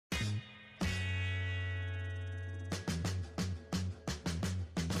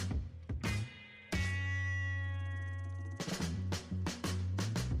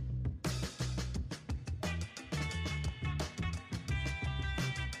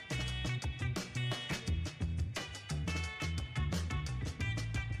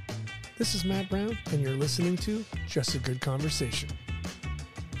This is Matt Brown, and you're listening to Just a Good Conversation.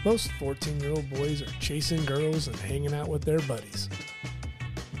 Most 14-year-old boys are chasing girls and hanging out with their buddies.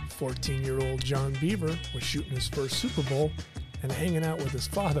 14-year-old John Beaver was shooting his first Super Bowl and hanging out with his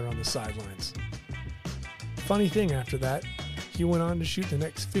father on the sidelines. Funny thing, after that, he went on to shoot the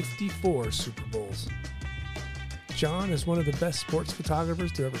next 54 Super Bowls. John is one of the best sports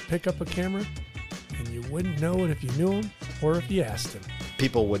photographers to ever pick up a camera, and you wouldn't know it if you knew him or if you asked him.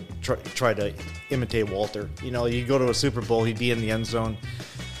 People would try to imitate Walter. You know, you go to a Super Bowl, he'd be in the end zone,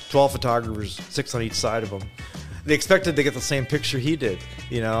 12 photographers, 6 on each side of him. They expected to get the same picture he did.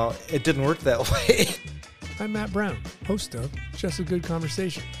 You know, it didn't work that way. I'm Matt Brown, host of Just a Good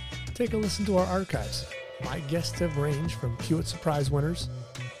Conversation. Take a listen to our archives. My guests have ranged from Pulitzer Prize winners,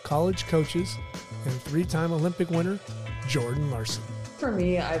 college coaches, and 3-time Olympic winner Jordan Larson. For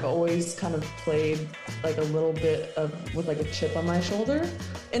me, I've always kind of played like a little bit with like a chip on my shoulder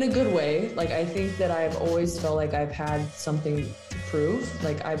in a good way. Like, I think that I've always felt like I've had something to prove.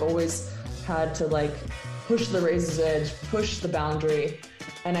 Like, I've always had to like push the razor's edge, push the boundary.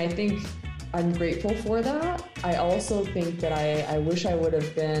 And I think I'm grateful for that. I also think that I wish I would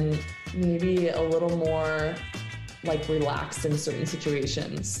have been maybe a little more like relaxed in certain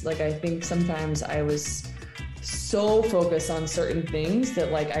situations. Like, I think sometimes I was so focused on certain things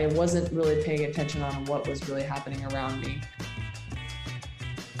that like I wasn't really paying attention on what was really happening around me.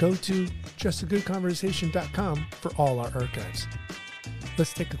 Go to justagoodconversation.com for all our archives.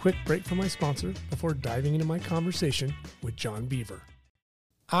 Let's take a quick break from my sponsor before diving into my conversation with John Beaver.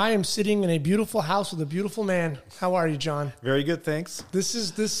 I am sitting in a beautiful house with a beautiful man. How are you, John? Very good, thanks. This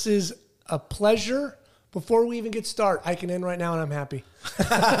is a pleasure. Before we even get started, I can end right now and I'm happy.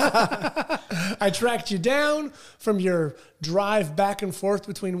 I tracked you down from your drive back and forth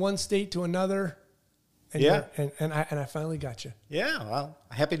between one state to another. And yeah. And I finally got you. Yeah, well,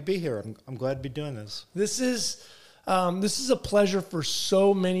 happy to be here. I'm glad to be doing this. This is a pleasure for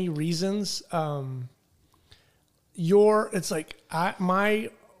so many reasons. My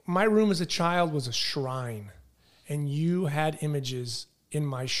room as a child was a shrine, and you had images in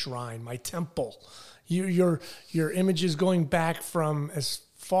my shrine, my temple. Your images going back from as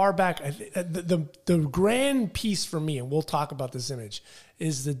far back. The grand piece for me, and we'll talk about this image,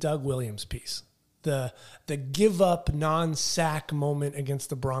 is the Doug Williams piece. The give up non-sack moment against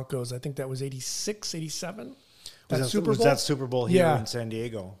the Broncos. I think that was 86, 87. Was that Super Bowl here in San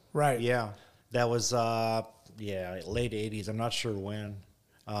Diego? Right. Yeah. That was late 80s. I'm not sure when.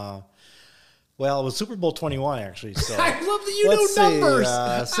 Well, it was Super Bowl 21, actually. So I love that you know numbers.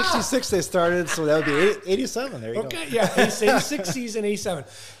 66 they started, so that would be 87. There you go. Okay, yeah, 86 season, 87.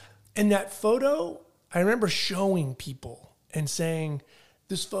 And that photo, I remember showing people and saying,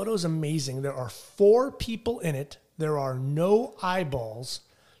 this photo is amazing. There are 4 people in it. There are no eyeballs,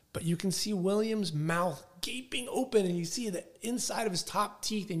 but you can see Williams' mouth gaping open, and you see the inside of his top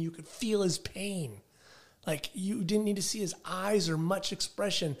teeth, and you could feel his pain. Like, you didn't need to see his eyes or much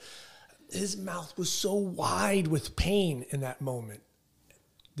expression. His mouth was so wide with pain in that moment.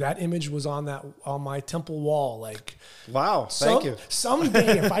 That image was on my temple wall. Like, wow, thank you.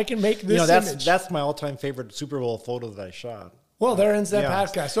 Someday, if I can make this image. That's my all-time favorite Super Bowl photo that I shot. Well, there ends that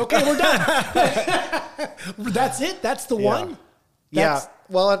podcast. Okay, we're done. That's it? That's the one?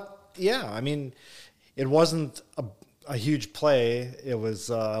 I mean, it wasn't a huge play. It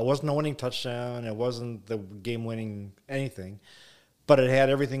wasn't a winning touchdown. It wasn't the game-winning anything. But it had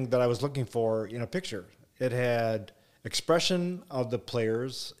everything that I was looking for in a picture. It had expression of the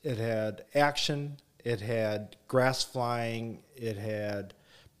players. It had action. It had grass flying. It had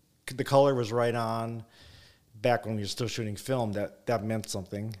the color was right on. Back when we were still shooting film, that meant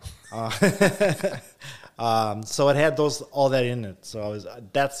something. So it had all that in it. So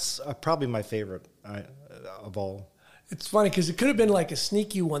that's probably my favorite of all. It's funny because it could have been like a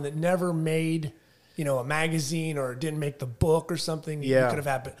sneaky one that never made a magazine or didn't make the book or something. Yeah. You could have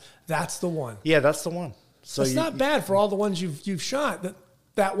had, but that's the one. Yeah, that's the one. So it's not bad for all the ones you've shot.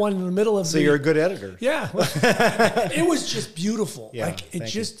 That one in the middle of. So you're a good editor. Yeah, it was just beautiful. Yeah,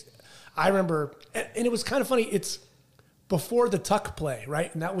 I remember, and it was kind of funny. It's before the tuck play,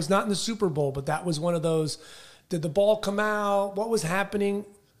 right? And that was not in the Super Bowl, but that was one of those. Did the ball come out? What was happening?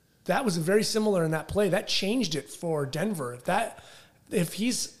 That was very similar in that play. That changed it for Denver. If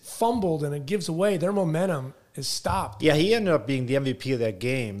he's fumbled and it gives away, their momentum is stopped. Yeah, he ended up being the MVP of that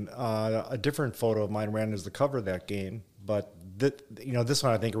game. A different photo of mine ran as the cover of that game, but this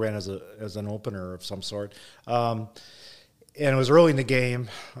one I think ran as an opener of some sort. And it was early in the game,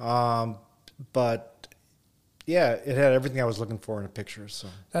 but yeah, it had everything I was looking for in a picture. So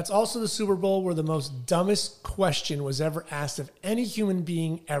that's also the Super Bowl where the most dumbest question was ever asked of any human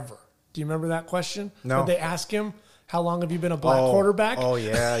being ever. Do you remember that question? No. Did they ask him, how long have you been a black quarterback? Oh,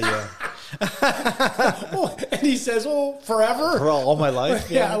 yeah. Oh, and he says, oh, forever? For all my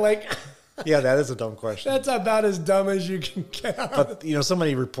life? Yeah, like, Yeah, that is a dumb question. that's about as dumb as you can get. But, so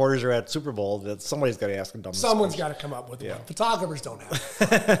many reporters are at Super Bowl that somebody's got to ask them dumb Someone's got to come up with one. Photographers don't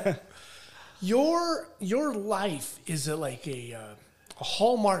have it. Your life is like a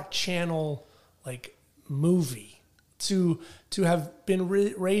Hallmark Channel like movie. To have been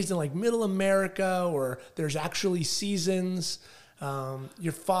raised in like middle America, or there's actually seasons.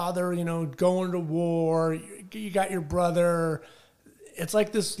 Your father, going to war. You got your brother. It's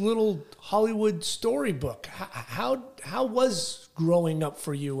like this little Hollywood storybook. How was growing up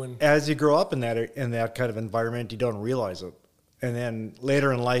for you? And As you grow up in that kind of environment, you don't realize it, and then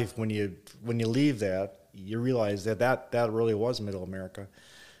later in life, when you leave that, you realize that really was Middle America.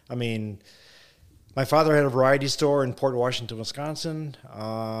 I mean, my father had a variety store in Port Washington, Wisconsin.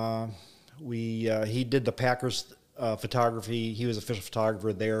 He did the Packers photography. He was official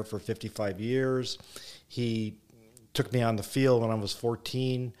photographer there for 55 years. He took me on the field when I was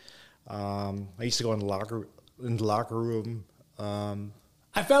 14. I used to go in the locker room.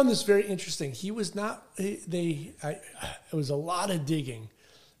 I found this very interesting. He was not. It was a lot of digging,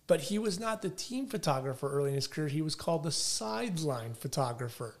 but he was not the team photographer early in his career. He was called the sideline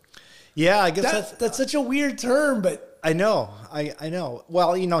photographer. Yeah, I guess That's such a weird term, but I know. I know.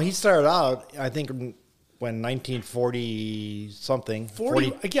 Well, he started out, I think, when 1940 something.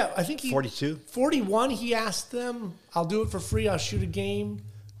 40 yeah, I think 42. 41, he asked them, I'll do it for free, I'll shoot a game.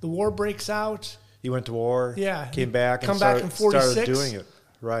 The war breaks out. He went to war. Yeah. Came back Come and back in 46. started doing it.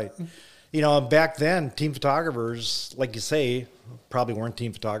 Right. Back then, team photographers, like you say, probably weren't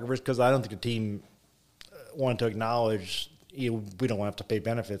team photographers, because I don't think the team wanted to acknowledge we don't want to have to pay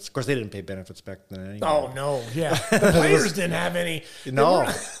benefits. Of course, they didn't pay benefits back then anyway. Oh, no, yeah. The players didn't have any. No,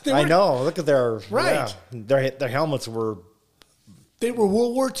 they I know. Look at their... Right. Yeah, their helmets were... They were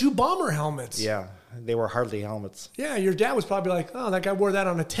World War II bomber helmets. Yeah, they were hardly helmets. Yeah, your dad was probably like, oh, that guy wore that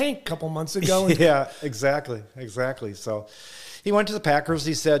on a tank a couple months ago. And Yeah, exactly. So he went to the Packers.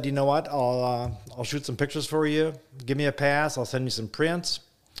 He said, you know what, I'll shoot some pictures for you. Give me a pass. I'll send you some prints.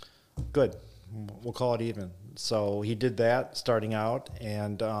 Good. We'll call it even. So he did that starting out.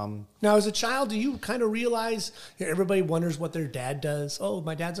 And now, as a child, do you kind of realize, everybody wonders what their dad does? Oh,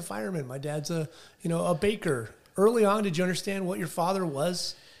 my dad's a fireman. My dad's a baker. Early on, did you understand what your father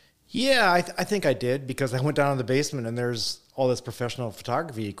was? yeah, I think I did, because I went down in the basement and there's all this professional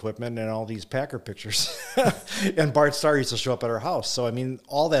photography equipment and all these Packer pictures. And Bart Starr used to show up at our house. So, I mean,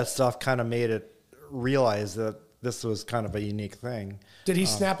 all that stuff kind of made it realize that this was kind of a unique thing. Did he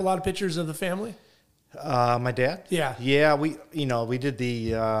snap a lot of pictures of the family? My dad? Yeah. We we did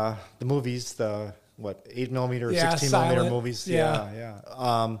the movies, the 8mm or Yeah, 16mm silent. movies. Yeah.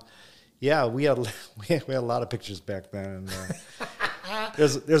 Yeah, we had a lot of pictures back then. And,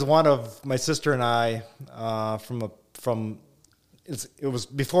 there's one of my sister and I it was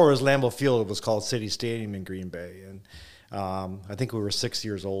before it was Lambeau Field. It was called City Stadium in Green Bay, and I think we were 6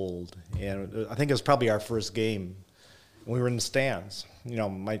 years old, and I think it was probably our first game. We were in the stands.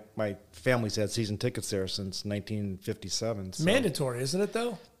 My family's had season tickets there since 1957. So Mandatory, isn't it,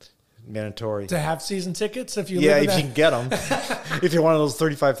 though? Mandatory. To have season tickets if you Yeah, live in if you that. can get them. If you're one of those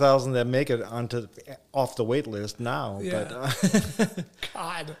 35,000 that make it off the wait list now. Yeah. But,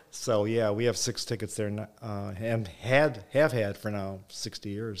 God. so, yeah, we have 6 tickets there and have had for now 60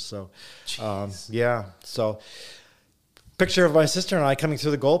 years. So, yeah. So, picture of my sister and I coming through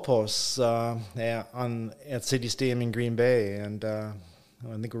the goalposts at City Stadium in Green Bay. And I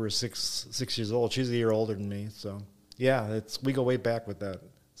think we were six years old. She's a year older than me. So, yeah, we go way back with that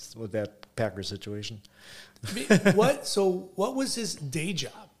Packers situation. What was his day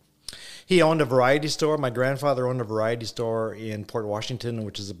job? He owned a variety store. My grandfather owned a variety store in Port Washington,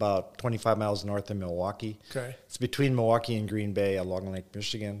 which is about 25 miles north of Milwaukee. Okay. It's between Milwaukee and Green Bay along Lake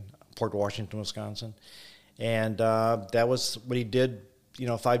Michigan, Port Washington, Wisconsin. And that was what he did,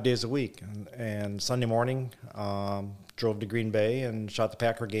 5 days a week. And Sunday morning, drove to Green Bay and shot the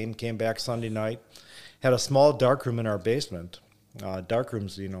Packer game, came back Sunday night, had a small darkroom in our basement.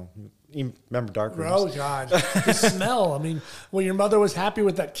 Darkrooms, you remember darkrooms? Oh, God. The smell. I mean, your mother was happy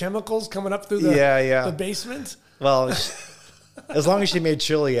with that chemicals coming up through the, the basement? Well, as long as she made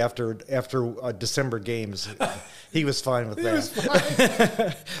chili after December games, he was fine with that. It was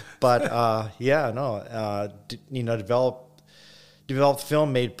fine. But, developed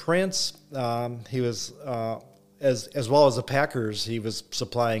film, made prints. He was... As well as the Packers, he was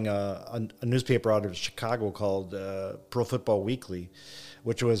supplying a newspaper out of Chicago called Pro Football Weekly,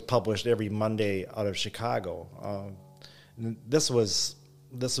 which was published every Monday out of Chicago. This was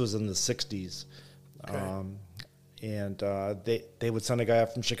this was in the 60s. Okay. And they would send a guy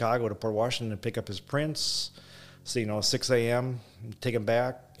up from Chicago to Port Washington to pick up his prints. So, 6 a.m., take him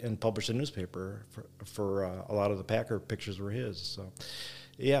back and publish a newspaper for a lot of the Packer pictures were his. So,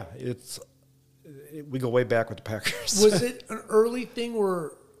 yeah, we go way back with the Packers. Was it an early thing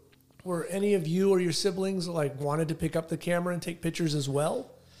where any of you or your siblings like wanted to pick up the camera and take pictures as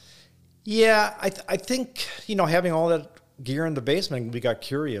well? Yeah, I think, having all that gear in the basement, we got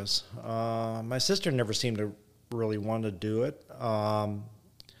curious. My sister never seemed to really want to do it.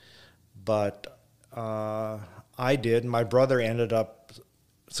 But I did. My brother ended up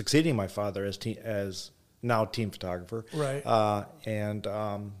succeeding my father as now team photographer. Right.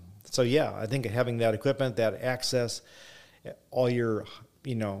 So, yeah, I think having that equipment, that access, all your,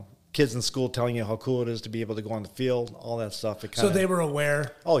 kids in school telling you how cool it is to be able to go on the field, all that stuff. So they were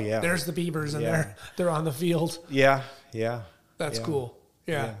aware. Oh, yeah. There's the Beavers and Yeah. they're on the field. Yeah. That's Yeah. cool.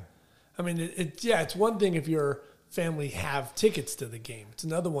 Yeah. Yeah. I mean, it's one thing if your family have tickets to the game. It's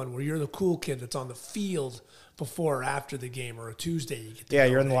another one where you're the cool kid that's on the field before or after the game, or a Tuesday you get to Yeah,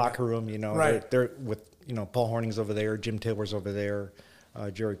 go you're in the hang locker out. room, Right. They're with, Paul Horning's over there, Jim Taylor's over there,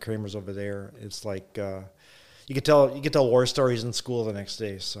 Jerry Kramer's over there. It's like you could tell war stories in school the next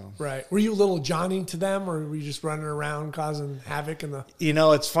day. So Right. Were you little Johnny to them, or were you just running around causing havoc in the?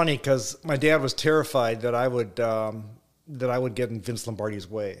 it's funny because my dad was terrified that I would get in Vince Lombardi's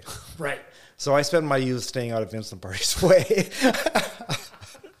way. Right. So I spent my youth staying out of Vince Lombardi's way.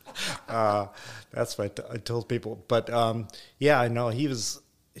 That's what I told people. But yeah, I know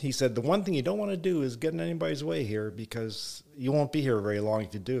he said the one thing you don't want to do is get in anybody's way here because you won't be here very long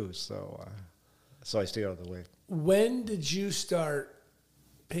if you do. So I stayed out of the way. When did you start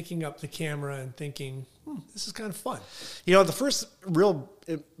picking up the camera and thinking, this is kind of fun? The first real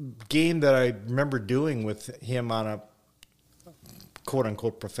game that I remember doing with him on a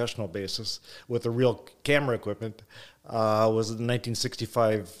quote-unquote professional basis with the real camera equipment was the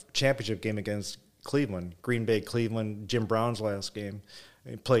 1965 championship game against Cleveland, Green Bay, Cleveland, Jim Brown's last game.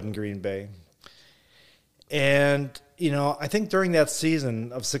 He played in Green Bay. And, I think during that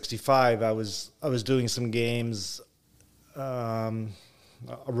season of 65, I was doing some games, a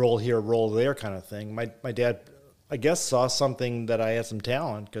roll here, a roll there kind of thing. My dad, I guess, saw something that I had some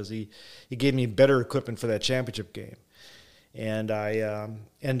talent because he gave me better equipment for that championship game. And I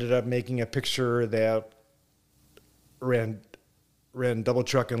ended up making a picture that ran Double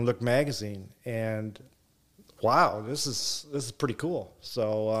Truck and Look magazine. And wow, this is pretty cool.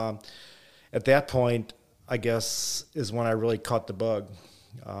 So at that point, I guess, is when I really caught the bug.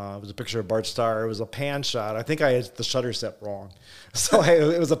 It was a picture of Bart Starr. It was a pan shot. I think I had the shutter set wrong. So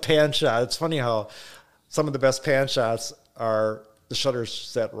it was a pan shot. It's funny how some of the best pan shots are the shutter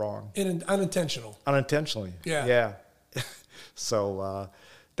set wrong. Unintentional. Unintentionally. Yeah. So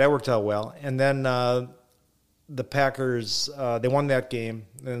that worked out well. And then the Packers, they won that game.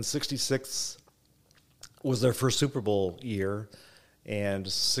 And 66 was their first Super Bowl year. And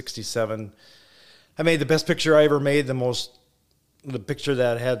 67, I made the best picture I ever made, the picture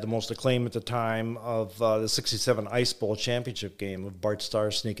that had the most acclaim at the time of the 67 Ice Bowl championship game of Bart Starr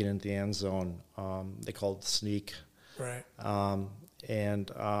sneaking into the end zone. They called it the sneak. Right.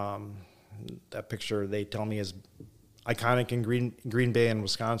 That picture, they tell me, is iconic in Green Bay and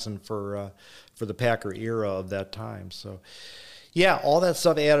Wisconsin for the Packer era of that time. So, yeah, all that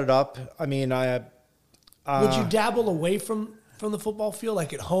stuff added up. I mean, would you dabble away from the football field,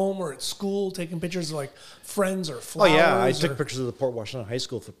 like at home or at school, taking pictures of like friends or flowers? Oh yeah, I took pictures of the Port Washington high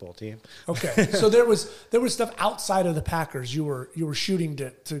school football team. Okay, so there was stuff outside of the Packers you were shooting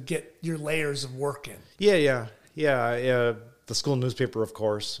to get your layers of work in. Yeah. The school newspaper, of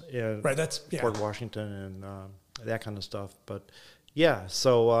course. Right. That's Port Washington and that kind of stuff. But yeah,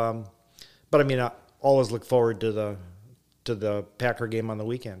 so but I mean, I always look forward to the Packer game on the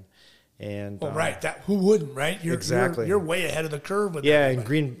weekend. And right, who wouldn't, right? Exactly. You're way ahead of the curve with yeah, that.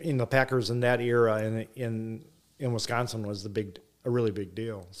 and the Packers in that era in Wisconsin was a really big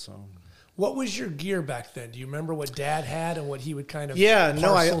deal. So, what was your gear back then? Do you remember what Dad had and what he would kind of? Yeah,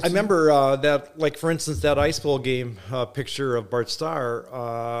 no, I parcel to? remember that. Like for instance, that Ice Bowl game picture of Bart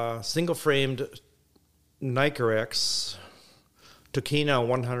Starr, single framed Nicorex Tokina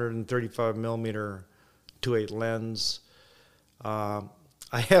 135 millimeter 2.8 lens.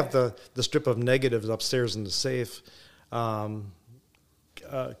 I have the strip of negatives upstairs in the safe,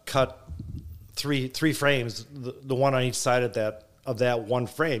 cut three frames, the one on each side of that one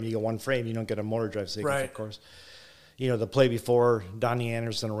frame. You get one frame, you don't get a motor drive sequence, right. Of course. The play before Donnie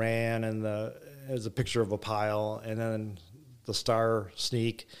Anderson ran, and there's a picture of a pile, and then the Star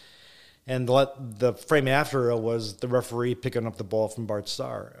sneak. And the frame after was the referee picking up the ball from Bart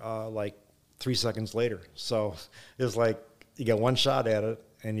Starr, like 3 seconds later. So it was like, you got one shot at it,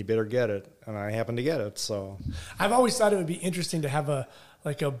 and you better get it. And I happened to get it. So I've always thought it would be interesting to have a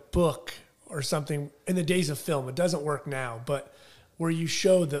book or something in the days of film. It doesn't work now, but where you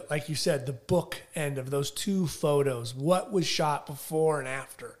show the, like you said, the book end of those two photos, what was shot before and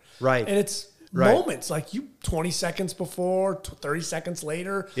after. Right. And it's moments like 20 seconds before, 30 seconds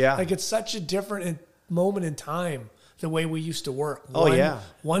later. Yeah. Like it's such a different moment in time, the way we used to work.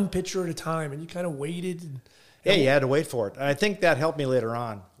 One picture at a time, and you kind of waited. Yeah, you had to wait for it. And I think that helped me later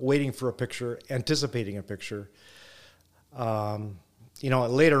on, waiting for a picture, anticipating a picture.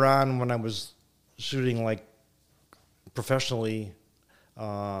 Later on when I was shooting like professionally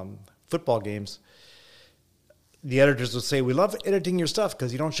football games, the editors would say, "We love editing your stuff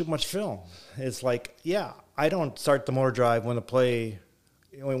because you don't shoot much film." It's like, yeah, I don't start the motor drive when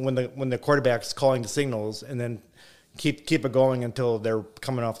the quarterback's calling the signals and then keep it going until they're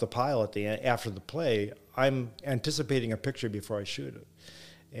coming off the pile at the end, after the play. I'm anticipating a picture before I shoot it,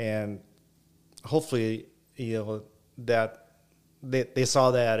 and hopefully, that they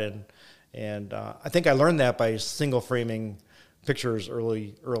saw that, and I think I learned that by single framing pictures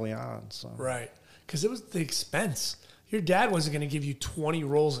early on. So right, because it was the expense. Your dad wasn't going to give you 20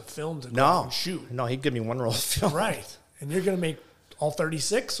 rolls of film to go out and shoot. No, he'd give me one roll of film. Right, and you're going to make all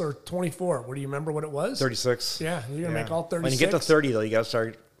 36 or 24. What do you remember what it was? 36. Yeah, you're going to make all 36. When you get to 30, though, you got to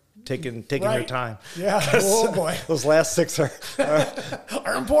start taking your time. Yeah. Oh boy. Those last 6 are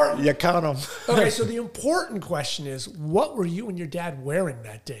important. You count them. Okay, so the important question is, what were you and your dad wearing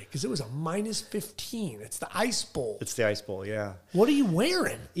that day? Because it was a minus 15. It's the Ice Bowl. It's the Ice Bowl, yeah. What are you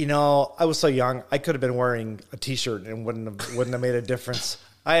wearing? I was so young. I could have been wearing a T-shirt and wouldn't have made a difference.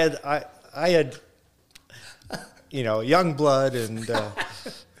 I had young blood and.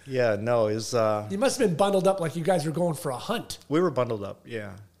 Yeah, no, it was. You must have been bundled up like you guys were going for a hunt. We were bundled up,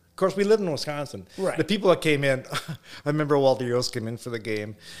 yeah. Of course, we lived in Wisconsin. Right. The people that came in, I remember Walter Yost came in for the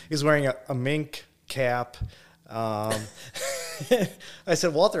game. He's wearing a mink cap. I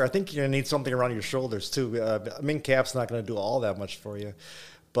said, Walter, I think you're going to need something around your shoulders, too. A mink cap's not going to do all that much for you.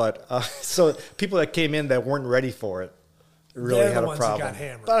 But so people that came in that weren't ready for it really had a problem. Got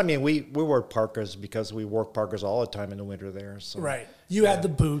hammered. But I mean, we wore parkas because we wore parkas all the time in the winter there. So. Right. You had the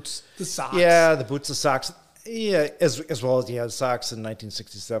boots, the socks. Yeah, the boots, the socks. Yeah, as well as he had socks in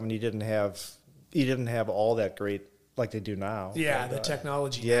 1967. He didn't have all that great like they do now. Yeah, the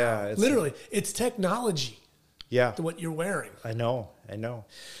technology. Yeah, literally, it's technology. Yeah, to what you're wearing. I know.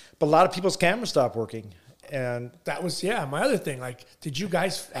 But a lot of people's cameras stopped working, and that was my other thing. Like, did you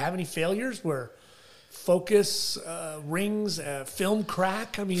guys have any failures where focus rings, film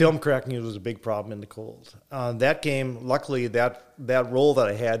crack? I mean, film cracking was a big problem in the cold. That game, luckily, that roll that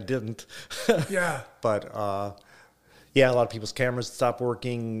I had didn't. Yeah. But a lot of people's cameras stopped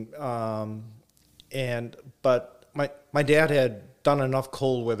working. But my dad had done enough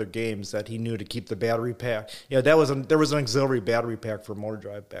cold weather games that he knew to keep the battery pack. There was an auxiliary battery pack for motor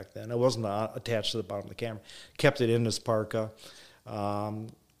drive back then. It wasn't attached to the bottom of the camera. Kept it in his parka.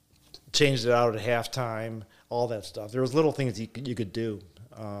 Changed it out at halftime, all that stuff. There was little things you could do.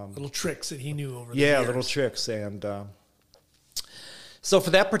 Little tricks that he knew over the years. Yeah, little tricks. And so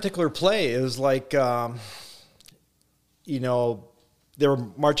for that particular play, it was like, they were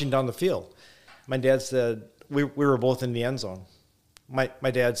marching down the field. My dad said, we were both in the end zone.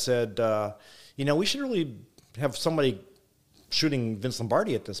 My dad said, we should really have somebody shooting Vince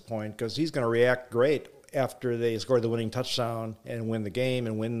Lombardi at this point because he's going to react great after they score the winning touchdown and win the game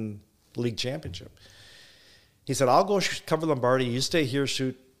and win the league championship. He said, I'll go cover Lombardi. You stay here,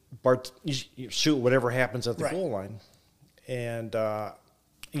 shoot whatever happens at the goal line. And, I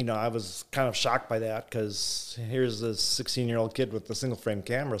was kind of shocked by that because here's this 16-year-old kid with a single-frame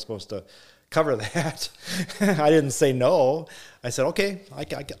camera supposed to cover that. I didn't say no. I said, okay, I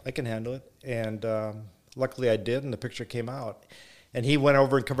can handle it. And luckily I did, and the picture came out. And he went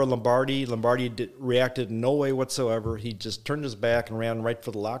over and covered Lombardi. Lombardi reacted in no way whatsoever. He just turned his back and ran right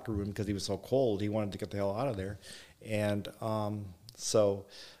for the locker room because he was so cold. He wanted to get the hell out of there. And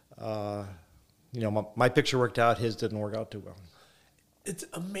my picture worked out. His didn't work out too well. It's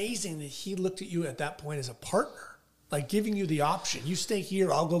amazing that he looked at you at that point as a partner, like giving you the option. You stay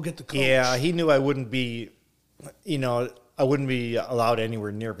here, I'll go get the coach. Yeah, he knew I wouldn't be, allowed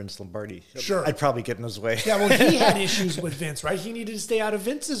anywhere near Vince Lombardi. Sure. I'd probably get in his way. Yeah, well, he had issues with Vince, right? He needed to stay out of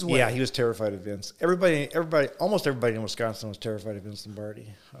Vince's way. Yeah, he was terrified of Vince. Almost everybody in Wisconsin was terrified of Vince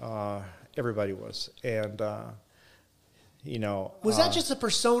Lombardi. Everybody was. And, Was that just a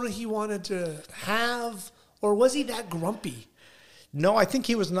persona he wanted to have, or was he that grumpy? No, I think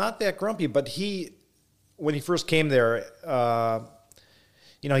he was not that grumpy, but when he first came there,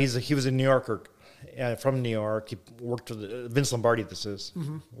 he was a New Yorker, from New York. He worked for Vince Lombardi.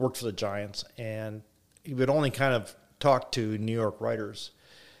 Worked for the Giants, and he would only kind of talk to New York writers,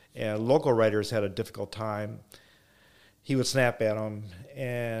 and local writers had a difficult time. He would snap at them,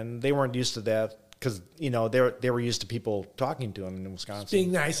 and they weren't used to that because they were used to people talking to him in Wisconsin,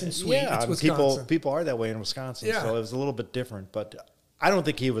 being nice and sweet. Yeah, it's Wisconsin. people are that way in Wisconsin, Yeah. so it was a little bit different. But I don't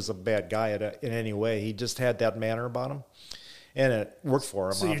think he was a bad guy in any way. He just had that manner about him, and it worked for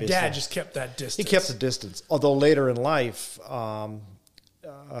him. So obviously. your dad just kept that distance. He kept the distance. Although later in life, my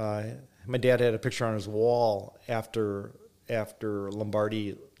dad had a picture on his wall after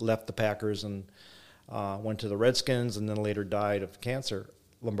Lombardi left the Packers and went to the Redskins, and then later died of cancer.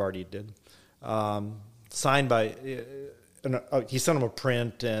 Lombardi did. Signed by, he sent him a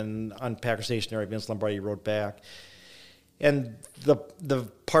print, and on Packer stationery, Vince Lombardi wrote back. And the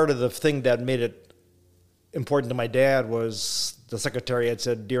part of the thing that made it important to my dad was the secretary had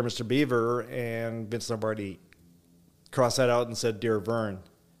said, "Dear Mr. Beaver," and Vince Lombardi crossed that out and said, "Dear Vern."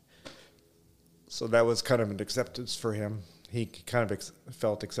 So that was kind of an acceptance for him. He kind of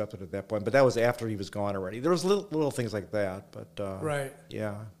felt accepted at that point, but that was after he was gone already. There was little things like that, but right.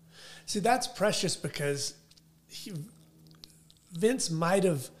 Yeah. See, that's precious because Vince might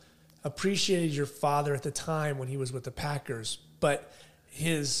have appreciated your father at the time when he was with the Packers, but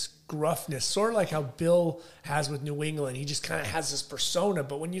his gruffness, sort of like how Bill has with New England, he just kind of has this persona.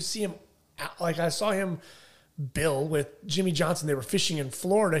 But when you see him, like I saw him, Bill, with Jimmy Johnson, they were fishing in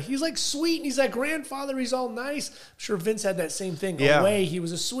Florida. He's like sweet, and he's like grandfather. He's all nice. I'm sure Vince had that same thing. Yeah. Away, he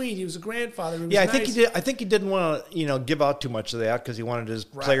was a sweet. He was a grandfather. He was Yeah, I nice. think he did. I think he didn't want to, give out too much of that because he wanted his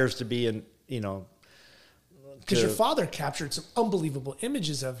players to be in, Because your father captured some unbelievable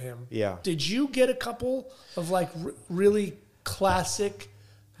images of him. Yeah. Did you get a couple of really classic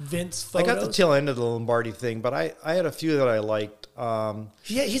Vince photos? I got the tail end of the Lombardi thing, but I had a few that I liked.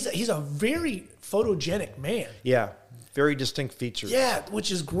 He's a very photogenic man. Yeah, very distinct features. Yeah, which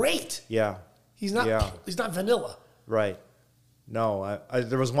is great. Yeah. He's not vanilla. Right. No,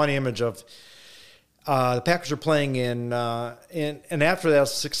 there was one image of the Packers were playing and after that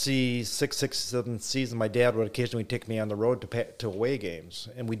 66, 67 season, my dad would occasionally take me on the road to away games,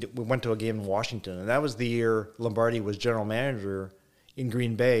 and we went to a game in Washington, and that was the year Lombardi was general manager in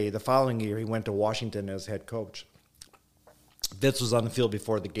Green Bay. The following year, he went to Washington as head coach. Vince was on the field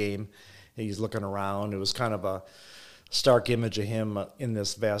before the game. He's looking around. It was kind of a stark image of him in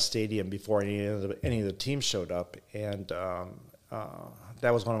this vast stadium before any of the teams showed up, and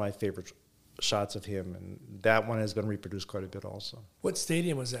that was one of my favorite shots of him, and that one has been reproduced quite a bit also. What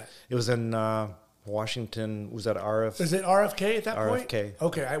stadium was that? It was in Washington. Was that RF? Was it RFK at that point? RFK.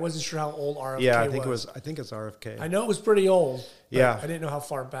 Okay, I wasn't sure how old RFK was. Yeah, I think it's RFK. I know it was pretty old. But Yeah. I didn't know how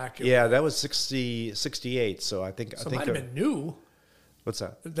far back it was. Yeah, that was 68. So I think So it might have been new. What's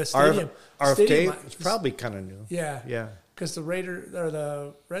that? The stadium. RFK. Stadium, It's probably kind of new. Yeah. Yeah. Because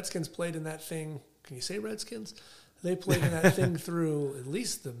the Redskins played in that thing. Can you say Redskins? They played in that thing through at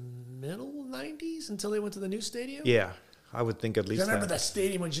least the middle 90s until they went to the new stadium. Yeah, I would think at least. I remember that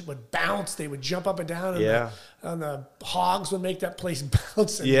stadium would bounce. They would jump up and down. And and the Hogs would make that place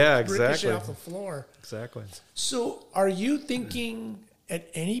bounce. And ricochet exactly. off the floor. Exactly. So, are you thinking at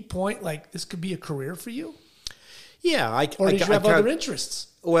any point like this could be a career for you? Yeah, Or did you have other interests?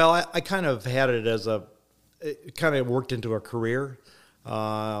 Well, I kind of had it it kind of worked into a career.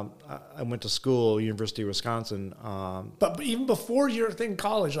 I went to school, University of Wisconsin. But even before your thing,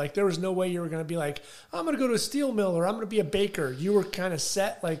 college, like there was no way you were going to be like, I'm going to go to a steel mill or I'm going to be a baker. You were kind of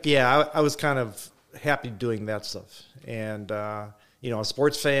set, like. Yeah, I was kind of happy doing that stuff, and a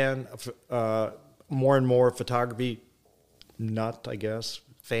sports fan, more and more photography nut, I guess,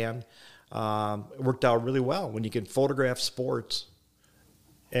 fan. It worked out really well when you can photograph sports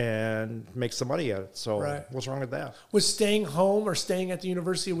and make some money at it. So what's wrong with that? Was staying home or staying at the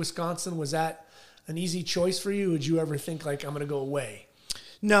University of Wisconsin, was that an easy choice for you? Would you ever think like, I'm going to go away?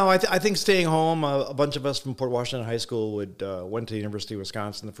 No, I think staying home, a bunch of us from Port Washington High School went to the University of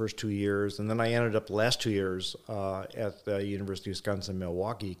Wisconsin the first 2 years, and then I ended up the last 2 years at the University of Wisconsin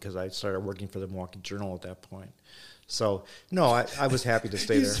Milwaukee because I started working for the Milwaukee Journal at that point. So, no, I was happy to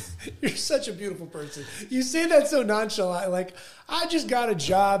stay there. You're such a beautiful person. You say that so nonchalant. Like, I just got a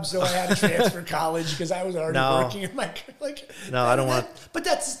job, so I had to transfer college because I was already working in my No, I don't want. But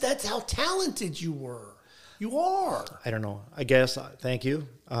that's how talented you were. You are. I don't know. I guess. Thank you.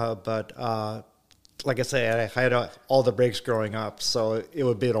 But like I say, I had all the breaks growing up, so it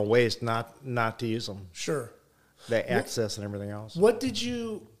would be a waste not to use them. Sure. The access and everything else. What did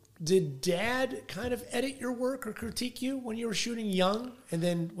you Did Dad kind of edit your work or critique you when you were shooting young? And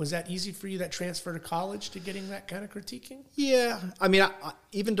then was that easy for you, that transfer to college, to getting that kind of critiquing? Yeah. I mean,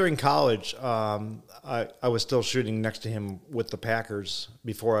 even during college, I was still shooting next to him with the Packers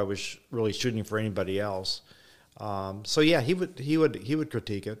before I was really shooting for anybody else. So yeah, he would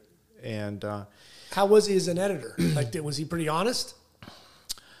critique it. And how was he as an editor? Like, was he pretty honest?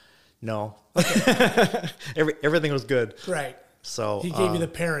 No. Okay. Everything was good. Right. So he gave you the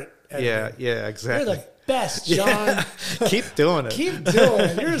parent editing. Yeah, exactly. You're the best, John. Yeah. Keep doing it. Keep doing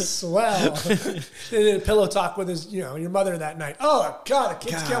it. You're swell. They did a pillow talk with his, your mother that night. Oh God, the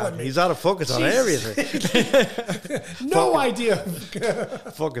kid's killing me. He's out of focus on everything. No idea.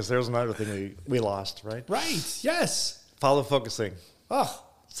 Focus. There's another thing we lost, right? Right. Yes. Follow focusing. Oh,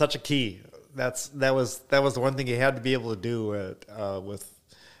 such a key. That was the one thing you had to be able to do with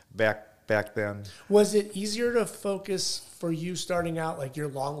back then. Was it easier to focus for you starting out? Like, your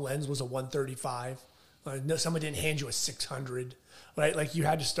long lens was a 135. No, someone didn't hand you a 600, right? Like, you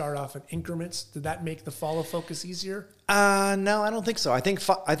had to start off in increments. Did that make the follow focus easier? No, I don't think so. I think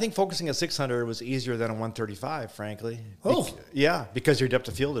focusing at 600 was easier than a 135, frankly. Oh, yeah, because your depth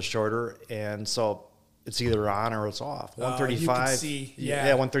of field is shorter, and so it's either on or it's off. 135. You could see, yeah.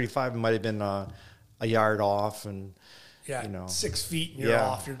 135 might have been a yard off, and 6 feet and you're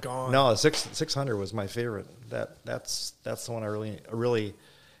off, you're gone. No, 600 was my favorite. That's the one I really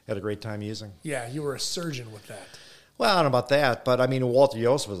had a great time using. Yeah, you were a surgeon with that. Well, I don't know about that, but I mean, Walter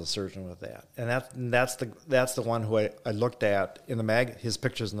Yost was a surgeon with that, and that's the one who I looked at in the his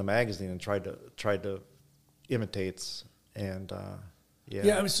pictures in the magazine and tried to imitate, and yeah.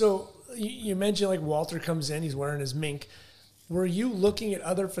 Yeah, I mean, so you mentioned, like, Walter comes in, he's wearing his mink. Were you looking at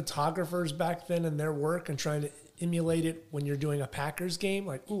other photographers back then and their work and trying to emulate it when you're doing a Packers game?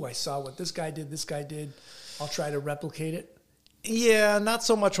 Like, ooh, I saw what this guy did. I'll try to replicate it. Yeah, not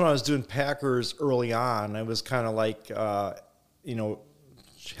so much when I was doing Packers early on. I was kind of like,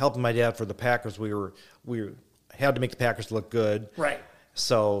 helping my dad for the Packers. We had to make the Packers look good. Right.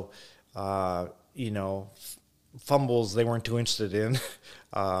 So, fumbles they weren't too interested in,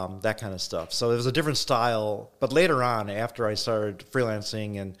 that kind of stuff. So it was a different style. But later on, after I started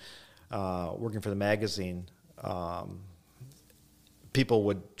freelancing and working for the magazine, people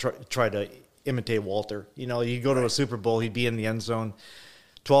would try to imitate Walter. You go to a Super Bowl, he'd be in the end zone,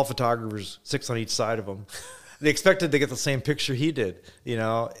 12 photographers, 6 on each side of him. They expected to get the same picture he did.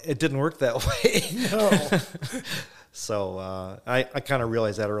 It didn't work that way. No. So I kind of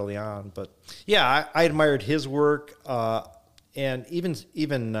realized that early on. But yeah, I admired his work, and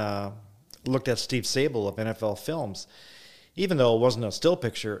even looked at Steve Sable of NFL Films. Even though it wasn't a still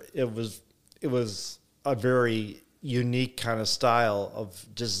picture, it was a very unique kind of style of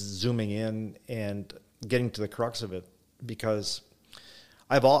just zooming in and getting to the crux of it, because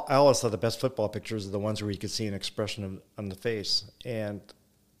I always thought the best football pictures are the ones where you could see an expression on the face, and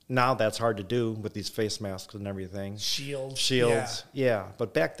now that's hard to do with these face masks and everything. Shields, yeah.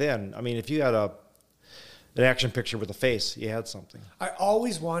 But back then, I mean, if you had an action picture with a face, you had something. I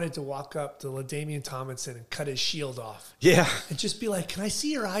always wanted to walk up to LaDainian Tomlinson and cut his shield off. Yeah. And just be like, can I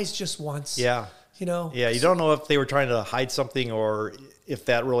see your eyes just once? Yeah. Yeah, you don't know if they were trying to hide something or if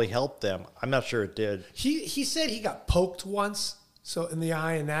that really helped them. I'm not sure it did. He said he got poked once, so in the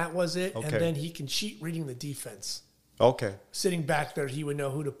eye, and that was it. Okay. And then he can cheat reading the defense. Okay. Sitting back there, he would know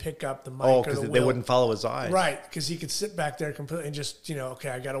who to pick up, the mic or the because they wouldn't follow his eyes. Right, because he could sit back there completely and just, okay,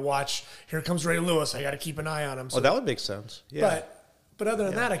 I got to watch. Here comes Ray Lewis. I got to keep an eye on him. So, that would make sense. Yeah. But other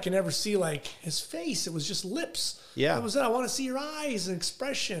than that, I can never see, like, his face. It was just lips. Yeah. That was it. I want to see your eyes and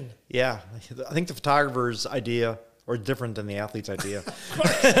expression. Yeah. I think the photographer's idea or different than the athlete's idea.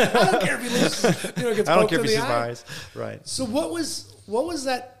 I don't care if he loses. Gets I don't care if he he sees my eyes. Right. So what was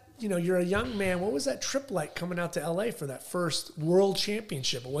that? You're a young man. What was that trip like coming out to LA for that first World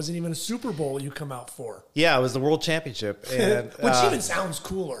Championship? It wasn't even a Super Bowl you come out for. Yeah, it was the World Championship, and which even sounds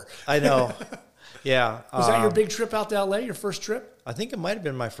cooler. I know. Yeah. Was that your big trip out to LA? Your first trip? I think it might have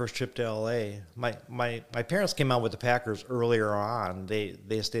been my first trip to LA. My parents came out with the Packers earlier on.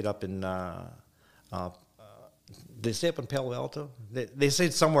 They stayed up in Palo Alto. They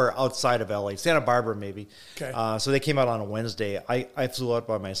stayed somewhere outside of LA, Santa Barbara maybe. Okay. So they came out on a Wednesday. I flew out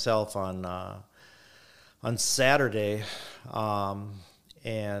by myself on Saturday,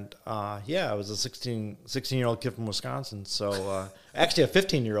 and I was a 16-year-old kid from Wisconsin. So actually a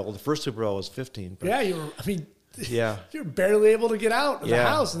 15-year-old. The first Super Bowl was 15. But yeah, you were. I mean. Yeah, you're barely able to get out of the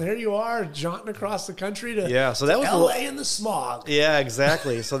house, and there you are, jaunting across the country to so that was LA in the smog. Yeah,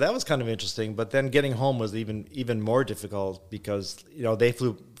 exactly. So that was kind of interesting. But then getting home was even more difficult because they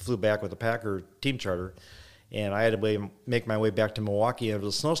flew back with a Packer team charter, And I had to make my way back to Milwaukee. And it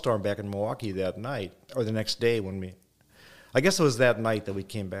was a snowstorm back in Milwaukee that night, or the next day I guess it was that night that we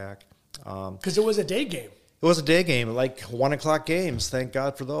came back. Because it was a day game. It was a day game, like 1 o'clock games. Thank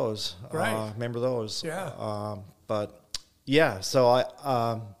God for those. Right. Remember those? Yeah. But yeah, so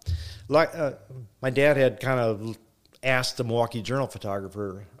my dad had kind of asked the Milwaukee Journal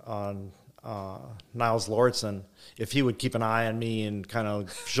photographer on Niles Lauritsen if he would keep an eye on me and kind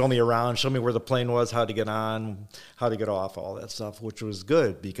of show me around, show me where the plane was, how to get on, how to get off, all that stuff, which was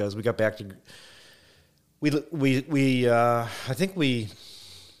good because we got back to. I think we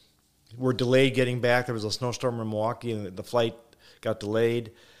were delayed getting back. There was a snowstorm in Milwaukee, and the flight got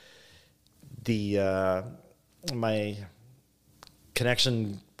delayed. My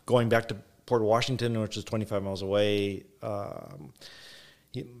connection going back to Port Washington, which is 25 miles away,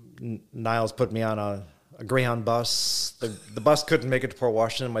 Niles put me on a Greyhound bus. The bus couldn't make it to Port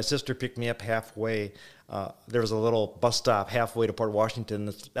Washington. My sister picked me up halfway. There was a little bus stop halfway to Port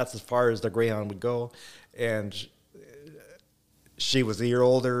Washington. That's as far as the Greyhound would go. And she was a year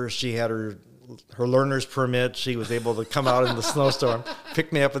older. She had her learner's permit. She was able to come out in the snowstorm,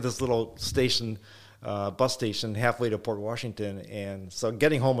 pick me up at this little station, bus station halfway to Port Washington. And so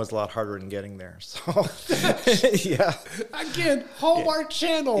getting home was a lot harder than getting there. So, yeah. Again, Hallmark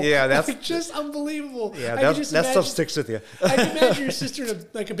Channel. Yeah, that's like, just unbelievable. Yeah, that stuff sticks with you. I can imagine your sister in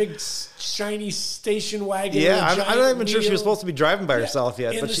a big shiny station wagon. Yeah, I'm not even sure she was supposed to be driving by herself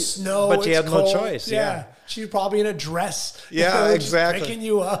yet. In but the she snow, had cold. no choice. Yeah. She's probably in a dress. Yeah, just exactly. picking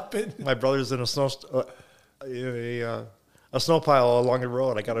you up. My brother's in a snow pile along the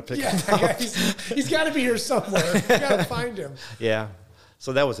road. I got to pick him up. He's got to be here somewhere. You got to find him. Yeah,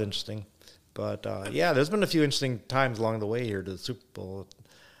 so that was interesting. But yeah, there's been a few interesting times along the way here to the Super Bowl.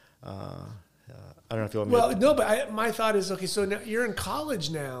 I don't know if you want me to... Well, no, but my thought is, okay, so now you're in college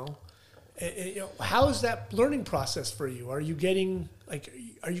now. How is that learning process for you? Are you getting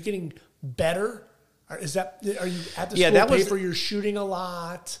better? Are you at the school paper? You're shooting a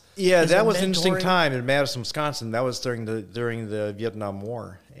lot. Yeah, that was an interesting time in Madison, Wisconsin. That was during the Vietnam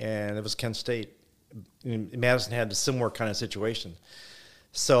War, and it was Kent State. Madison had a similar kind of situation.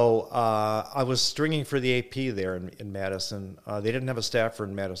 So I was stringing for the AP there in Madison. They didn't have a staffer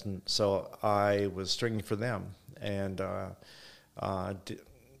in Madison, so I was stringing for them, and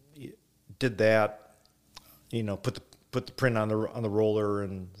did that. Put the print on the roller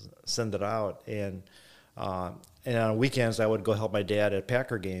and send it out, and on weekends I would go help my dad at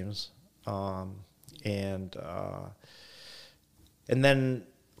Packer games, and then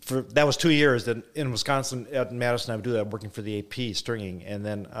that was 2 years. Then in Wisconsin at Madison I would do that working for the AP stringing, and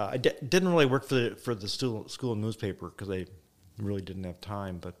then I didn't really work for the school newspaper because I really didn't have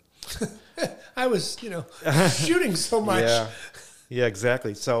time. But I was shooting so much. Yeah,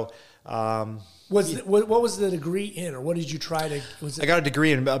 exactly. So. What was the degree in, or what did you try to? I got a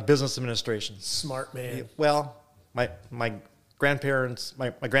degree in business administration. Smart man. Well, my grandparents, my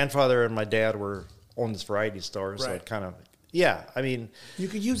grandfather and my dad owned this variety store, so it kind of I mean, you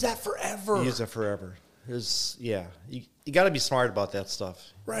could use that forever. Use it forever. You got to be smart about that stuff.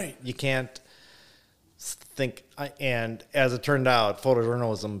 Right. You can't think. And as it turned out,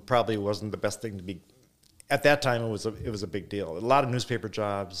 photojournalism probably wasn't the best thing to be. At that time, it was a big deal. A lot of newspaper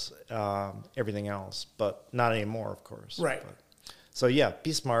jobs, everything else, but not anymore, of course. Right. So yeah,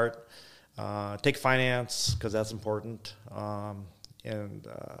 be smart. Take finance because that's important, and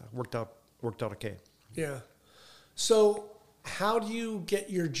worked out okay. Yeah. So how do you get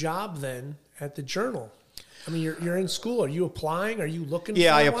your job then at the Journal? I mean, you're in school. Are you applying? Are you looking?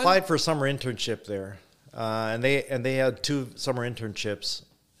 Yeah, for I one? applied for a summer internship there, and they had 2 summer internships,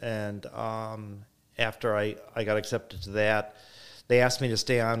 and. After I got accepted to that, they asked me to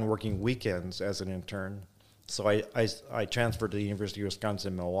stay on working weekends as an intern. So I transferred to the University of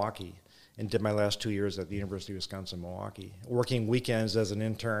Wisconsin-Milwaukee and did my last 2 years at the University of Wisconsin-Milwaukee, working weekends as an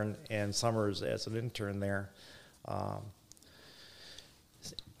intern and summers as an intern there,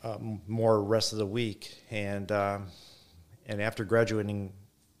 more rest of the week. And after graduating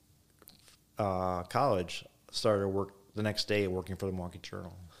college, started work the next day working for the Milwaukee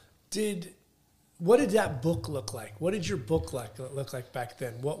Journal. What did that book look like? What did your book look like back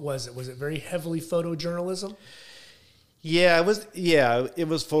then? What was it? Was it very heavily photojournalism? Yeah, it was. Yeah, it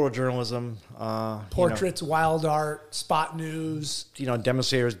was photojournalism. Portraits, wild art, spot news.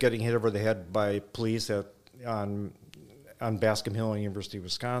 Demonstrators getting hit over the head by police on Bascom Hill and University of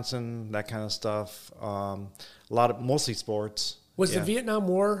Wisconsin, that kind of stuff. Mostly sports. Was the Vietnam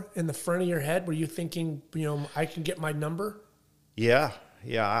War in the front of your head? Were you thinking, I can get my number? Yeah.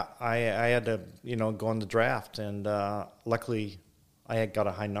 Yeah, I had to, go on the draft, and luckily I had got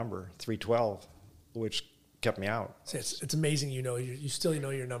a high number, 312, which kept me out. It's amazing. You still know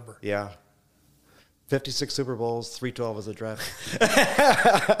your number. Yeah. 56 Super Bowls, 312 as a draft.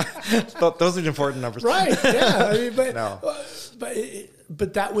 Those are the important numbers. Right. Yeah. I mean, but No.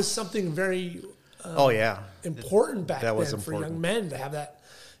 but that was something very Oh, yeah. important back That then was for important. young men to have that.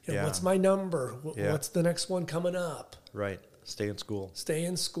 Yeah. What's my number? Yeah. What's the next one coming up? Right. Stay in school. Stay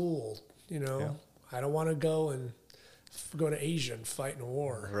in school. Yeah. I don't want to go to Asia and fight in a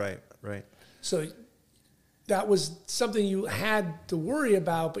war. Right. Right. So that was something you had to worry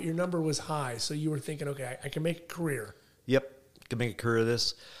about, but your number was high. So you were thinking, okay, I can make a career. Yep. Can make a career of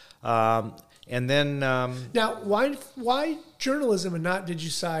this. And then Now, why journalism and not, did you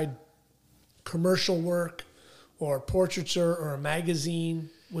decide commercial work or portraiture or a magazine?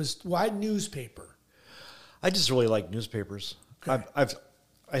 Why newspaper? I just really like newspapers. Okay.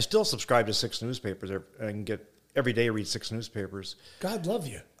 I still subscribe to 6 newspapers. I can get every day read 6 newspapers. God love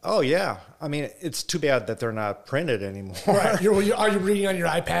you. Oh yeah, I mean it's too bad that they're not printed anymore. Right. Are you reading on your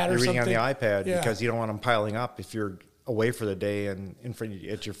iPad or You're something? reading on the iPad Yeah. because you don't want them piling up if you're away for the day and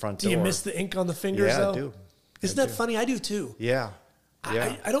at your front Do door. you miss the ink on the fingers, Yeah, though? I do. Isn't that funny? I do, too. Yeah,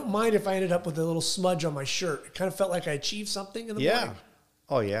 yeah, I don't mind if I ended up with a little smudge on my shirt. It kind of felt like I achieved something in the yeah. morning.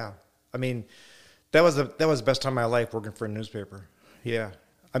 Oh yeah. I mean, that was the best time of my life working for a newspaper. Yeah.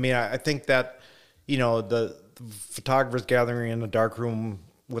 I mean, I think that the photographers gathering in the dark room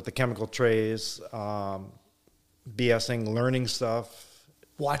with the chemical trays, BSing, learning stuff.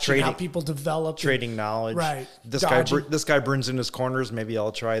 Watching how people develop. Trading knowledge. Right. This guy burns in his corners. Maybe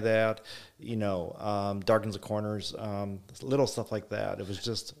I'll try that. Darkens the corners. Little stuff like that. It was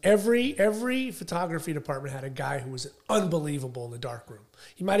just Every photography department had a guy who was unbelievable in the darkroom.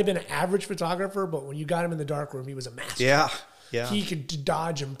 He might have been an average photographer, but when you got him in the darkroom, he was a master. yeah. He could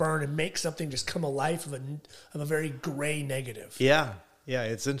dodge and burn and make something just come alive of a very gray negative. Yeah.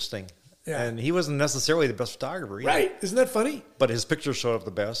 It's interesting. Yeah. And he wasn't necessarily the best photographer either. Right. Isn't that funny? But his pictures showed up the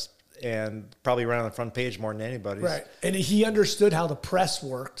best and probably ran on the front page more than anybody's. Right. And he understood how the press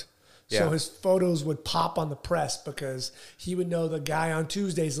worked. So Yeah. his photos would pop on the press because he would know the guy on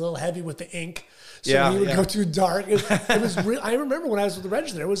Tuesday's a little heavy with the ink. So Yeah, he would yeah. go too dark. It was I remember when I was with the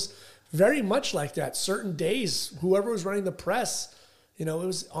Register, it was very much like that. Certain days, whoever was running the press, it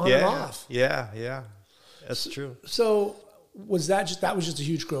was on and off. Yeah. That's true. So that was just a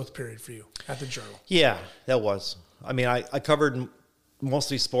huge growth period for you at the Journal? Yeah, that was. I mean, I covered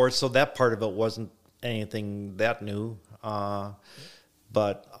mostly sports, so that part of it wasn't anything that new.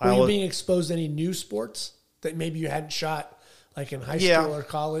 But Were you being exposed to any new sports that maybe you hadn't shot, like in high school or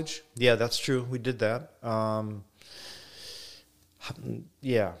college? Yeah, that's true. We did that.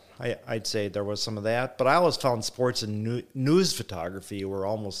 I'd say there was some of that. But I always found sports and news photography were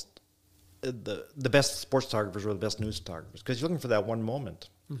almost the best sports photographers were the best news photographers because you're looking for that one moment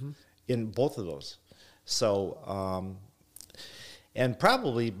in both of those. So, and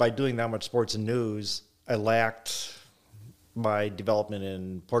probably by doing that much sports and news, I lacked my development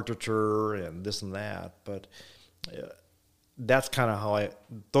in portraiture and this and that. But that's kind of how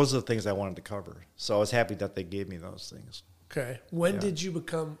those are the things I wanted to cover. So I was happy that they gave me those things. Okay. When did you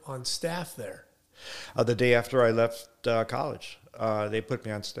become on staff there? The day after I left college, they put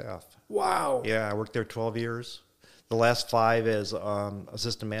me on staff. Wow. Yeah, I worked there 12 years. The last 5 as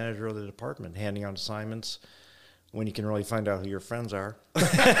assistant manager of the department, handing out assignments when you can really find out who your friends are.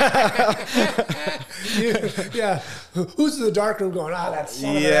 Yeah. Who's in the dark room going, that's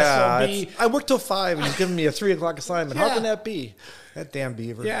son of an SOB. I worked till 5 and he's giving me a 3 o'clock assignment. How Yeah. can that be? That damn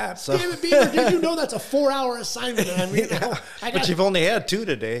beaver. Yeah. So, Damn it, Beaver, did you know that's a 4-hour assignment? I mean, but you've only had 2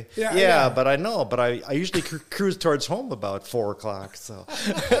 today. Yeah. But I know. But I usually cruise towards home about 4 o'clock. So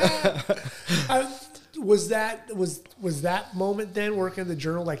was that moment then working at the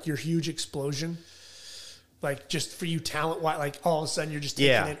Journal like your huge explosion? Like just for you talent wise, like all of a sudden you're just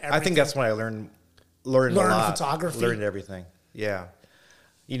taking in everything. I think that's when I learned a lot. Photography. Learned everything. Yeah.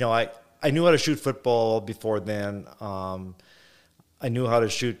 I knew how to shoot football before then. I knew how to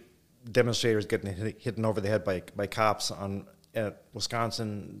shoot demonstrators getting hit over the head by cops at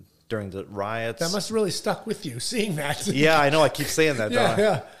Wisconsin during the riots. That must have really stuck with you, seeing that. Yeah, I know. I keep saying that.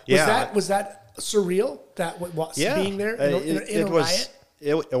 Yeah. Was that surreal? Being there in a riot?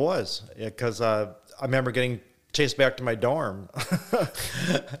 It was because I remember getting chased back to my dorm,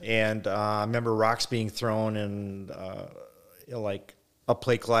 and I remember rocks being thrown and like a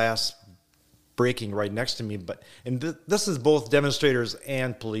plate glass breaking right next to me. This is both demonstrators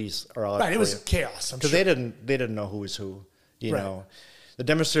and police are all right. It was chaos because they didn't know who was who. You know, the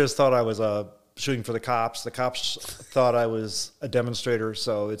demonstrators thought I was shooting for the cops. The cops thought I was a demonstrator.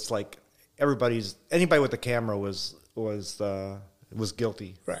 So it's like anybody with a camera was was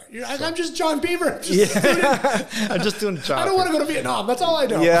guilty. Right. You're like, I'm just John Beaver. I'm just doing a job. I don't want to go to Vietnam. That's all I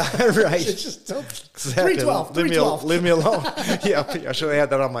know. Yeah, right. It's just Exactly. 312. 312. Leave me alone. Yeah, I should have had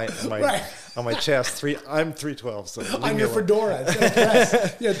that on my Right. on my chest. I'm 312. So On your fedora.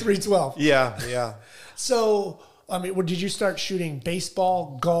 Yeah, 312. Yeah. So, I mean, did you start shooting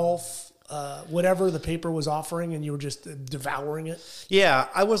baseball, golf, whatever the paper was offering, and you were just devouring it? Yeah,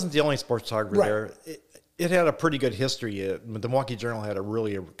 I wasn't the only sports photographer Right. there. It had a pretty good history. The Milwaukee Journal had a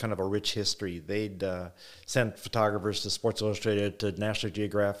kind of a rich history. They'd sent photographers to Sports Illustrated, to National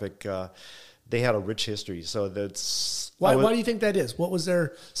Geographic. They had a rich history. So that's Why do you think that is? What was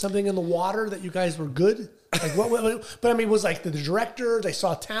there something in the water that you guys were good? Like what? But I mean, was like the director? They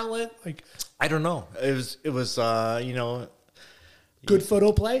saw talent. Like I don't know. It was good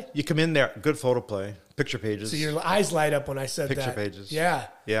photo play. You come in there, good photo play, picture pages. So your eyes light up when I said Picture that. pages. Yeah.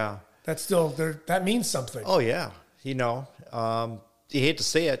 Yeah. That's still there. That means something. Oh yeah. You hate to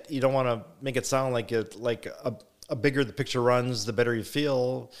say it. You don't want to make it sound like a bigger the picture runs, the better you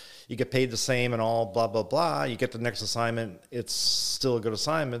feel. You get paid the same and all blah blah blah. You get the next assignment. It's still a good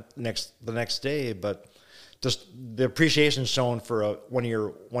assignment the next day, but just the appreciation shown for a one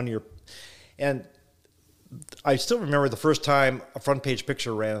year. And I still remember the first time a front page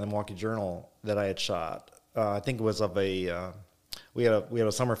picture ran in the Milwaukee Journal that I had shot. I think it was of we had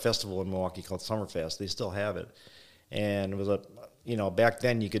a summer festival in Milwaukee called Summerfest. They still have it, and it was back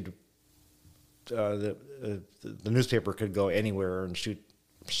then you could the newspaper could go anywhere and shoot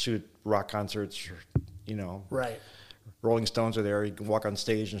rock concerts, Right. Rolling Stones are there. You can walk on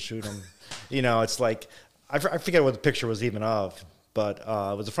stage and shoot them. It's like I forget what the picture was even of, but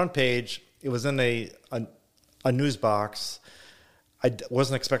it was a front page. It was in a news box. I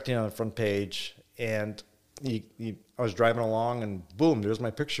wasn't expecting it on the front page, and I was driving along, and boom, there's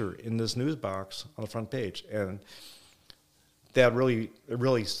my picture in this news box on the front page, and that really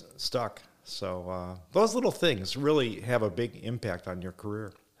stuck. So those little things really have a big impact on your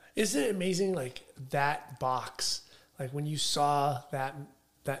career. Isn't it amazing, like that box, like when you saw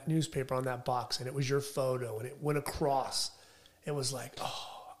that newspaper on that box and it was your photo and it went across, it was like,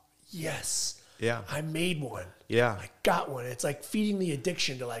 oh, yes. Yeah. I made one. Yeah. I got one. It's like feeding the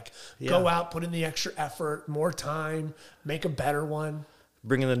addiction to Yeah. go out, put in the extra effort, more time, make a better one.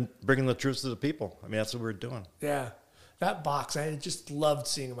 Bringing the truth to the people. I mean, that's what we're doing. Yeah. That box, I just loved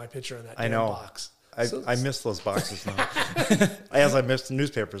seeing my picture in that I damn know. box. I miss those boxes now. As I miss the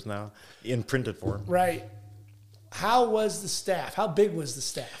newspapers now in printed form. Right. How was the staff? How big was the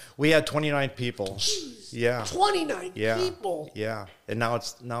staff? We had 29 people. Jeez, Yeah. 29 Yeah. people. Yeah. And now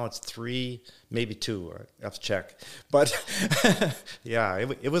it's 3, maybe 2. I have to check. But yeah,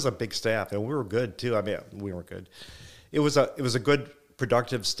 it was a big staff, and we were good too. I mean, we were good. It was a good,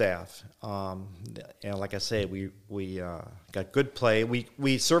 productive staff. And like I say, we got good play.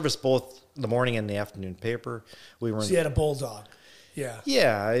 We serviced both the morning and the afternoon paper. So you had a bulldog. Yeah.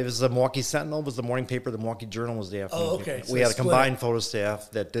 Yeah, it was the Milwaukee Sentinel was the morning paper. The Milwaukee Journal was the afternoon. Oh, okay. paper. So We they had a split combined it. photo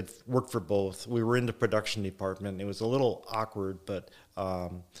staff that did work for both. We were in the production department. It was a little awkward, but they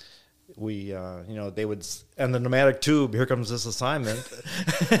would, and the pneumatic tube. Here comes this assignment.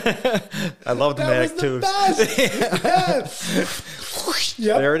 I love the pneumatic tubes.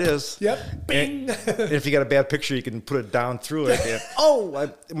 Yep. There it is. Yep. Bing. And if you got a bad picture, you can put it down through it. And,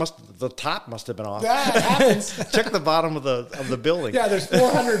 the top must have been off. That happens. Check the bottom of the building. Yeah, there's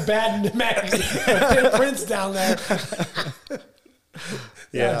 400 bad pneumatics prints down there.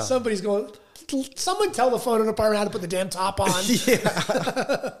 Yeah. Somebody's going, someone tell the photo department how to put the damn top on.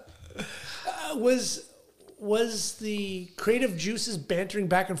 Yeah. Was the creative juices bantering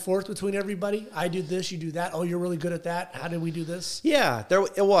back and forth between everybody? I do this, you do that. Oh, you're really good at that. How did we do this? Yeah,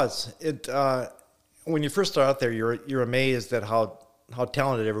 it was. When you first start out there, you're amazed at how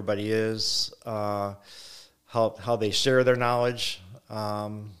talented everybody is, how they share their knowledge,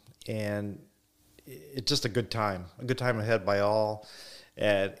 and it's just a good time ahead by all.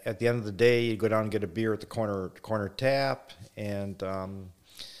 At the end of the day, you go down and get a beer at the corner tap, and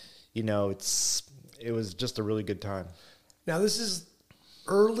it was just a really good time. Now, this is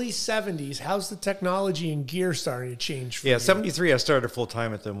early 70s. How's the technology and gear starting to change for you? 73, I started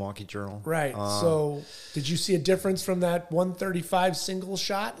full-time at the Milwaukee Journal. Right. So did you see a difference from that 135 single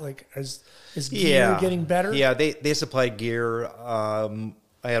shot? Like, is gear getting better? Yeah, they supplied gear.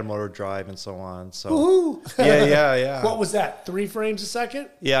 I had a motor drive and so on. So Woohoo! Yeah. What was that? 3 frames a second?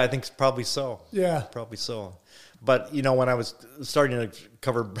 Yeah, I think probably so. Yeah. Probably so. But, when I was starting to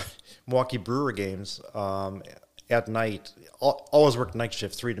cover Milwaukee Brewer games at night, always worked night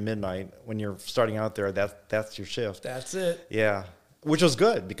shift, 3 to midnight. When you're starting out there, that's your shift. That's it. Yeah. which was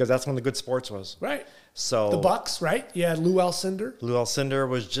good because that's when the good sports was. Right. So The Bucks, right? Yeah, Lou Alcindor. Lou Alcindor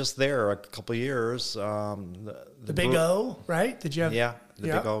was just there a couple of years. The Big O, right? Did you have? Yeah, the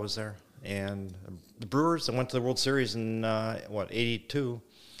Big O was there. And the Brewers, I went to the World Series in, '82.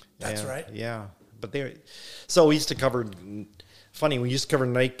 That's right. Yeah. But so we used to cover, funny, we used to cover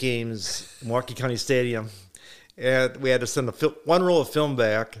night games in Milwaukee County Stadium. And we had to send one roll of film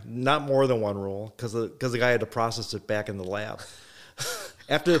back, not more than one roll, because the guy had to process it back in the lab.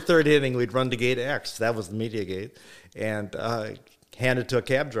 After the third inning, we'd run to gate X. That was the media gate. And hand it to a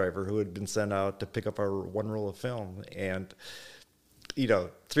cab driver who had been sent out to pick up our one roll of film. And,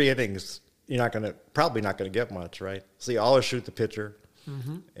 3 innings, you're probably not going to get much, right? So you always shoot the pitcher.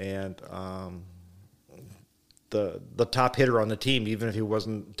 Mm-hmm. And the top hitter on the team, even if he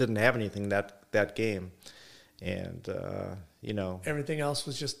didn't have anything that game. And, everything else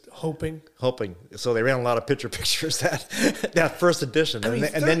was just hoping. So they ran a lot of pitcher pictures that first edition.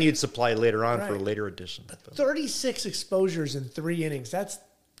 And then you'd supply later on for a later edition. 36 exposures in 3 innings. That's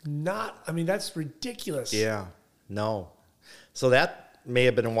that's ridiculous. Yeah. No. So that may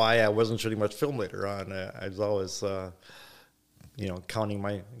have been why I wasn't shooting much film later on. I was always, counting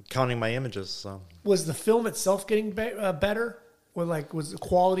my images. So. Was the film itself getting better? Or was the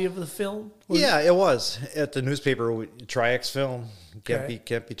quality of the film? It was. At the newspaper, Tri-X film, can't be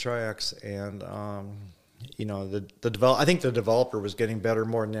Tri-X, and I think the developer was getting better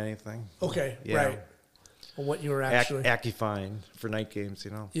more than anything. Okay, right. Well, what you were actually Accufine for night games,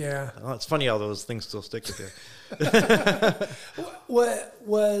 Yeah. Well, it's funny how those things still stick with you. What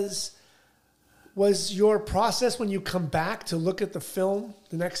was your process when you come back to look at the film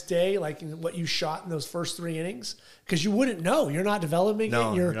the next day, like what you shot in those first 3 innings? Because you wouldn't know. You're not developing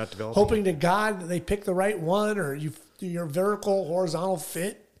it. You're not developing hoping to God that they pick the right one, or your vertical, horizontal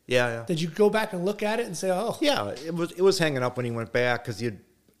fit. Yeah. Did you go back and look at it and say, oh? Yeah, it was hanging up when he went back because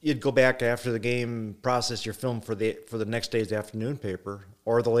you'd go back after the game, process your film for the next day's afternoon paper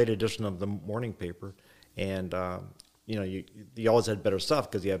or the late edition of the morning paper, and you always had better stuff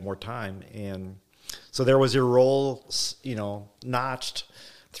because you had more time. And so there was your roll, notched,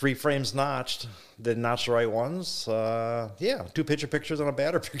 3 frames notched, didn't notch the right ones. 2 pitcher pictures and a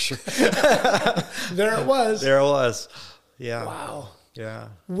batter picture. There it was. Yeah. Wow. Yeah.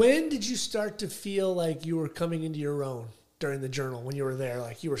 When did you start to feel like you were coming into your own during the journal when you were there?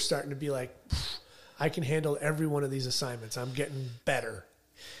 Like you were starting to be like, I can handle every one of these assignments. I'm getting better.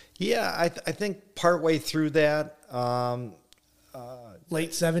 Yeah, I think partway through that.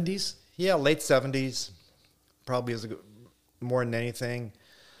 Late 70s? Yeah, late 70s, probably more than anything.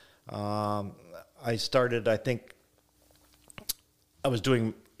 I started, I think, I was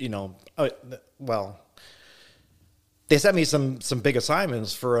doing, they sent me some big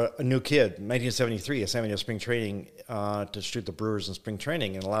assignments for a new kid. In 1973, they sent me to spring training to shoot the Brewers in spring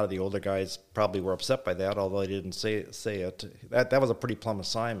training, and a lot of the older guys probably were upset by that, although they didn't say it. That was a pretty plum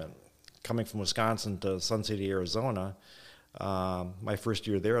assignment. Coming from Wisconsin to Sun City, Arizona, my first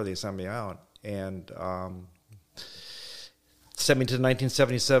year there, they sent me out and sent me to the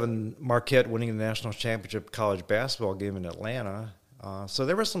 1977 Marquette winning the national championship college basketball game in Atlanta. So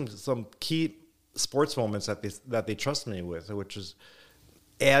there were some key sports moments that they trusted me with, which is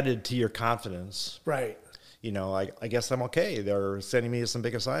added to your confidence. Right. I guess I'm okay. They're sending me some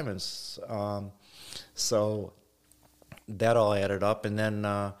big assignments. So that all added up. And then,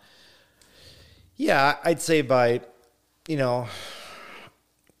 I'd say by, late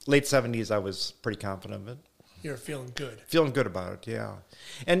 70s, I was pretty confident of it. You're feeling good. Feeling good about it, yeah.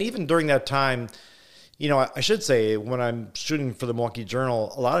 And even during that time, I should say when I'm shooting for the Milwaukee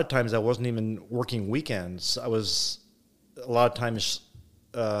Journal, a lot of times I wasn't even working weekends. I was a lot of times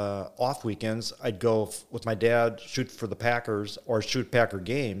off weekends. I'd go with my dad, shoot for the Packers or shoot Packer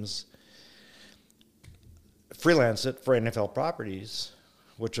games, freelance it for NFL Properties,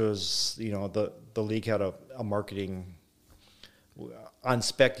 which was, the league had a marketing on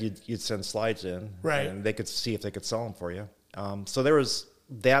spec. You'd send slides in, right, and they could see if they could sell them for you. So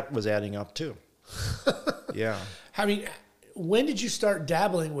that was adding up too. Yeah. I mean, when did you start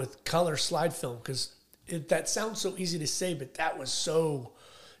dabbling with color slide film? Because that sounds so easy to say, but that was so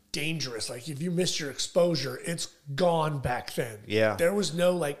dangerous. Like if you missed your exposure, it's gone back then. Yeah. There was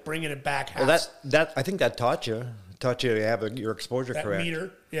no bringing it back. Well, that I think that taught you to have your exposure that correct.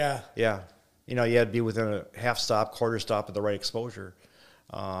 Meter. Yeah. Yeah. You had to be within a half stop, quarter stop at the right exposure.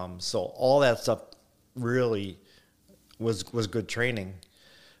 So all that stuff really was good training.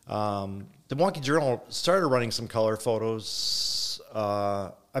 The Milwaukee Journal started running some color photos.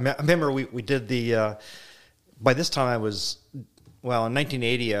 I remember we did the. By this time, I was Well, in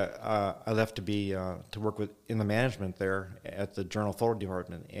 1980, I left to work in the management there at the Journal Photo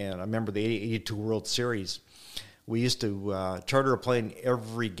Department, and I remember the 82 World Series. We used to charter a plane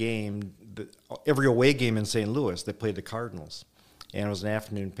every game, every away game in St. Louis. They played the Cardinals, and it was an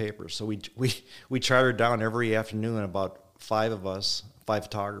afternoon paper. So we chartered down every afternoon, about 5 of us, 5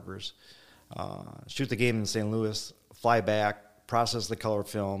 photographers, shoot the game in St. Louis, fly back, process the color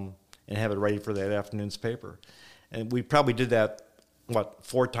film, and have it ready for that afternoon's paper. And we probably did that,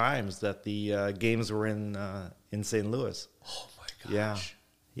 4 times that the games were in St. Louis. Oh my gosh!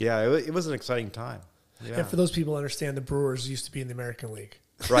 Yeah, it was an exciting time. Yeah. And for those people who understand, the Brewers used to be in the American League.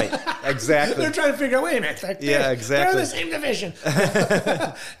 Right, exactly. They're trying to figure out, wait a minute, yeah, exactly. They're in the same division.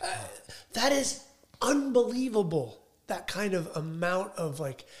 That is unbelievable. That kind of amount of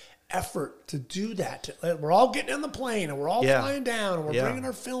like effort to do that. We're all getting on the plane and we're all flying down and we're bringing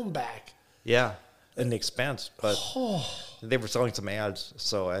our film back. Yeah, and the expense, but they were selling some ads,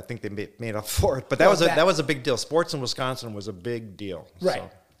 so I think they made up for it. But that was a big deal. Sports in Wisconsin was a big deal. Right.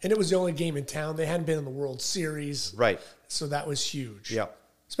 So. And it was the only game in town. They hadn't been in the World Series. Right. So that was huge. Yeah.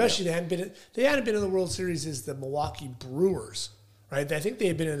 Especially they hadn't been in the World Series as the Milwaukee Brewers, right? I think they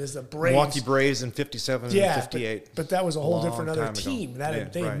had been in as the Braves. Milwaukee Braves in 57 and 58. But that was a whole different other time team. ago.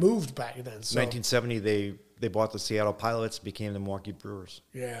 They moved back then. So. 1970 they bought the Seattle Pilots, became the Milwaukee Brewers.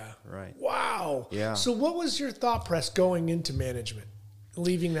 Yeah. Right. Wow. Yeah. So what was your thought process going into management,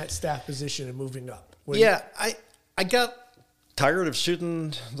 leaving that staff position and moving up? I got tired of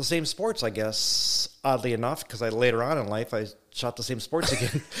shooting the same sports, I guess, oddly enough, because later on in life I shot the same sports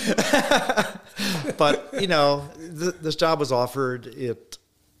again. But this job was offered.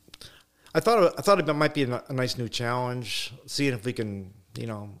 I thought it might be a nice new challenge, seeing if we can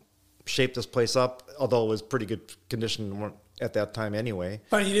shape this place up. Although it was pretty good condition at that time anyway.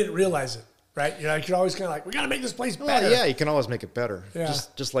 But you didn't realize it, right? You're always kind of like, we got to make this place better. Well, yeah, you can always make it better. Yeah.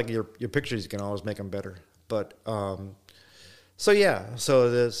 Just like your pictures, you can always make them better. But so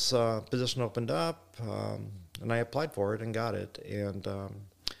this position opened up, and I applied for it and got it. And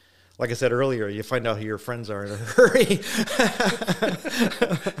like I said earlier, you find out who your friends are in a hurry.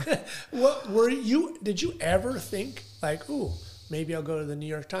 Did you ever think like, ooh, maybe I'll go to the New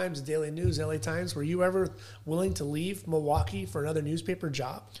York Times, Daily News, LA Times? Were you ever willing to leave Milwaukee for another newspaper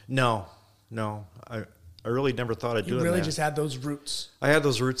job? No. I really never thought I'd do that. You really just had those roots. I had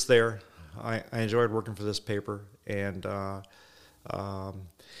those roots there. I enjoyed working for this paper, and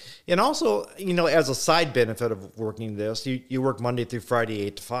also, as a side benefit of working this, you work Monday through Friday,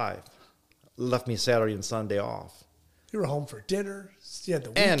 8 to 5. Left me Saturday and Sunday off. You were home for dinner. You had the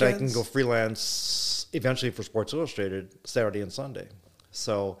weekends. And I can go freelance eventually for Sports Illustrated Saturday and Sunday.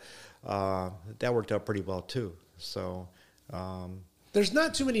 So that worked out pretty well too. So there's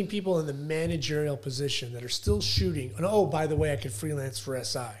not too many people in the managerial position that are still shooting. And oh, by the way, I could freelance for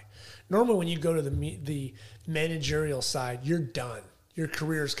SI. Normally, when you go to the managerial side, you're done. Your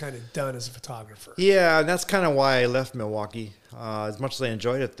career is kind of done as a photographer. Yeah, and that's kind of why I left Milwaukee. As much as I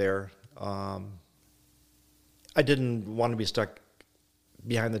enjoyed it there, I didn't want to be stuck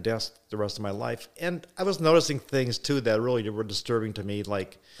behind the desk the rest of my life. And I was noticing things too that really were disturbing to me,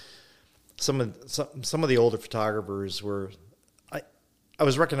 like some of the older photographers were. I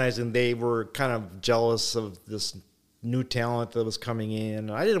was recognizing they were kind of jealous of this new talent that was coming in.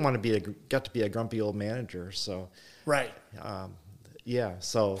 I didn't want to get to be a grumpy old manager. So right.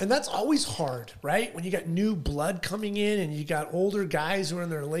 So and that's always hard, right? When you got new blood coming in and you got older guys who are in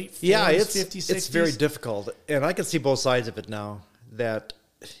their late 40s, 50s, 60s. It's very difficult. And I can see both sides of it now that,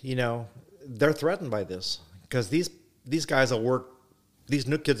 they're threatened by this because these guys will work, these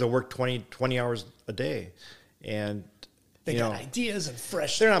new kids will work 20 hours a day. And they got ideas and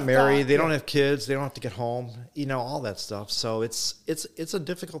fresh. They're not married. They don't have kids. They don't have to get home. All that stuff. So it's a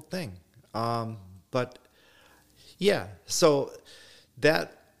difficult thing. But yeah, so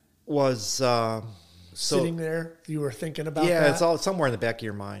that was sitting there. You were thinking about that. Yeah, it's all somewhere in the back of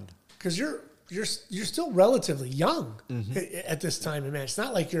your mind. Because you're still relatively young at this time in man. It's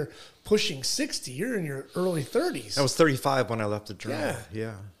not like you're pushing 60. You're in your early 30s. I was 35 when I left the Journal.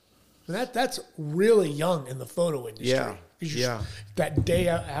 Yeah. That's really young in the photo industry. Yeah. That day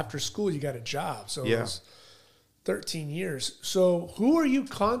after school, you got a job. So it was 13 years. So who are you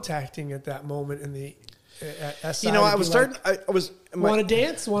contacting at that moment in the SI? I was starting. I was want to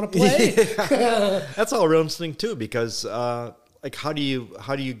dance, want to play. That's all real interesting too, because how do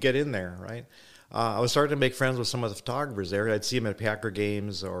you get in there, right? I was starting to make friends with some of the photographers there. I'd see them at Packer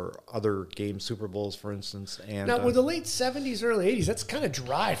games or other games, Super Bowls, for instance. And now, with the late 70s, early 80s, that's kind of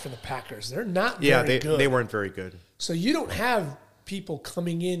dry for the Packers. They're not very good. They weren't very good. So you don't have people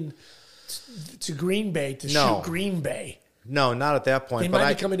coming in to Green Bay to shoot Green Bay. No, not at that point. They but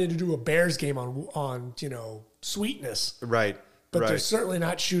might be coming in to do a Bears game on sweetness, right. but right. they're certainly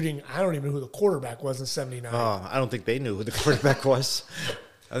not shooting. I don't even know who the quarterback was in '79. I don't think they knew who the quarterback was.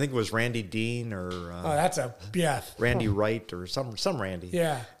 I think it was Randy Dean or That's Randy Wright or some Randy.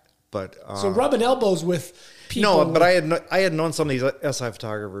 Yeah. But So rubbing elbows with people. no, but I had known some of these SI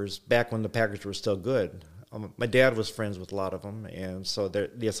photographers back when the Packers were still good. My dad was friends with a lot of them, and so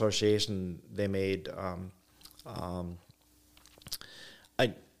the association they made.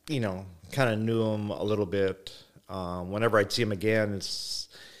 I kind of knew him a little bit. Whenever I'd see him again,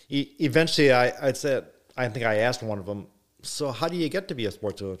 eventually I said, I think I asked one of them, so how do you get to be a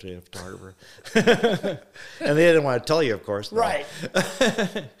Sports Illustrated photographer? And they didn't want to tell you, of course. No. Right.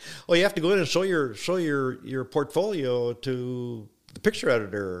 Well, you have to go in and show your portfolio to the picture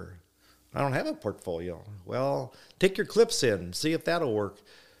editor. I don't have a portfolio. Well, take your clips in, see if that'll work.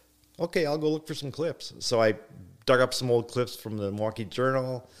 Okay, I'll go look for some clips. So I dug up some old clips from the Milwaukee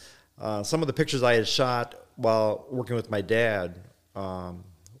Journal. Some of the pictures I had shot while working with my dad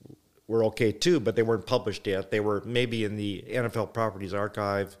were okay too, but they weren't published yet. They were maybe in the NFL Properties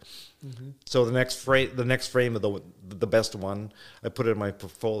Archive. Mm-hmm. So the next frame of the best one, I put it in my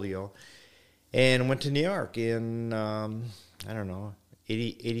portfolio, and went to New York in I don't know,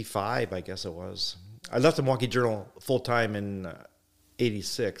 85, I guess it was. I left the Milwaukee Journal full time in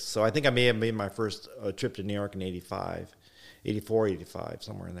 86, so I think I may have made my first trip to New York in 85, 84, 85,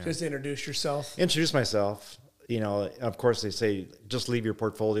 somewhere in there. Just introduce yourself. Introduce myself. Of course, they say, just leave your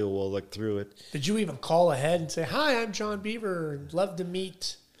portfolio, we'll look through it. Did you even call ahead and say, hi, I'm John Beaver, love to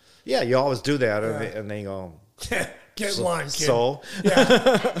meet? Yeah, you always do that, Yeah. and they go, Get in line, kid. So?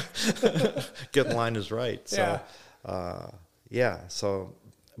 Yeah. Get in line is right. So, so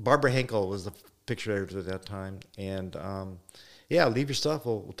Barbara Henkel was the picture editor at that time, and leave your stuff,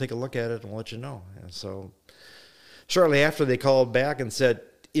 we'll take a look at it and we'll let you know. And so shortly after, they called back and said,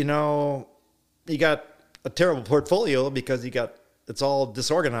 you got a terrible portfolio because it's all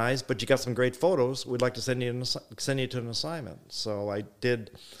disorganized, but you got some great photos. We'd like to send you to an assignment. So I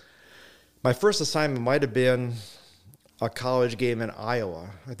did. My first assignment might have been a college game in Iowa.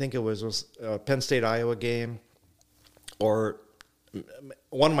 I think it was a Penn State Iowa game, or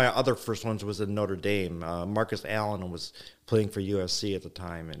one of my other first ones was in Notre Dame. Marcus Allen was playing for USC at the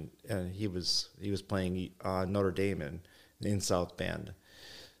time, and he was playing Notre Dame in South Bend.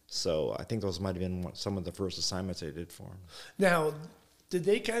 So I think those might have been some of the first assignments I did for them. Now, did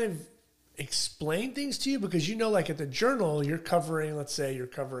they kind of explain things to you? Because like at the Journal, you're covering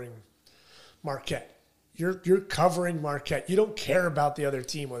Marquette. You're covering Marquette. You don't care about the other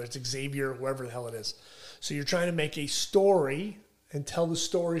team, whether it's Xavier or whoever the hell it is. So you're trying to make a story and tell the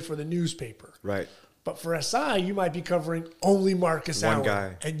story for the newspaper. Right. But for SI, you might be covering only Marcus Allen. One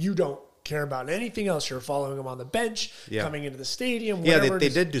guy. And you don't care about anything else. You're following him on the bench, coming into the stadium, Yeah, whatever. they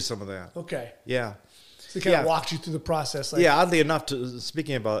did do some of that. Okay. Yeah. So they kind of walked you through the process. Oddly enough,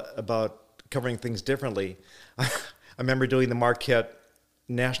 speaking about covering things differently, I remember doing the Marquette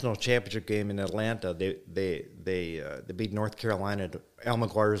national championship game in Atlanta. They beat North Carolina. Al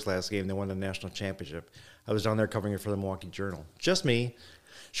McGuire's last game, they won the national championship. I was down there covering it for the Milwaukee Journal. Just me,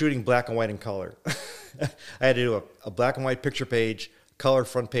 shooting black and white and color. I had to do a black and white picture page, color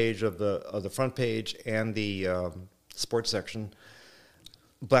front page of the front page, and the sports section,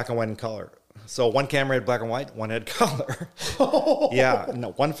 black and white and color. So one camera had black and white, one had color. Yeah,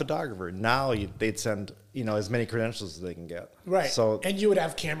 no, one photographer. Now they'd send as many credentials as they can get. Right. So and you would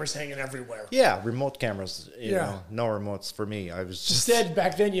have cameras hanging everywhere. Yeah, remote cameras. You know, no remotes for me. I was just instead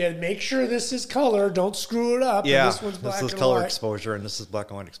back then you had to make sure this is color, don't screw it up. Yeah, and this one's black this is and color white. exposure, and this is black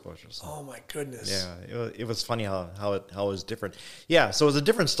and white exposure. So. Oh my goodness. Yeah, it was funny how it was different. Yeah, so it was a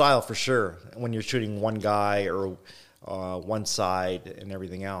different style for sure when you're shooting one guy or one side and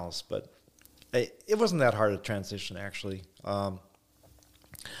everything else, but. It wasn't that hard a transition, actually.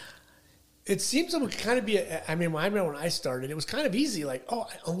 It seems it would kind of be, I remember when I started, it was kind of easy. Like, I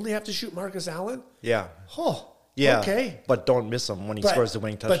only have to shoot Marcus Allen? Yeah. Oh, yeah. Okay. But don't miss him when he scores the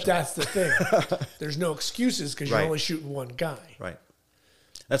winning touchdown. But that's the thing. There's no excuses because you're only shooting one guy. Right.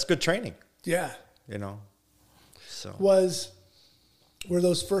 That's good training. Yeah. So Were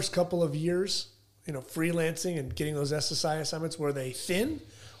those first couple of years, freelancing and getting those SSI assignments, were they thin?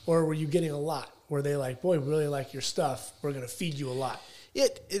 Or were you getting a lot? Were they like, boy, we really like your stuff. We're going to feed you a lot.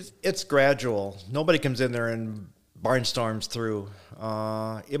 It's gradual. Nobody comes in there and barnstorms through.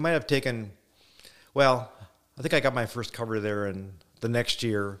 It might have taken, I think I got my first cover there in the next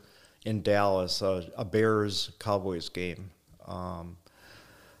year in Dallas, a Bears-Cowboys game.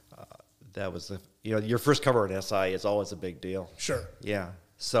 That was your first cover at SI is always a big deal. Sure. Yeah.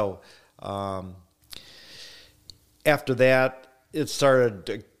 So, it was a after that, it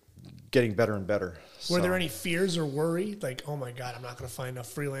started getting better and better. Were there any fears or worry? Like, oh my God, I'm not going to find enough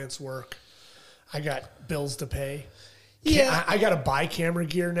freelance work. I got bills to pay. Yeah. I got to buy camera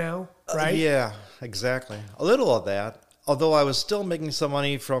gear now, right? Yeah, exactly. A little of that. Although I was still making some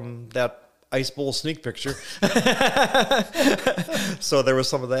money from that Ice Bowl sneak picture. So there was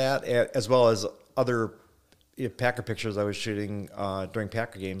some of that, as well as other Packer pictures I was shooting during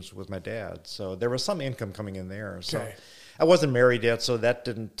Packer games with my dad. So there was some income coming in there. So Okay. I wasn't married yet, so that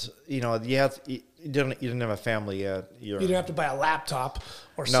didn't, you didn't have a family yet. You didn't have to buy a laptop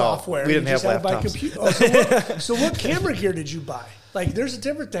or No, software. we didn't You just have had to buy laptops. computer. Oh, so what camera gear did you buy? Like, there's a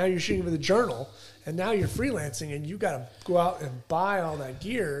difference now. You're shooting with a journal, and now you're freelancing, and you got to go out and buy all that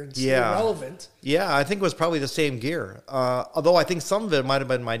gear and stay relevant. Yeah, I think it was probably the same gear. Although I think some of it might have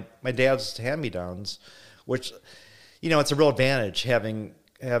been my dad's hand-me-downs, which, it's a real advantage having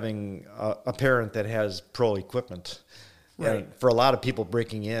a parent that has pro equipment. Right. And for a lot of people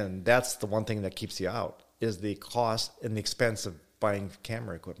breaking in, that's the one thing that keeps you out, is the cost and the expense of buying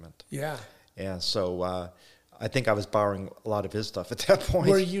camera equipment. Yeah. And so I think I was borrowing a lot of his stuff at that point.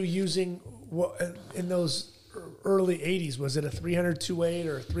 Were you using, in those early 80s, was it a 300-2.8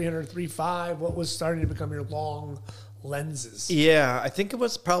 or a 300-3.5? What was starting to become your long lenses? Yeah, I think it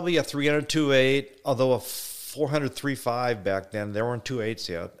was probably a 300-2.8, although a 400-3.5 back then. There weren't 2.8s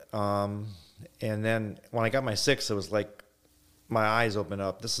yet. And then when I got my 6, it was like my eyes opened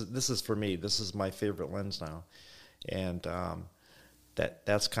up. This is for me. This is my favorite lens now. And that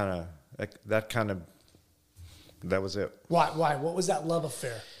was it. Why? What was that love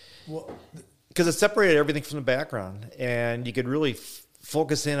affair? Because it separated everything from the background, and you could really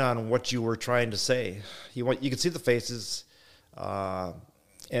focus in on what you were trying to say. You could see the faces,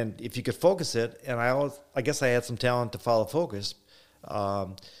 and if you could focus it, and I guess I had some talent to follow focus.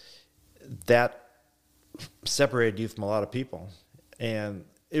 That separated you from a lot of people, and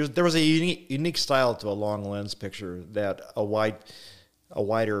there was a unique style to a long lens picture, that a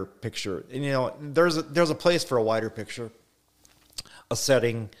wider picture. And there's a place for a wider picture, a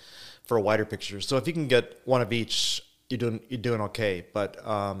setting for a wider picture. So if you can get one of each, you're doing okay. But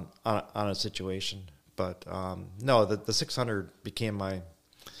on a situation, but no, the 600 became my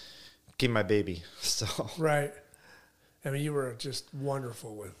baby. So Right. I mean, you were just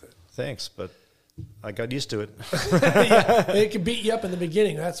wonderful with it. thanks, but I got used to it. Yeah, it could beat you up in the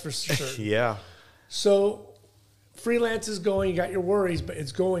beginning, that's for sure. Yeah. So freelance is going, you got your worries, but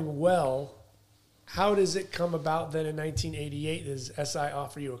it's going well. How does it come about then in 1988? Does SI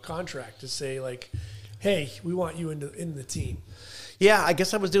offer you a contract to say, like, hey, we want you in the team? Yeah, I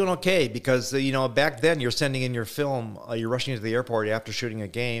guess I was doing okay because, back then you're sending in your film, you're rushing to the airport after shooting a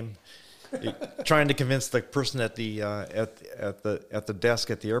game, you're trying to convince the person at the at the desk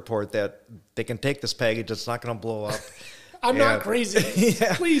at the airport that they can take this package, it's not going to blow up. I'm not crazy.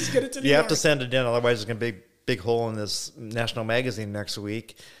 Yeah. Please get it to New You York. have to send it in, otherwise there's going to be a big hole in this national magazine next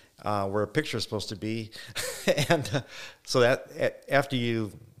week where a picture is supposed to be. And so that after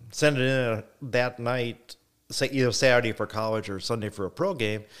you send it in that night, say either Saturday for college or Sunday for a pro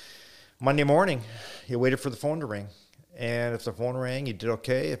game, Monday morning, you waited for the phone to ring. And if the phone rang, you did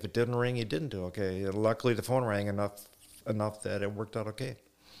okay. If it didn't ring, you didn't do okay. And luckily, the phone rang enough that it worked out okay.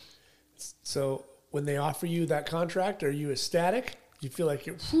 So when they offer you that contract, are you ecstatic? You feel like,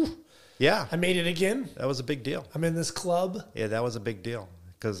 Yeah, I made it again? that was a big deal. I'm in this club? Yeah, that was a big deal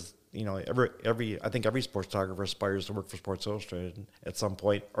because I think every sports photographer aspires to work for Sports Illustrated at some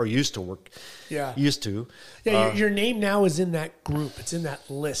point, or used to work. Yeah. Used to. Yeah, your name now is in that group. It's in that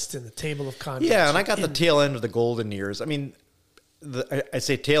list in the table of contents. Yeah, and I got the tail end of the golden years. I mean, I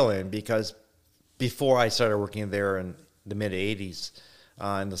say tail end because before I started working there in the mid '80s,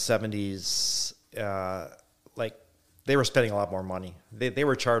 in the '70s, like they were spending a lot more money. They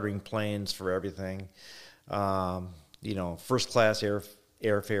were chartering planes for everything. First class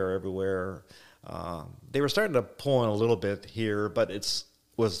airfare everywhere. They were starting to pull in a little bit here, but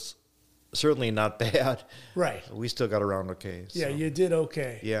was certainly not bad. Right. We still got around okay. Yeah, so. you did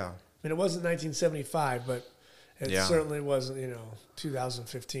okay. Yeah. I mean, it wasn't 1975, but it Yeah. certainly wasn't,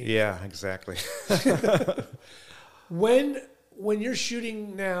 2015. Yeah, exactly. When you're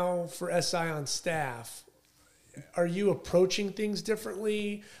shooting now for SI on staff, are you approaching things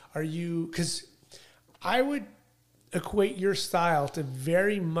differently? Because I would equate your style to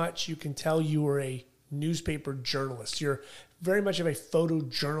very much, you can tell you were a newspaper journalist. You're very much of a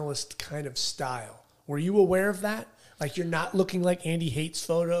photojournalist kind of style. Were you aware of that? Like, you're not looking like Andy Hates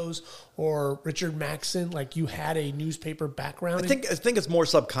photos or Richard Maxon, like you had a newspaper background? I think it's more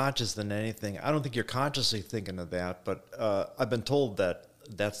subconscious than anything. I don't think you're consciously thinking of that, but I've been told that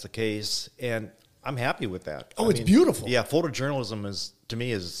that's the case. And I'm happy with that. Oh, it's beautiful. Yeah, photojournalism is to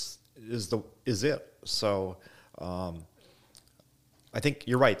me is it. So I think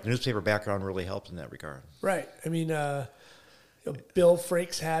you're right. The newspaper background really helped in that regard. Right. I mean, Bill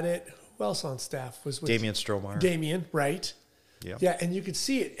Frakes had it. Who else on staff was with Damian Strohmeyer. Damian, right? Yeah. Yeah, and you could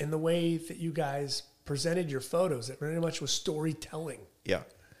see it in the way that you guys presented your photos. It very much was storytelling. Yeah.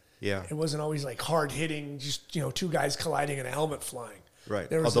 Yeah. It wasn't always like hard hitting, just two guys colliding and a helmet flying. Right.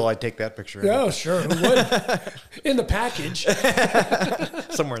 There was Although I'd take that picture. Oh, sure. Who wouldn't? In the package.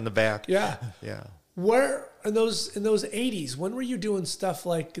 Somewhere in the back. Yeah. Yeah. Where in those 80s, when were you doing stuff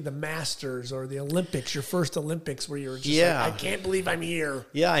like the Masters or the Olympics, your first Olympics, where you were just like, I can't believe I'm here?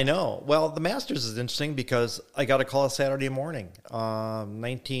 Yeah, I know. Well, the Masters is interesting because I got a call Saturday morning,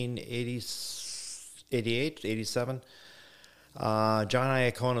 1988, 87. John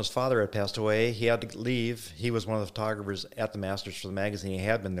Iacona's father had passed away. He had to leave. He was one of the photographers at the Masters for the magazine. He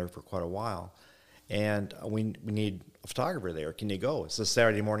had been there for quite a while. And we need a photographer there. Can you go? It's the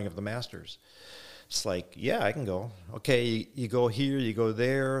Saturday morning of the Masters. It's like, yeah, I can go. Okay, you go here, you go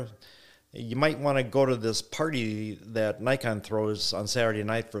there. You might want to go to this party that Nikon throws on Saturday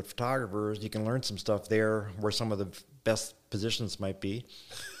night for photographers. You can learn some stuff there where some of the best positions might be.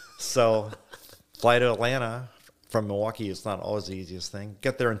 So fly to Atlanta from Milwaukee. It's not always the easiest thing.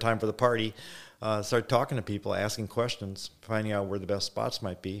 Get there in time for the party. Start talking to people, asking questions, finding out where the best spots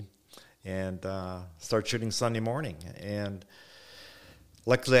might be, and start shooting Sunday morning. And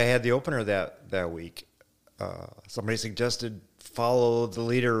luckily, I had the opener that week. Somebody suggested follow the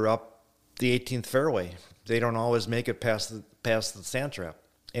leader up the 18th fairway. They don't always make it past the sand trap.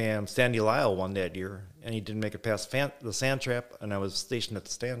 And Sandy Lyle won that year, and he didn't make it past the sand trap. And I was stationed at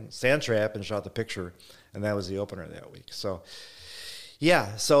the sand trap and shot the picture, and that was the opener that week. So,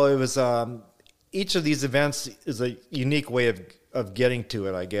 yeah. So it was. Each of these events is a unique way of getting to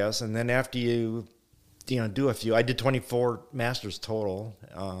it, I guess. And then after you do a few. I did 24 Masters total.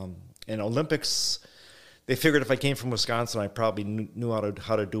 And Olympics, they figured if I came from Wisconsin, I probably knew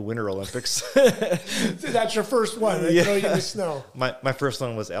how to do Winter Olympics. That's your first one. They throw you in the snow. My first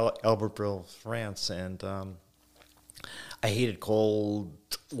one was Albertville, France, and I hated cold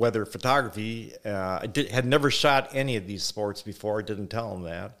weather photography. I had never shot any of these sports before. I didn't tell them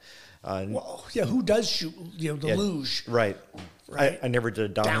that. Well, yeah, who does shoot the luge? Right. I never did a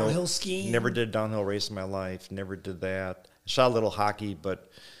downhill skiing. Never did a downhill race in my life. Never did that. Shot a little hockey, but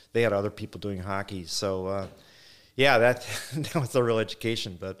they had other people doing hockey. So, that was a real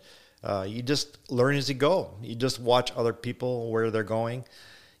education. But you just learn as you go. You just watch other people, where they're going.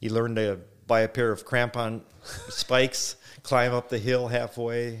 You learn to buy a pair of crampon spikes, climb up the hill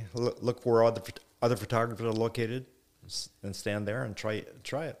halfway, look where other photographers are located, and stand there and try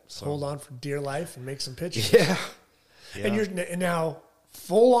it. So. Hold on for dear life and make some pictures. Yeah. And you're now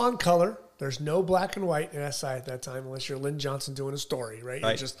full on color. There's no black and white in SI at that time, unless you're Lynn Johnson doing a story, right?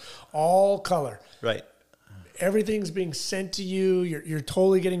 You're just all color. Right. Everything's being sent to you. You're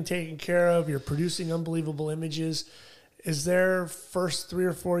totally getting taken care of. You're producing unbelievable images. Is there first 3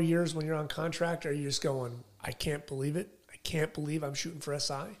 or 4 years when you're on contract, or are you just going, I can't believe it. I can't believe I'm shooting for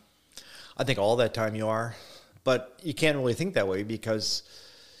SI? I think all that time you are. But you can't really think that way, because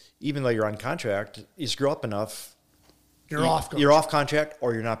even though you're on contract, you screw up enough, You're off contract,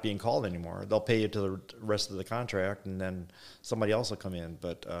 or you're not being called anymore. They'll pay you to the rest of the contract, and then somebody else will come in.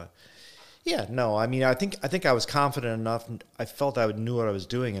 But I mean, I think I was confident enough. I felt I knew what I was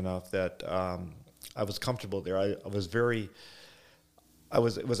doing enough that I was comfortable there. It was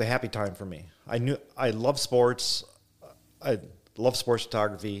a happy time for me. I love sports. I love sports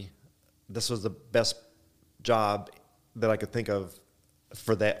photography. This was the best job that I could think of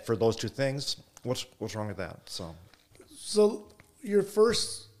for those two things. What's wrong with that? So your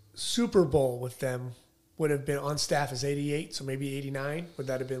first Super Bowl with them would have been on staff as 88, so maybe 89. Would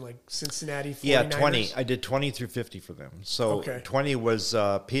that have been like Cincinnati 49ers? Yeah, 20. I did 20 through 50 for them. So okay. 20 was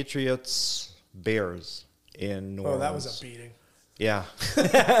Patriots, Bears in New Orleans. Oh, that was a beating. Yeah.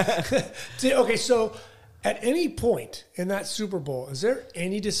 Okay, so at any point in that Super Bowl, is there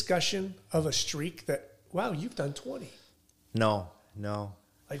any discussion of a streak that, wow, you've done 20? No.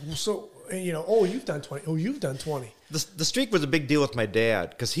 Like, so, oh, you've done 20. Oh, you've done 20. The streak was a big deal with my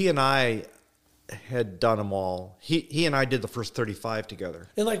dad, because he and I had done them all. He and I did the first 35 together.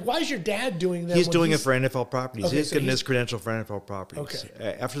 And like, why is your dad doing that? He's doing it for NFL Properties. Okay, he's getting his credential for NFL Properties.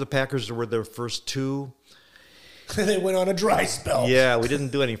 Okay. After the Packers were their first two, they went on a dry spell. Yeah, we didn't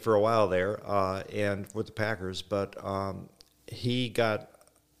do any for a while there, and with the Packers. But he got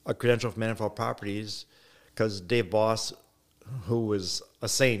a credential from NFL Properties because Dave Boss, who was a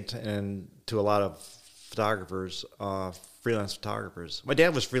saint and to a lot of photographers, freelance photographers. My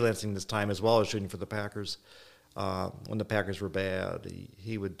dad was freelancing this time as well as shooting for the Packers. When the Packers were bad,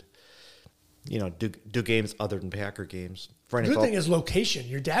 he would, do games other than Packer games. The good thing is location.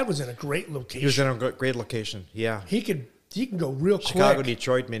 Your dad was in a great location. He was in a great location. Yeah, he can go real quick. Chicago,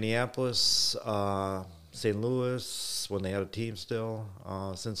 Detroit, Minneapolis, St. Louis when they had a team still.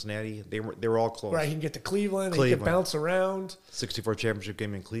 Cincinnati, they were all close. Right, he can get to Cleveland. He can bounce around. 64 championship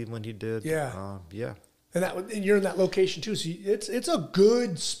game in Cleveland, he did. Yeah, yeah. And you're in that location too, so it's a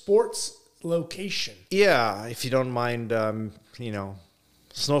good sports location. Yeah, if you don't mind,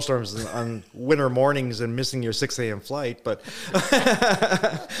 snowstorms on winter mornings and missing your 6 a.m. flight, but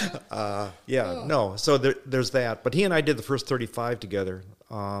no. So there's that. But he and I did the first 35 together,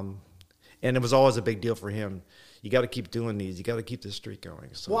 and it was always a big deal for him. You got to keep doing these. You got to keep this streak going.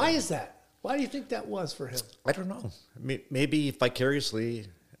 So, why is that? Why do you think that was for him? I don't know. Maybe vicariously,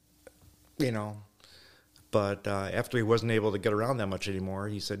 But after he wasn't able to get around that much anymore,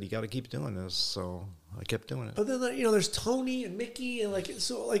 he said, "You got to keep doing this." So I kept doing it. But then, there's Tony and Mickey, and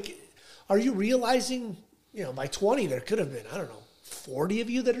are you realizing, by 20 there could have been 40 of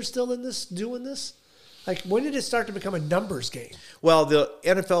you that are still in this doing this? Like, when did it start to become a numbers game? Well, the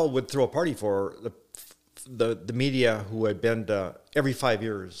NFL would throw a party for the media who had been to every 5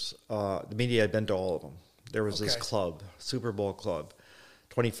 years. The media had been to all of them. There was this club, Super Bowl club,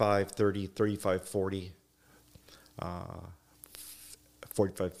 25, 30, 35, 40.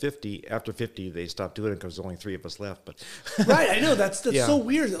 45, 50. After 50, they stopped doing it because there's only 3 of us left. But right, I know that's so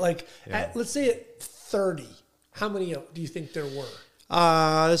weird. That let's say at 30, how many do you think there were?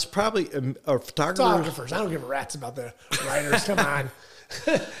 There's probably photographers. I don't give a rat's about the writers. Come on,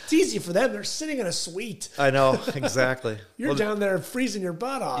 it's easy for them. They're sitting in a suite. I know exactly. You're down there freezing your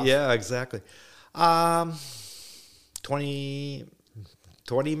butt off. Yeah, exactly. 20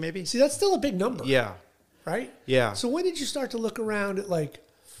 maybe. See, that's still a big number. Yeah. Right? Yeah. So when did you start to look around at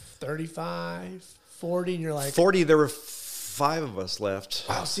 35, 40, and you're like... 40, there were 5 of us left.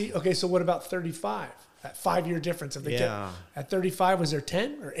 Wow, see? Okay, so what about 35? That 5-year difference. At 35, was there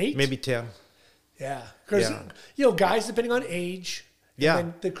 10 or 8? Maybe 10. Yeah. Because, guys, depending on age, and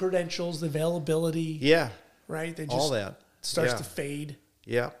then the credentials, the availability. Yeah. Right? They just all that. Starts to fade.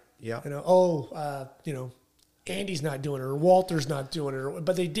 Yeah, yeah. Andy's not doing it, or Walter's not doing it,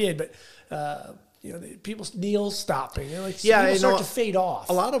 but they did, but... people Neil's stopping. People start to fade off.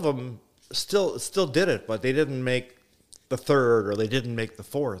 A lot of them still did it, but they didn't make the 3rd or they didn't make the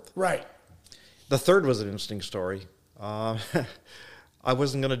 4th. Right. The 3rd was an interesting story. I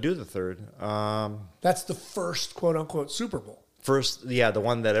wasn't going to do the 3rd. That's the first quote unquote Super Bowl. First, the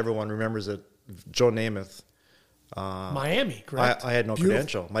one that everyone remembers it. Joe Namath. Miami, correct? I had no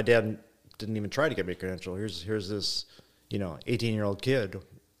credential. My dad didn't even try to get me a credential. Here's this, 18-year-old kid.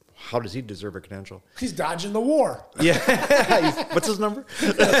 How does he deserve a credential? He's dodging the war. Yeah. What's his number?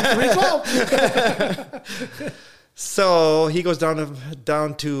 312. So he goes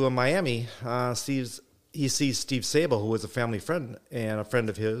down to Miami. He sees Steve Sable, who was a family friend and a friend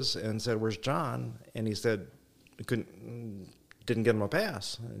of his, and said, "Where's John?" And he said, didn't get him a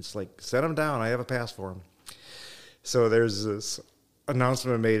pass. And it's like, send him down. I have a pass for him. So there's this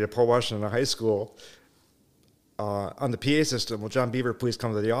announcement made at Port Washington High School. On the PA system, "Will John Beaver please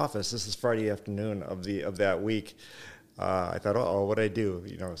come to the office?" This is Friday afternoon of that week. I thought, what do I do?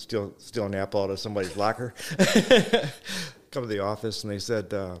 Steal an apple out of somebody's locker. Come to the office, and they said,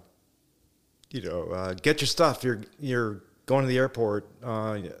 get your stuff. You're going to the airport.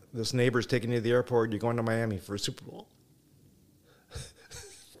 This neighbor's taking you to the airport. You're going to Miami for a Super Bowl.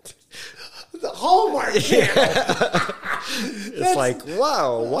 The Hallmark Channel. It's like,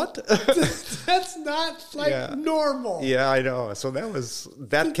 wow, what? That's not normal. Yeah, I know. So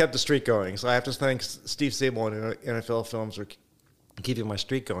that kept the streak going. So I have to thank Steve Sable and NFL Films for keeping my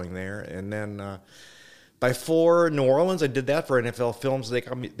streak going there. And then by 4, New Orleans, I did that for NFL Films. They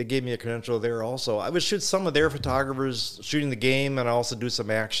gave me a credential there also. I would shoot some of their photographers shooting the game, and I also do some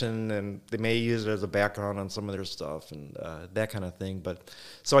action, and they may use it as a background on some of their stuff and that kind of thing. But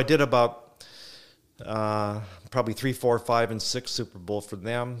so I did about probably 3, 4, 5, and 6 Super Bowl for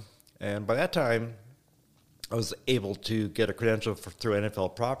them. And by that time, I was able to get a credential through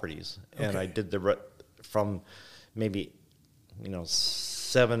NFL Properties. Okay. And I did from maybe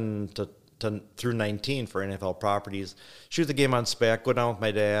 7 through 19 for NFL Properties. Shoot the game on spec, go down with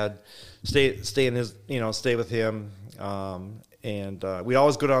my dad, stay in his, stay with him. And we'd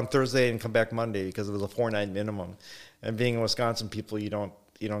always go down Thursday and come back Monday because it was a 4-night minimum. And being in Wisconsin, people, you don't.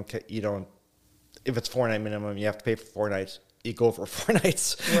 If it's 4-night minimum, you have to pay for 4 nights. You go for 4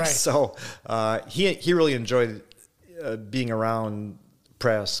 nights. Right. So he really enjoyed being around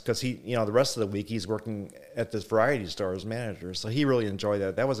press because he, the rest of the week he's working at this variety store as manager. So he really enjoyed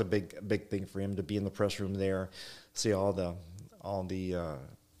that. That was a big thing for him to be in the press room there, see all the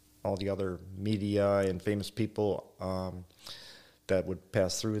other media and famous people that would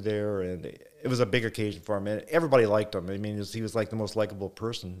pass through there, and it was a big occasion for him. And everybody liked him. I mean, he was like the most likable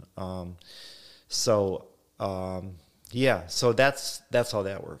person. So that's how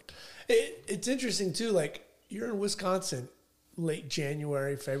that worked. It's interesting too. Like, you're in Wisconsin, late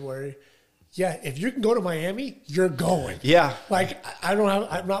January, February. Yeah, if you can go to Miami, you're going. Yeah. Like, I'm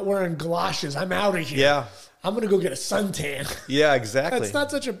not wearing galoshes. I'm out of here. Yeah. I'm going to go get a suntan. Yeah, exactly. That's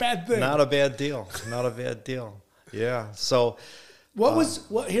not such a bad thing. Not a bad deal. Not a bad deal. Yeah. So no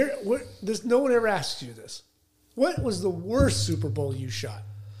one ever asked you this. What was the worst Super Bowl you shot?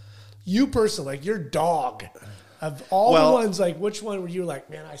 You personally, like your dog, of all the ones, like which one were you like,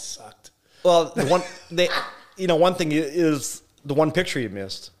 man, I sucked? Well, one thing is the one picture you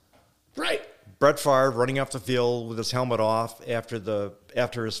missed. Right. Brett Favre running off the field with his helmet off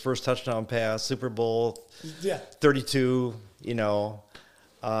after his first touchdown pass, Super Bowl 32,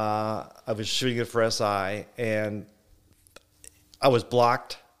 I was shooting it for SI, and I was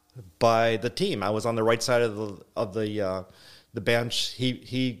blocked by the team. I was on the right side of the bench.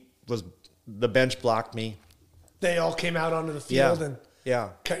 The bench blocked me. They all came out onto the field and Yeah.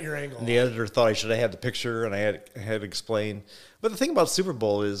 cut your angle. And the editor thought I should have had the picture, and I had to explain. But the thing about Super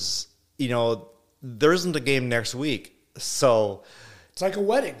Bowl is, there isn't a game next week. So it's like a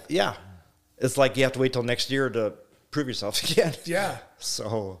wedding. Yeah. It's like you have to wait till next year to prove yourself again. Yeah.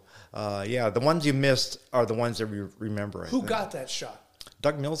 So, the ones you missed are the ones that we remember. Who got that shot?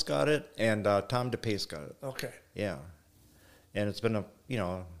 Doug Mills got it, and Tom DePace got it. Okay. Yeah. And it's been a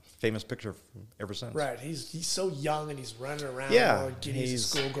famous picture ever since. Right. He's so young and he's running around. Yeah. He's a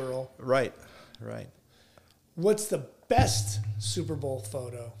schoolgirl. Right. What's the best Super Bowl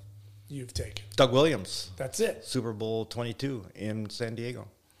photo you've taken? Doug Williams. That's it. Super Bowl 22 in San Diego.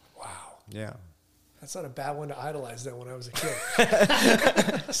 Wow. Yeah. That's not a bad one to idolize then when I was a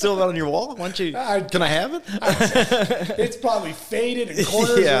kid. Still on your wall? Why don't you? Can I have it? It's probably faded and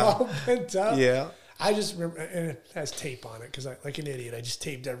corners are all bent up. Yeah. I just remember, and it has tape on it because like an idiot, I just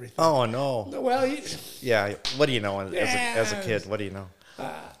taped everything. Oh, no. Well, yeah. What do you know as a kid? What do you know?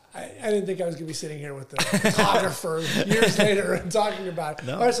 I didn't think I was going to be sitting here with the photographer years later and talking about it.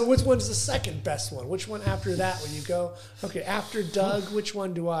 No. All right, so which one's the second best one? Which one after that when you go, okay, after Doug, which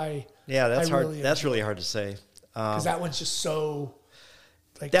one do I? Yeah, that's hard. That's really hard to say. Because that one's just so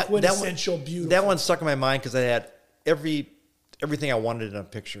quintessential beautiful. That one stuck in my mind because I had everything I wanted in a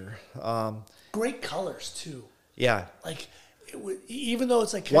picture. Great colors, too. Yeah. Like, even though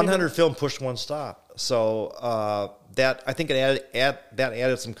it's like 100 film pushed one stop, so that I think it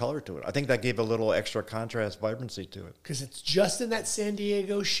added some color to it. I think that gave a little extra contrast, vibrancy to it. Because it's just in that San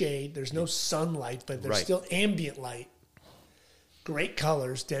Diego shade. There's no sunlight, but there's still ambient light. Great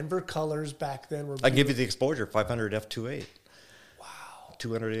colors. Denver colors back then were beautiful. I can give you the exposure: 500 f2.8. Wow.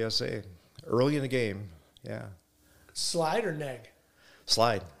 200 ASA. Early in the game. Yeah. Slide or neg?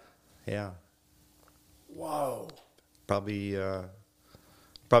 Slide. Yeah. Whoa. Probably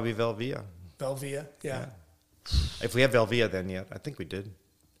Velvia. Velvia, yeah. If we have Velvia then yet, I think we did.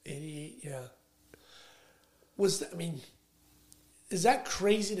 88, yeah. Is that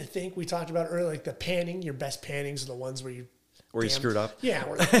crazy to think? We talked about earlier, like the panning, your best pannings are the ones where you screwed up. Yeah,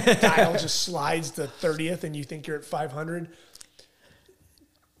 where the dial just slides to 30th and you think you're at 500.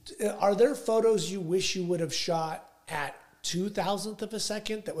 Are there photos you wish you would have shot at 2,000th of a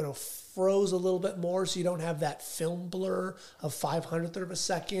second that would have froze a little bit more so you don't have that film blur of 500th of a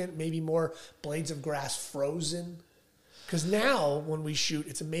second, maybe more blades of grass frozen? Because now when we shoot,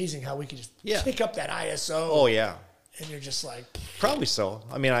 it's amazing how we can just kick up that ISO. Oh, yeah. And you're just like... Probably so.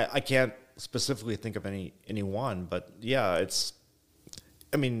 I mean, I can't specifically think of any one, but yeah, it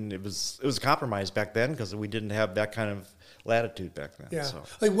was a compromise back then because we didn't have that kind of latitude back then. Yeah. So.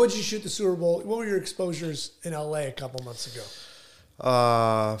 Like, what did you shoot the Super Bowl? What were your exposures in LA a couple months ago?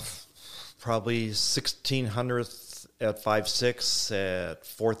 Probably 1600th at 5.6 at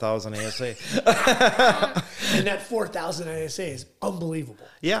 4,000 ASA. And that 4,000 ASA is unbelievable.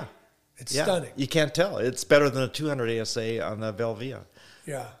 Yeah. It's stunning. You can't tell. It's better than a 200 ASA on the Velvia.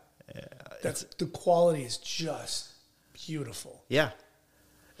 Yeah. The quality is just beautiful. Yeah.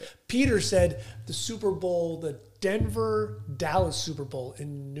 Peter said the Super Bowl, the Denver-Dallas Super Bowl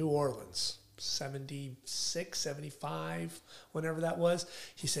in New Orleans, 76, 75, whenever that was.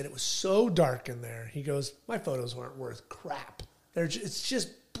 He said it was so dark in there. He goes, my photos weren't worth crap. It's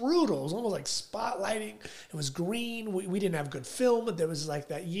just brutal. It was almost like spotlighting. It was green. We didn't have good film. There was like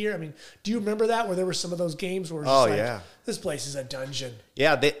that year. I mean, do you remember that where there were some of those games where it was just like, this place is a dungeon?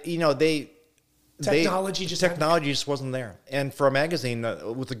 Yeah, Technology just wasn't there. And for a magazine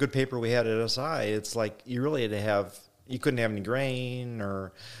with the good paper we had at SI, it's like you really had to have, you couldn't have any grain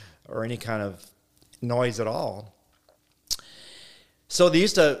or any kind of noise at all. So they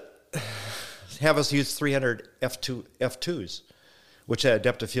used to have us use 300 F2s, which had a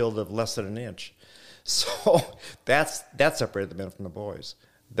depth of field of less than an inch. So that separated the men from the boys.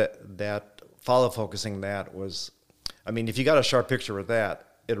 That follow focusing, that was, I mean, if you got a sharp picture with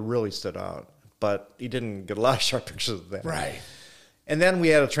that, it really stood out. But you didn't get a lot of sharp pictures of that. Right. And then we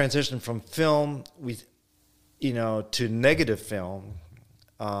had a transition from film, to negative film.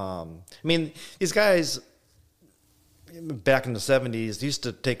 I mean, these guys back in the 70s used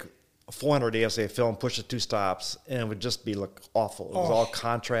to take 400 ASA film, push it 2 stops, and it would just look awful. It was all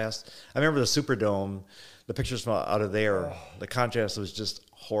contrast. I remember the Superdome, the pictures from out of there, the contrast was just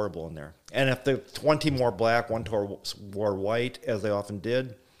horrible in there. And if the one team wore black, one team wore white, as they often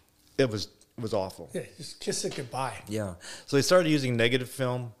did, it was awful. Yeah, just kiss it goodbye. Yeah. So they started using negative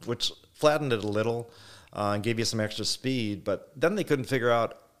film, which flattened it a little and gave you some extra speed. But then they couldn't figure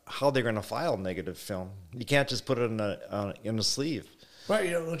out how they're going to file negative film. You can't just put it in a sleeve. Right.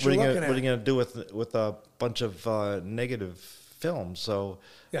 You know what What you're looking are at. you going to do with a bunch of negative film? So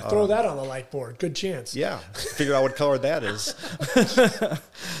Yeah, throw that on the light board. Good chance. yeah, figure out what color that is.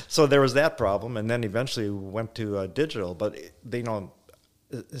 So there was that problem, and then eventually we went to digital. But they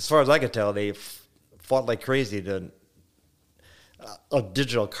as far as I could tell, they fought like crazy to. A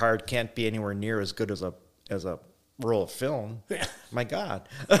digital card can't be anywhere near as good as a roll of film. Yeah. My God.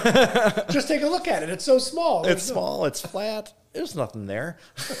 Just take a look at it. It's so small. It's small. It's flat. There's nothing there.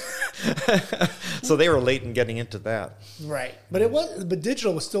 So they were late in getting into that. Right. But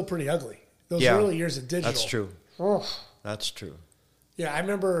digital was still pretty ugly. Those early years of digital. That's true. Oh. That's true. Yeah, I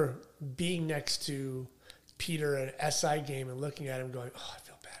remember being next to Peter at an SI game and looking at him going, oh, I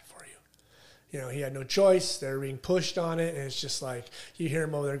feel bad for you. You know, he had no choice. They're being pushed on it. And it's just like, you hear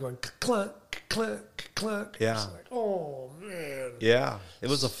him over there going, clunk, clunk, clunk. Yeah. It's like, oh, man. Yeah. It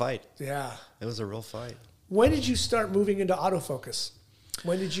was a fight. Yeah. It was a real fight. When did you start moving into autofocus?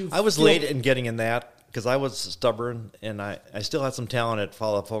 When did you? I was late in getting in that because I was stubborn and I still had some talent at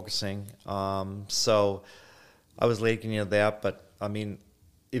follow focusing. So I was late getting into that, but I mean,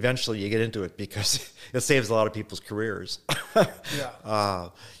 eventually you get into it because it saves a lot of people's careers. Yeah.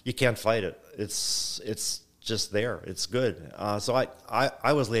 You can't fight it. It's just there. It's good. So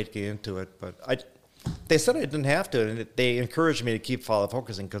I was late getting into it, but they said I didn't have to, and they encouraged me to keep follow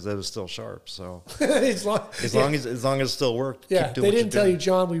focusing because it was still sharp. So as long as it still worked, yeah. keep doing They what didn't you're tell doing. you,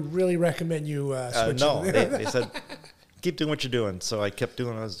 John, we really recommend you switch. No, they said keep doing what you're doing. So I kept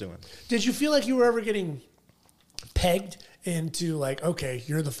doing what I was doing. Did you feel like you were ever getting pegged into like, okay,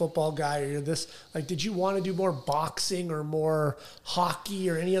 you're the football guy or you're this? Like, did you want to do more boxing or more hockey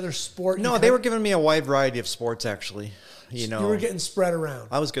or any other sport? No, they were giving me a wide variety of sports, actually. You You were getting spread around.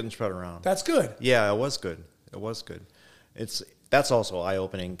 I was getting spread around. That's good. Yeah, it was good. It was good. That's also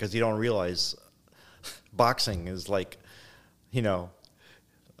eye-opening because you don't realize boxing is like,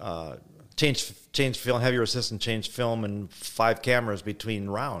 change film, have your assistant change film and 5 cameras between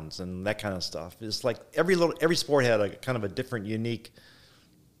rounds and that kind of stuff. It's like every sport had a kind of a different, unique,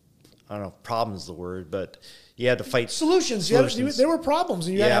 I don't know if problem is the word, but you had to fight Solutions. There were problems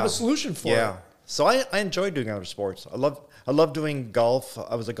and you had to have a solution for it. Yeah. So I enjoyed doing other sports. I love doing golf.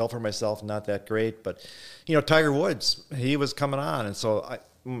 I was a golfer myself, not that great, but Tiger Woods, he was coming on, and so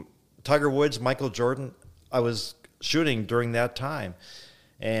Tiger Woods, Michael Jordan, I was shooting during that time,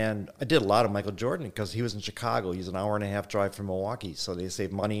 and I did a lot of Michael Jordan because he was in Chicago. He's an hour and a half drive from Milwaukee, so they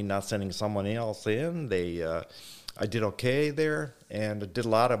saved money not sending someone else in. I did okay there, and I did a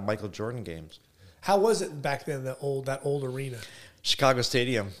lot of Michael Jordan games. How was it back then? That old arena. Chicago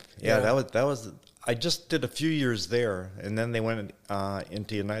Stadium. Yeah, that was. I just did a few years there, and then they went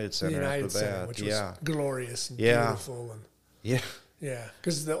into United Center United after Center, that. which was glorious and Yeah. beautiful. And Yeah.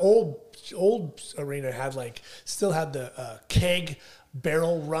 Because the old arena still had the keg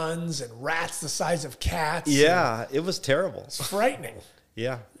barrel runs and rats the size of cats. Yeah, it was terrible. It's frightening.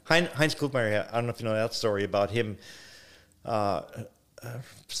 Yeah. Heinz Klubmeier, I don't know if you know that story about him having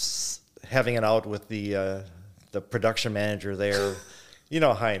it out with the production manager there. You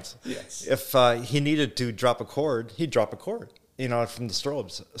know Heinz. Yes. If he needed to drop a chord, he'd drop a chord, from the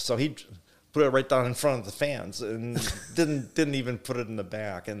strobes. So he'd put it right down in front of the fans and didn't even put it in the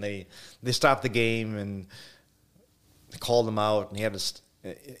back. And they stopped the game and called him out, and he had to.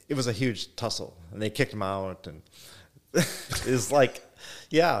 It was a huge tussle, and they kicked him out, and is like,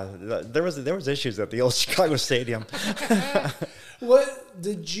 yeah, there was issues at the old Chicago Stadium. What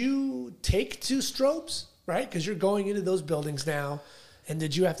did you take to strobes, right? Because you're going into those buildings now. And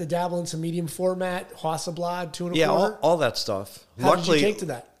did you have to dabble in some medium format, Hasselblad, 2 1/4? All that stuff. How did you take to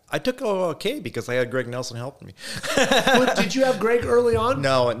that? I took okay because I had Greg Nelson helping me. Did you have Greg early on?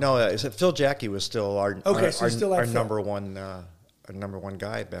 No. Phil Jackie was still our number one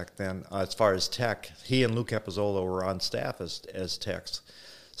guy back then as far as tech. He and Lou Capizzola were on staff as techs,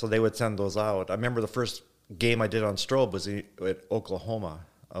 so they would send those out. I remember the first game I did on strobe was at Oklahoma.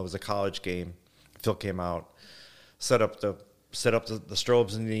 It was a college game. Phil came out, set up the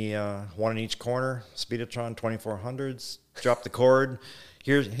strobes in the one in each corner, Speedotron 2400s, drop the cord.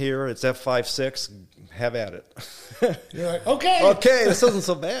 Here, it's F5.6. Have at it. You're like, okay, this isn't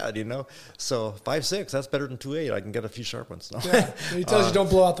so bad, So 5.6, that's better than 2.8. I can get a few sharp ones. No. Yeah, he tells you don't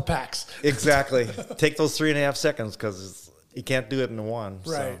blow out the packs. Exactly. Take those 3.5 seconds because you can't do it in one.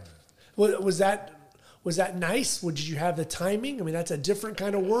 Right. So. Was that nice? Did you have the timing? I mean, that's a different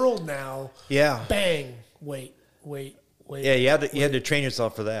kind of world now. Yeah. Bang. Wait. Yeah, you had to train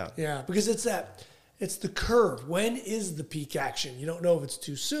yourself for that. Yeah, because it's the curve. When is the peak action? You don't know if it's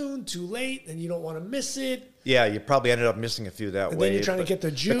too soon, too late, and you don't want to miss it. Yeah, you probably ended up missing a few that way. And then you're trying to get the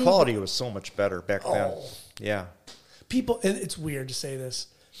juke. The quality was so much better back then. Yeah. People, and it's weird to say this,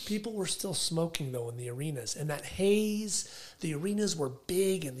 people were still smoking, though, in the arenas. And that haze, the arenas were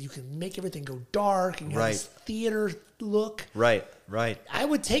big, and you can make everything go dark, and you have this theater look. Right. I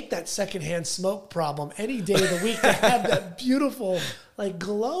would take that secondhand smoke problem any day of the week to have that beautiful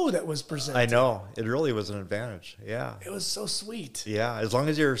glow that was presented. I know. It really was an advantage. Yeah. It was so sweet. Yeah, as long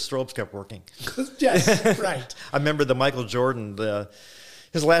as your strobes kept working. Yes, right. I remember the Michael Jordan,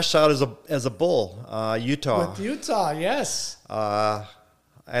 his last shot as a Bull, Utah. With Utah, yes. I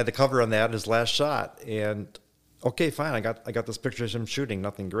had the cover on that, his last shot, and okay, fine. I got this picture of him shooting,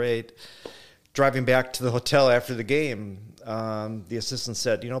 nothing great. Driving back to the hotel after the game, the assistant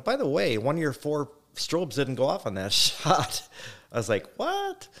said, by the way, one of your 4 strobes didn't go off on that shot. I was like,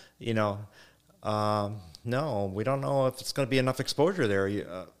 what? No, we don't know if it's going to be enough exposure there.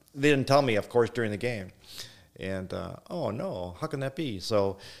 They didn't tell me, of course, during the game. And, oh, no, how can that be?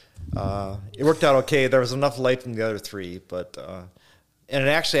 So it worked out okay. There was enough light from the other 3, but and it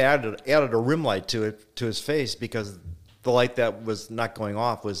actually added a rim light to his face because the light that was not going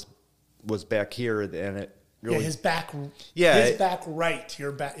off was back here, and it really his back. Yeah, his back right.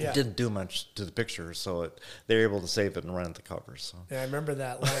 Your back. Yeah, it didn't do much to the picture, so they were able to save it and run at the cover. So yeah, I remember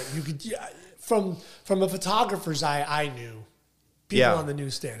that light. You could from a photographer's eye, I knew. People on the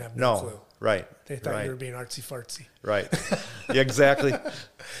newsstand have no clue. Right. They thought you were being artsy fartsy. Right. Yeah, exactly.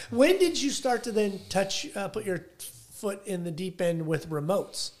 When did you start to then put your foot in the deep end with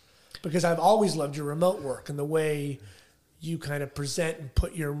remotes? Because I've always loved your remote work and the way you kind of present and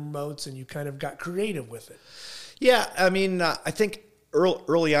put your remotes, and you kind of got creative with it. Yeah, I mean, I think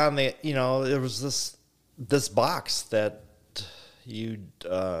early on, there was this box that you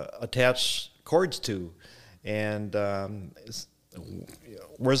attach cords to, and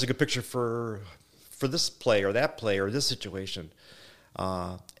where's a good picture for this play or that play or this situation.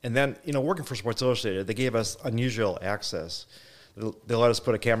 And then, working for Sports Illustrated, they gave us unusual access. They let us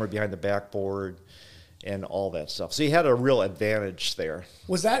put a camera behind the backboard and all that stuff. So you had a real advantage there.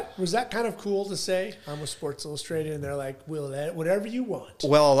 Was that kind of cool to say? I'm with Sports Illustrated, and they're like, "We'll edit whatever you want."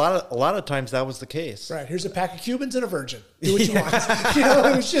 Well, a lot of times that was the case. Right. Here's a pack of Cubans and a virgin. Do what you want.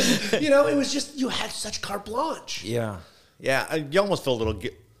 It was just you had such carte blanche. Yeah. Yeah. You almost felt a little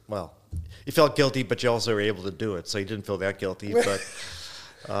you felt guilty, but you also were able to do it, so you didn't feel that guilty. But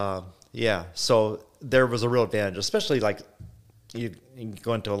yeah, so there was a real advantage, especially you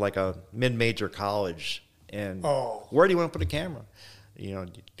go into a mid-major college, and where do you want to put a camera? Do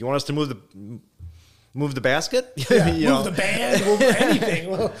you want us to move the basket? Yeah, move the band, move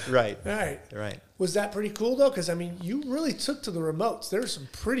anything. Well, right. Was that pretty cool though? Because you really took to the remotes. There's some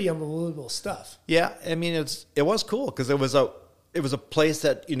pretty unbelievable stuff. Yeah, it was cool because it was a place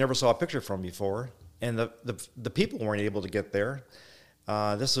that you never saw a picture from before, and the people weren't able to get there.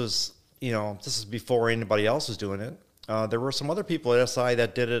 This was before anybody else was doing it. There were some other people at SI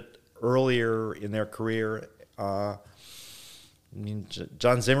that did it earlier in their career.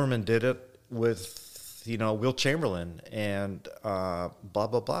 John Zimmerman did it with, Will Chamberlain and blah,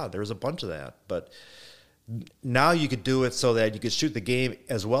 blah, blah. There was a bunch of that. But now you could do it so that you could shoot the game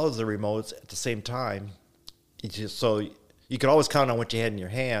as well as the remotes at the same time. So you could always count on what you had in your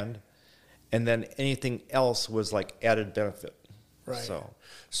hand, and then anything else was added benefit. Right.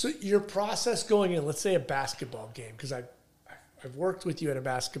 So your process going in, let's say a basketball game, because I've worked with you at a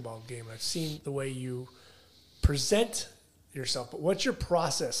basketball game. I've seen the way you present yourself, but what's your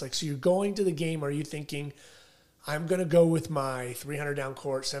process? Like, so you're going to the game. Are you thinking, I'm going to go with my 300 down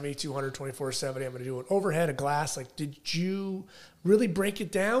court, 7200, 24/70. I'm going to do an overhead, a glass. Like, did you really break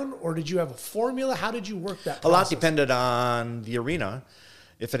it down, or did you have a formula? How did you work that process? A lot depended on the arena.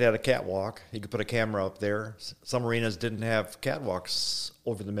 If it had a catwalk, you could put a camera up there. Some arenas didn't have catwalks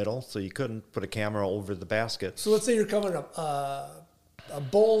over the middle, so you couldn't put a camera over the basket. So let's say you're covering a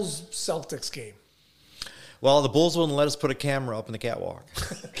Bulls-Celtics game. Well, the Bulls wouldn't let us put a camera up in the catwalk.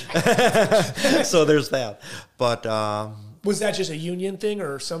 So there's that. But was that just a union thing,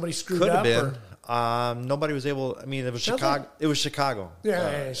 or somebody screwed could up? have been. Nobody was able. I mean, it was Chicago. It was Chicago.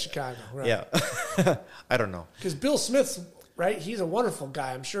 Yeah, Chicago. Right. Yeah. I don't know. Because Bill Smith's right. He's a wonderful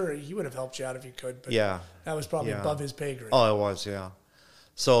guy. I'm sure he would have helped you out if he could. But yeah, that was probably above his pay grade. Oh, it was. Yeah.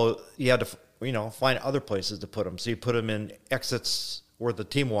 So you had to, find other places to put them. So you put them in exits where the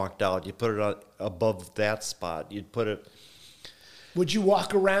team walked out. You put it above that spot. You'd put it. Would you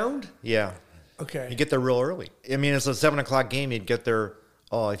walk around? Yeah. Okay. You get there real early. I mean, it's a 7:00 game. You'd get there.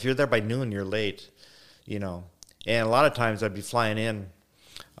 Oh, if you're there by noon, you're late. And a lot of times I'd be flying in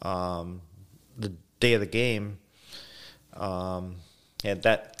the day of the game, and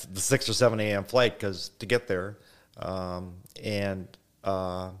the 6 or 7 a.m. flight to get there, and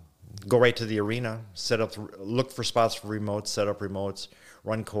go right to the arena, look for spots for remotes, set up remotes,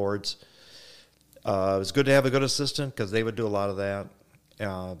 run cords. It was good to have a good assistant because they would do a lot of that.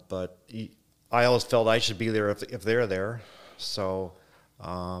 But I always felt I should be there if they're there. So,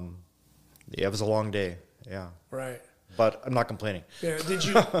 it was a long day. Yeah. Right. But I'm not complaining. Yeah.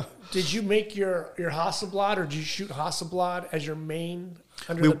 Did you make your Hasselblad, or did you shoot Hasselblad as your main?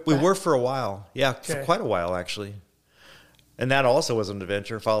 We were for a while. Yeah, for quite a while actually. And that also was an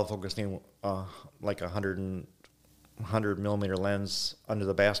adventure. Follow focusing like 100 millimeter lens under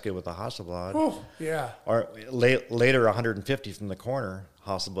the basket with a Hasselblad. Oh, yeah. Or later 150 from the corner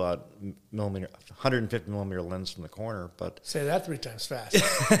Hasselblad 150 millimeter lens from the corner. But say that 3 times fast.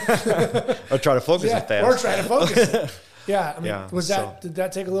 Or try to focus it fast. Or try to focus it. Yeah. I mean, did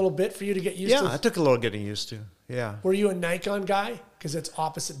that take a little bit for you to get used to? Yeah, it took a little getting used to. Yeah. Were you a Nikon guy? Because it's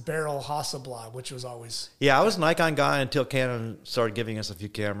opposite barrel Hasselblad, which was always... Yeah, I was a Nikon guy until Canon started giving us a few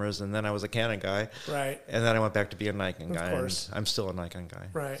cameras, and then I was a Canon guy. Right. And then I went back to be a Nikon guy. Of course. And I'm still a Nikon guy.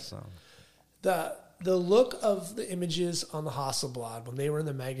 Right. So. The look of the images on the Hasselblad, when they were in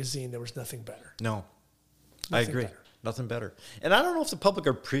the magazine, there was nothing better. No. I agree. Better. Nothing better. And I don't know if the public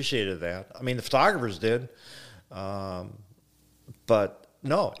appreciated that. I mean, the photographers did. But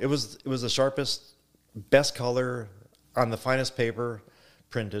no, it was the sharpest, best color on the finest paper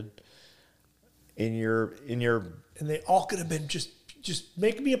printed in your and they all could have been just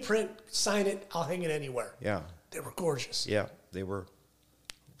make me a print, sign it, I'll hang it anywhere. Yeah. They were gorgeous. Yeah, they were.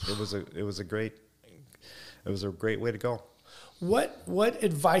 It was a great way to go. What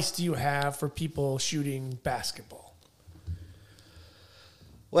advice do you have for people shooting basketball?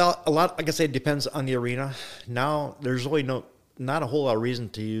 Well, like I say, it depends on the arena. Now there's really not a whole lot of reason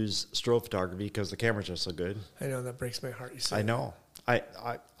to use strobe photography because the cameras are so good. I know, that breaks my heart. You say I know. I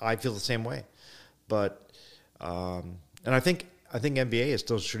feel the same way, but and I think NBA is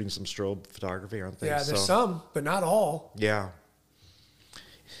still shooting some strobe photography, aren't they? Yeah, there's some, but not all. Yeah,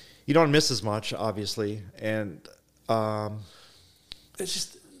 you don't miss as much, obviously, and it's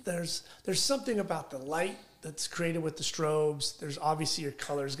just there's something about the light that's created with the strobes. There's obviously your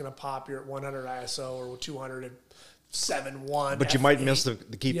color is going to pop. You're at 100 ISO or 207.1. But you might miss the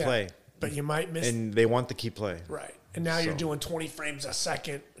key play. But you might miss. And they want the key play. Right. And now you're doing 20 frames a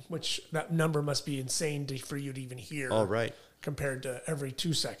second, which that number must be insane for you to even hear. Oh, right. Compared to every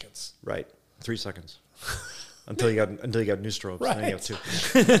 2 seconds. Right. 3 seconds. until you got new strobes. Right. Then you have 2.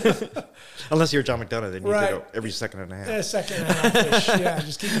 Unless you're John McDonough, then you get it every second and a half. A second and a half-ish. Yeah,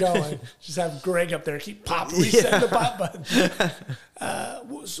 just keep going. Just have Greg up there, keep resetting the pop button.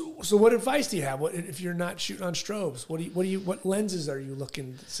 So what advice do you have? What if you're not shooting on strobes? What lenses are you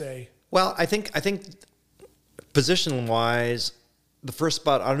looking to say? Well, I think position-wise, the first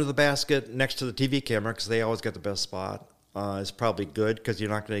spot under the basket next to the TV camera, because they always get the best spot, is probably good because you're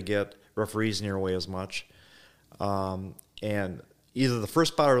not going to get referees in your way as much. And either the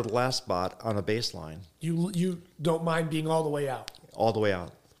first spot or the last spot on the baseline. You don't mind being all the way out? All the way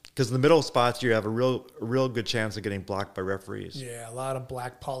out. Because in the middle spots, you have a real good chance of getting blocked by referees. Yeah, a lot of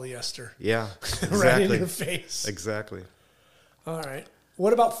black polyester. Yeah, exactly. Right in your face. Exactly. All right.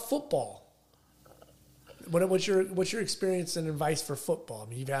 What about football? What's your experience and advice for football? I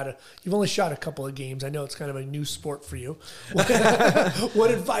mean, you've only shot a couple of games. I know it's kind of a new sport for you.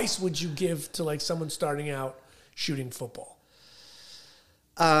 What advice would you give to like someone starting out shooting football?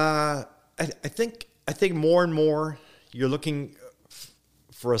 I think more and more you're looking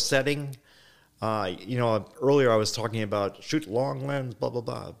for a setting. Earlier I was talking about shoot long lens, blah, blah,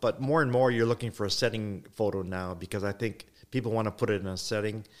 blah. But more and more you're looking for a setting photo now because I think people want to put it in a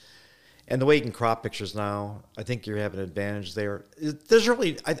setting. And the way you can crop pictures now, I think you have an advantage there. There's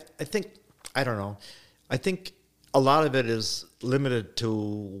really, I think, I don't know. I think a lot of it is limited to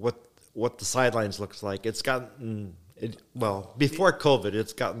what the sidelines looks like. It's gotten, before COVID,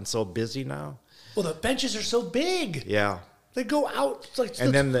 it's gotten so busy now. Well, the benches are so big. Yeah. They go out.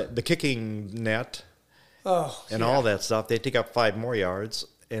 And then the kicking net and all that stuff, they take up 5 more yards.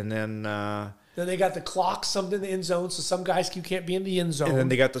 And then they got the clocks, some in the end zone, so some guys you can't be in the end zone. And then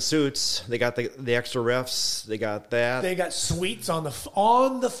they got the suits. They got the extra refs. They got that. They got suites on the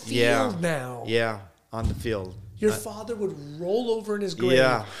field now. Yeah, on the field. Your father would roll over in his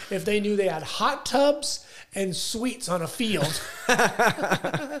grave if they knew they had hot tubs and suites on a field.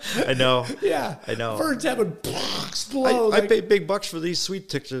 I know. Yeah. I know. Birds that would explode. I pay big bucks for these sweet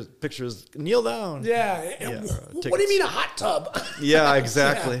pictures. Kneel down. Yeah. What do you mean a hot tub? Yeah,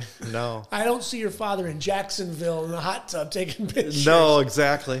 exactly. Yeah. No. I don't see your father in Jacksonville in a hot tub taking pictures. No,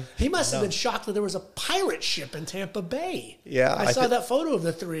 exactly. He must have been shocked that there was a pirate ship in Tampa Bay. Yeah. I saw that photo of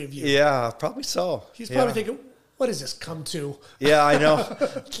the 3 of you. Yeah, probably so. He's probably thinking, what has this come to? Yeah, I know.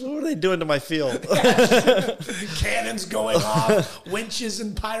 What are they doing to my field? Cannons going off, winches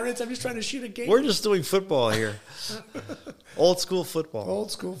and pirates. I'm just trying to shoot a game. We're just doing football here. Old school football.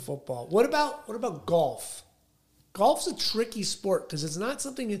 Old school football. What about golf? Golf's a tricky sport because it's not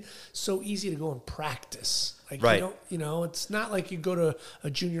something so easy to go and practice. Like right. It's not like you go to a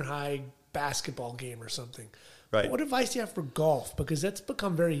junior high basketball game or something. Right. What advice do you have for golf? Because that's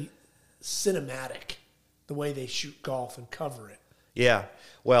become very cinematic. The way they shoot golf and cover it. Yeah.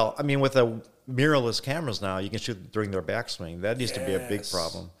 Well, I mean, with the mirrorless cameras now, you can shoot during their backswing. That used to be a big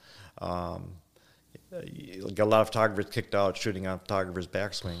problem. A lot of photographers kicked out shooting on photographers'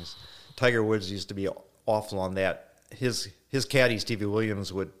 backswings. Tiger Woods used to be awful on that. His caddy, Stevie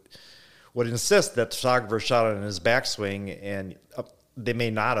Williams, would insist that the photographer shot on his backswing, and they may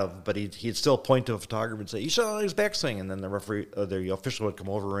not have, but he'd still point to a photographer and say, "You shot on his backswing," and then the referee, the official would come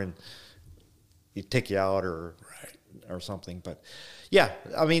over and he'd take you out or something. But yeah,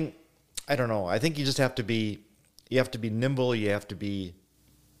 I mean, I don't know. I think you just have to be nimble. You have to be.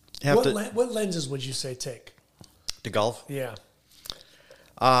 What lenses would you say take to golf? Yeah.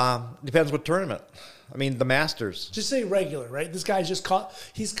 Depends what tournament. I mean, the Masters. Just say regular, right? This guy's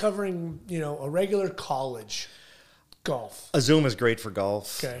he's covering, a regular college golf. A zoom is great for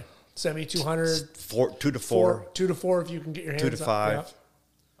golf. Okay. Semi 200. 2 to 4. 2 to 4 if you can get your hands 2 to 5. Up.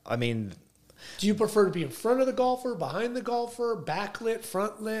 I mean. Do you prefer to be in front of the golfer, behind the golfer, backlit,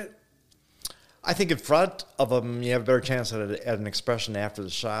 front lit? I think in front of them, you have a better chance at an expression after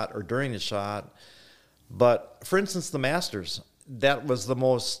the shot or during the shot. But for instance, the Masters, that was the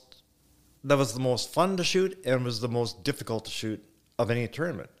most fun to shoot and was the most difficult to shoot of any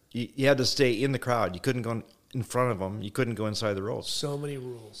tournament. You had to stay in the crowd. You couldn't go in front of them. You couldn't go inside the ropes. So many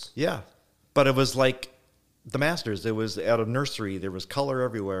rules. Yeah, but it was like the Masters. It was at a nursery. There was color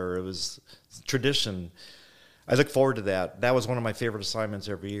everywhere. It was tradition. I look forward to that. That was one of my favorite assignments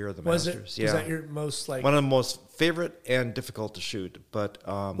every year of the Masters. Was that your most one of the most favorite and difficult to shoot? But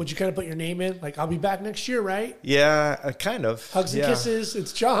would you kind of put your name in? Like, I'll be back next year, right? Yeah, kind of. Hugs and kisses.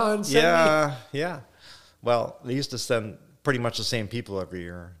 It's John. Yeah. Well, they used to send pretty much the same people every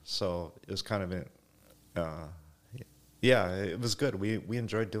year, so it was kind of it was good. We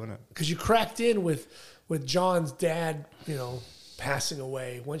enjoyed doing it because you cracked in with John's dad, passing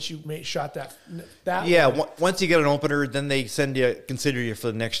away. Once you shot that once you get an opener, then they consider you for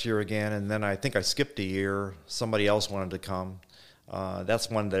the next year again. And then I think I skipped a year. Somebody else wanted to come. That's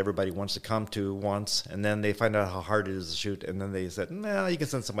one that everybody wants to come to once, and then they find out how hard it is to shoot, and then they said, "No, you can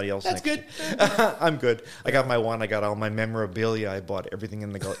send somebody else." That's good. I'm good. I got my one. I got all my memorabilia. I bought everything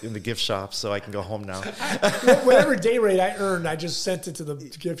in the gift shop, so I can go home now. Whatever day rate I earned, I just sent it to the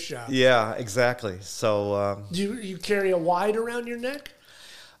gift shop. Yeah, exactly. So, do you carry a wide around your neck?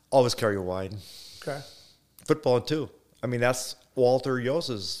 Always carry a wide. Okay. Football too. I mean, that's Walter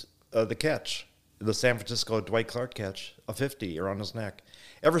Yosa's the catch. The San Francisco Dwight Clark catch, a 50 around his neck.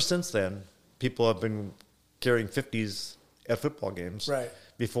 Ever since then, people have been carrying 50s at football games. Right.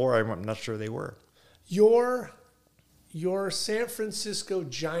 Before, I'm not sure they were. Your San Francisco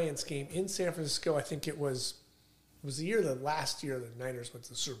Giants game in San Francisco, I think it was the last year the Niners went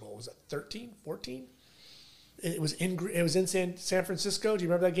to the Super Bowl. Was it 13, 14? It was in San Francisco. Do you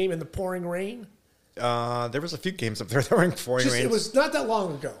remember that game in the pouring rain? There was a few games up there that were in pouring rain. It was not that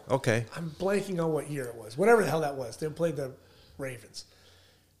long ago. Okay. I'm blanking on what year it was. Whatever the hell that was. They played the Ravens.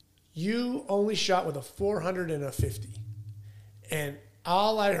 you only shot with a 400 and a 50. And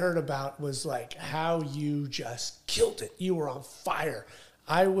all I heard about was like how you just killed it. You were on fire.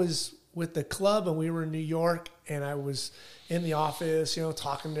 I was with the club and we were in New York and I was in the office,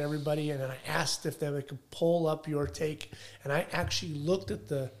 talking to everybody. And I asked if they could pull up your take. And I actually looked at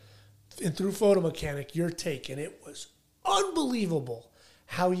and through Photo Mechanic, your take. And it was unbelievable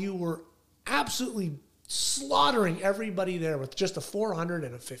how you were absolutely slaughtering everybody there with just a 400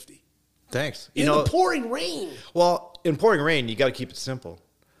 and a 50. Thanks. In the pouring rain. Well, in pouring rain, you got to keep it simple.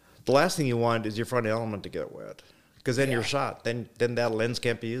 The last thing you want is your front element to get wet, because then you're shot. Then that lens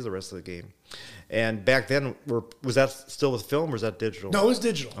can't be used the rest of the game. And back then, was that still with film or was that digital? No, it was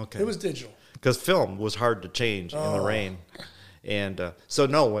digital. Okay. It was digital. Because film was hard to change in the rain. And so,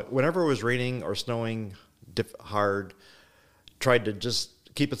 no, whenever it was raining or snowing hard, tried to just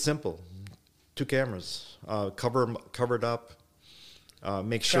keep it simple. 2 cameras, covered up.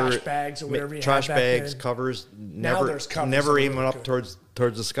 Make trash sure bags or whatever you trash had back bags, then. covers. Now there's covers. Never aim it really up good.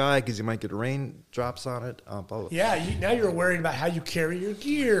 towards the sky because you might get raindrops on it. Yeah, now you're worried about how you carry your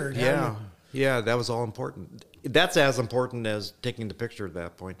gear. Yeah, that was all important. That's as important as taking the picture at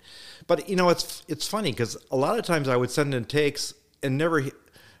that point. But it's funny because a lot of times I would send in takes and never.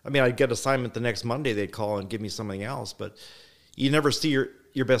 I mean, I'd get assignment the next Monday. They'd call and give me something else, but you never see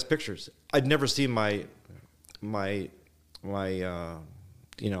your best pictures. I'd never see my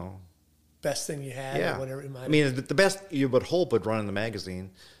best thing you had or whatever it might be. I mean, the best you would hope would run in the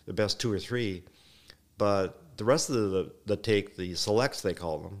magazine, the best 2 or 3, but the rest of the take, the selects they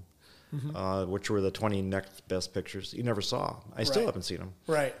call them, which were the 20 next best pictures, you never saw. I still haven't seen them.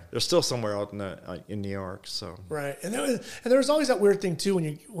 Right. They're still somewhere out in New York. So right, and there was always that weird thing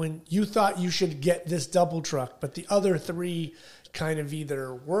too when you thought you should get this double truck, but the other 3 kind of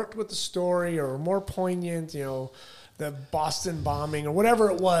either worked with the story or were more poignant, the Boston bombing or whatever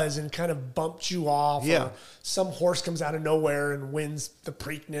it was, and kind of bumped you off. Yeah. Or some horse comes out of nowhere and wins the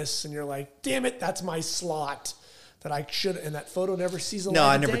Preakness, and you're like, damn it, that's my slot that I should. And that photo never sees the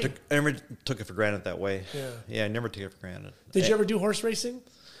light of day. I never took it for granted that way. Yeah, I never took it for granted. Did you ever do horse racing?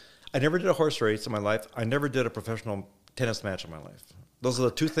 I never did a horse race in my life. I never did a professional tennis match in my life. Those are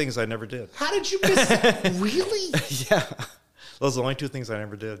the 2 things I never did. How did you miss it? Really? Yeah. Those are the only 2 things I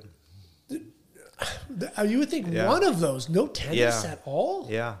never did. You would think one of those, no tennis at all?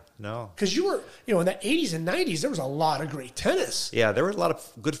 Yeah, no. Because you were, in the 80s and 90s, there was a lot of great tennis. Yeah, there were a lot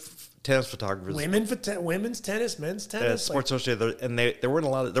of good tennis photographers. Women's tennis, men's tennis. Sports Illustrated, and there wasn't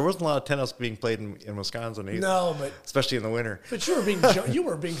a lot of tennis being played in Wisconsin either. No, but especially in the winter. But you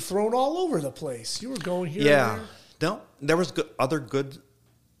were being thrown all over the place. You were going here. Yeah, and there. No, there was other good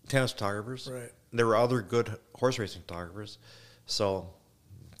tennis photographers. Right. There were other good horse racing photographers. So,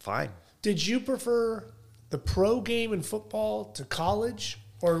 fine. Did you prefer the pro game in football to college?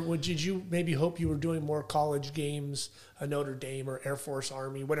 Or did you maybe hope you were doing more college games, Notre Dame or Air Force,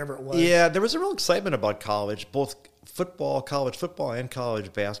 Army, whatever it was? Yeah, there was a real excitement about college, both college football and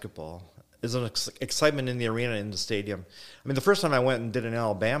college basketball. There's an excitement in the arena, in the stadium. I mean, the first time I went and did an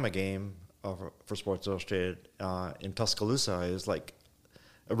Alabama game for Sports Illustrated in Tuscaloosa, it was like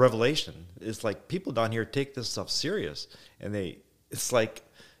a revelation. It's like people down here take this stuff serious. And it's like,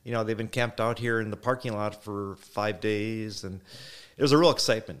 they've been camped out here in the parking lot for 5 days, and it was a real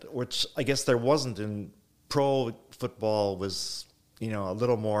excitement, which I guess there wasn't in pro football. Was a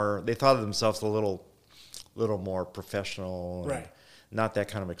little more. They thought of themselves a little more professional, right? Not that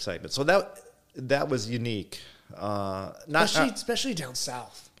kind of excitement. So that was unique. Especially down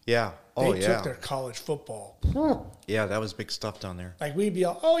south. Yeah. They took their college football. Yeah, that was big stuff down there. Like we'd be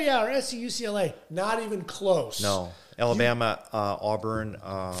all, our SC UCLA, not even close. No. Alabama, Auburn,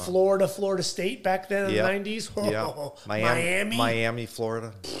 Florida State back then in the 90s. Oh, yeah. Miami,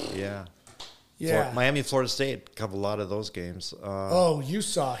 Florida. Yeah. Yeah. Miami, Florida State covered a lot of those games. You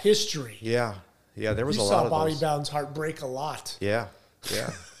saw history. Yeah. Yeah, there was a lot of those. You saw Bobby Bowden's heart break a lot. Yeah.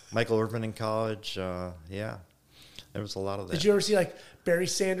 Yeah. Michael Irvin in college. Yeah. There was a lot of that. Did you ever see like Barry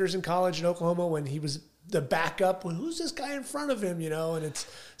Sanders in college in Oklahoma when he was the backup? Well, who's this guy in front of him? And it's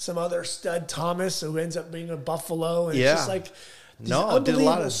some other stud Thomas who ends up being a Buffalo. And it's just like these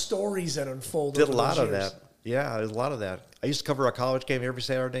unbelievable stories that unfold. Did a lot of that. Yeah, there's a lot of that. I used to cover a college game every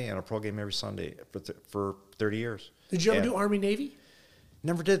Saturday and a pro game every Sunday for 30 years. Did you ever do Army Navy?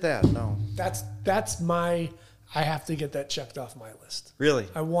 Never did that. No. That's my. I have to get that checked off my list. Really?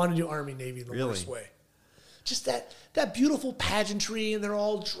 I want to do Army Navy the worst way. Just that beautiful pageantry, and they're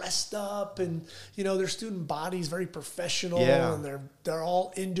all dressed up, and their student body's very professional, and they're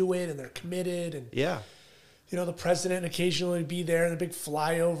all into it, and they're committed, and the president occasionally be there in a big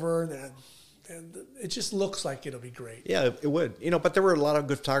flyover, and And it just looks like it'll be great. Yeah, it would. But there were a lot of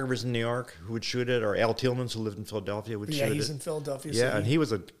good photographers in New York who would shoot it, or Al Tillmans, who lived in Philadelphia, would shoot it. Yeah, he's in Philadelphia. Yeah, and he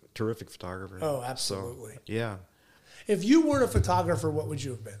was a terrific photographer. Oh, absolutely. So, yeah. If you weren't a photographer, what would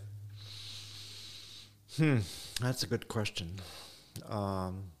you have been? That's a good question.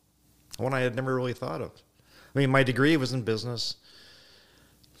 One I had never really thought of. I mean, my degree was in business.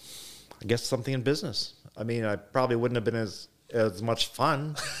 I guess something in business. I mean, I probably wouldn't have been as much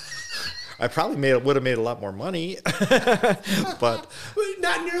fun. I probably would have made a lot more money, but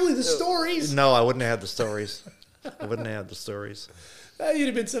not nearly the stories. No, I wouldn't have had the stories. I wouldn't have had the stories. You'd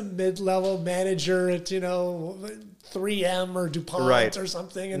have been some mid-level manager at 3M or DuPont Right. or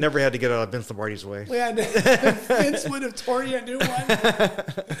something. And Never had to get out of Vince Lombardi's way. yeah, Vince would have torn you a new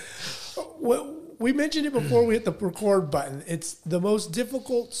one. We mentioned it before we hit the record button. It's the most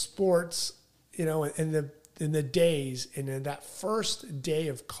difficult sports, in the days, and in that first day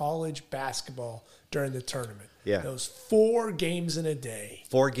of college basketball during the tournament. Yeah. Those 4 games in a day.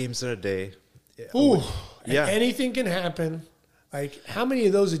 4 games in a day. Ooh. Yeah. And anything can happen. Like, how many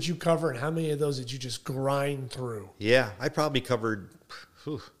of those did you cover, and how many of those did you just grind through? Yeah, I probably covered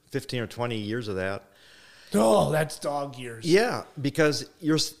 15 or 20 years of that. Oh, that's dog years. Yeah, because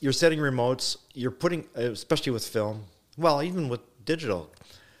you're setting remotes, you're putting, especially with film, well, even with digital,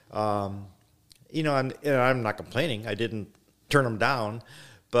 I'm not complaining. I didn't turn them down,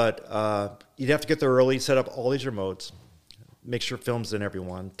 but you'd have to get there early, set up all these remotes, make sure film's in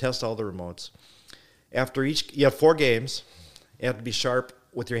everyone, test all the remotes. After you have 4 games. You have to be sharp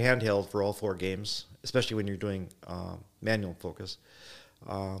with your handheld for all 4 games, especially when you're doing manual focus.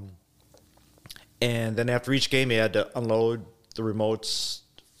 And then after each game, you had to unload the remotes.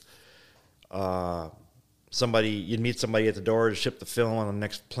 You'd meet somebody at the door to ship the film on the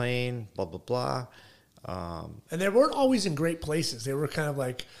next plane, blah, blah, blah. And they weren't always in great places. They were kind of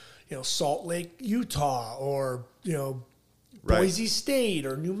like, Salt Lake, Utah, or, Right. Boise State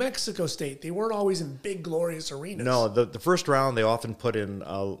or New Mexico State. They weren't always in big, glorious arenas. No, the first round, they often put in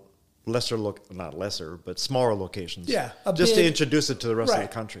not lesser, but smaller locations. Yeah. Just to introduce it to the rest of the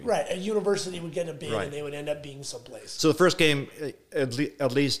country. Right. A university would get a bid, Right. and they would end up being someplace. So the first game,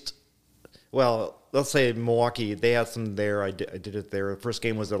 at least, well, let's say Milwaukee, they had some there. I did it there. The first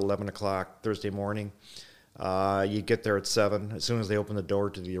game was at 11 o'clock Thursday morning. You get there at 7. As soon as they open the door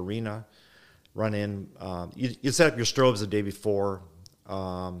to the arena, run in. You set up your strobes the day before,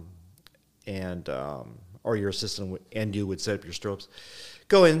 or your assistant and you would set up your strobes.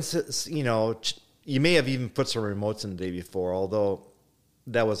 Go in, you may have even put some remotes in the day before, although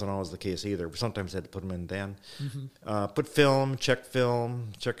that wasn't always the case either. Sometimes I had to put them in then. Mm-hmm. Put film, check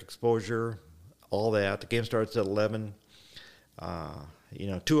exposure, all that. The game starts at 11.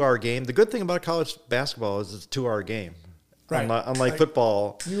 2-hour game. The good thing about college basketball is it's a 2-hour game. Right. Unlike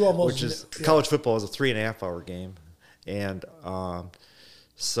football, college football is a 3.5-hour game. And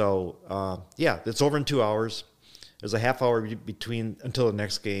it's over in 2 hours. There's a half hour between until the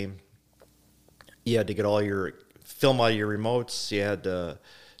next game. You had to get all your film out of your remotes. You had to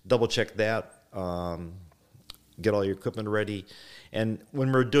double check that, get all your equipment ready. And when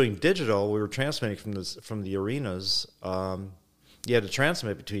we were doing digital, we were transmitting from the arenas. You had to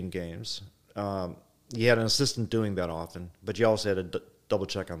transmit between games. You had an assistant doing that often, but you also had to double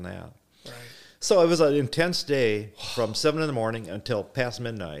check on that. Right. So it was an intense day from 7 in the morning until past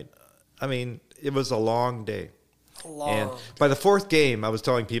midnight. I mean, it was a long day. And by the 4th game, I was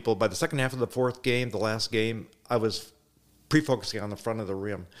telling people, by the second half of the 4th game, the last game, I was pre-focusing on the front of the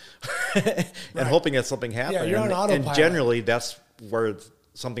rim and hoping that something happened. Yeah, you're on autopilot. And generally, that's where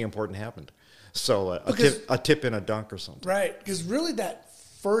something important happened. So a tip in a dunk or something. Right, because really that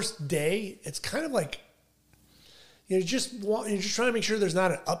first day, it's kind of like you're just trying to make sure there's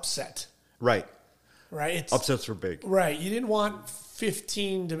not an upset. Right. Right. Upsets were big. Right. You didn't want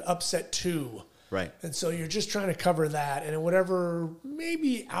 15 to upset 2. Right. And so you're just trying to cover that, and whatever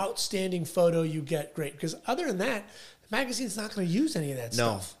maybe outstanding photo you get, great. Because other than that, the magazine's not going to use any of that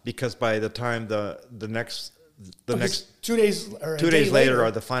stuff. No, because by the time the next 2 days or 2 days later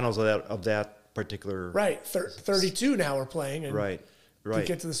are the finals of that particular. Right. 32 now we're playing. And Right. to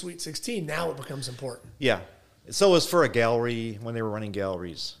get to the Sweet 16, now it becomes important. Yeah. So it was for a gallery when they were running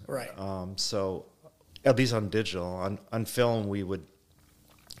galleries. Right. So at least on digital, on film, we would.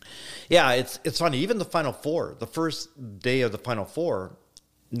 Yeah, it's funny. Even the Final Four, the first day of the Final Four,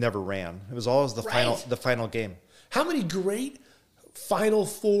 never ran. It was always the final game. How many great Final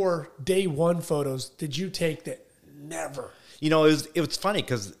Four day 1 photos did you take that never? It was funny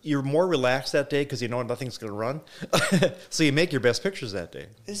because you're more relaxed that day because you know nothing's going to run. So you make your best pictures that day.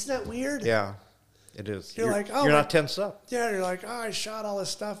 Isn't that weird? Yeah. It is. You're like, oh, you're not tensed up. Yeah, you're like, oh, I shot all this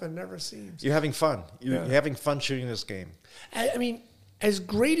stuff and never seems. You're having fun. You're having fun shooting this game. I mean, as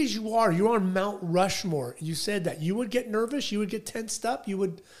great as you're on Mount Rushmore. You said that you would get nervous, you would get tensed up, you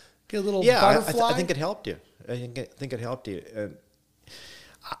would get a little butterfly. I think it helped you. I think it helped you. And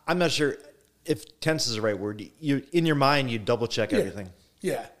I'm not sure if tense is the right word. You in your mind, you double check everything.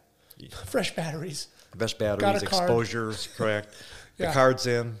 Yeah. Fresh batteries. Best batteries, exposures, correct. Yeah. The cards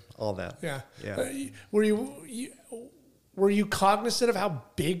in, all that. Yeah. Yeah. Were you cognizant of how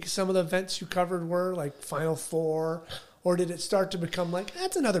big some of the events you covered were, like Final Four, or did it start to become like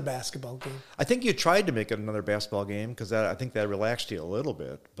that's another basketball game? I think you tried to make it another basketball game because I think that relaxed you a little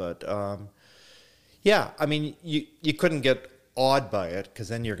bit. But yeah, I mean, you couldn't get awed by it because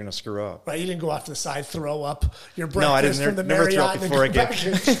then you're going to screw up. Right, you didn't go off to the side, throw up your breakfast no, I didn't, from the never Marriott throw up before a game.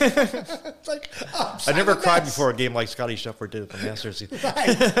 It's like, oh, I never cried before a game like Scottie Scheffler did at the Masters.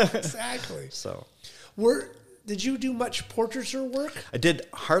 Right, exactly. So, did you do much portraiture work? I did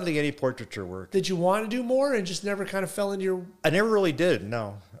hardly any portraiture work. Did you want to do more and just never kind of fell into your? I never really did,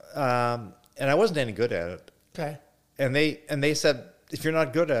 no, and I wasn't any good at it. Okay. And they said if you're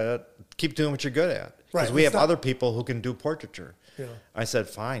not good at it, keep doing what you're good at. Because Right, we have other people who can do portraiture. Yeah. I said,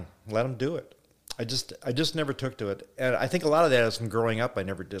 fine, let them do it. I just never took to it. And I think a lot of that is from growing up. I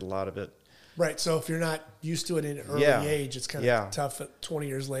never did a lot of it. Right. So if you're not used to it in an early age, it's kind of tough. 20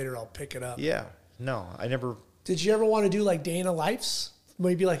 years later, I'll pick it up. Yeah. No, I never. Did you ever want to do like Day in a Life's?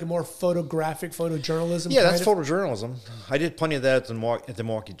 Maybe like a more photographic photojournalism? Yeah, that's photojournalism. I did plenty of that at the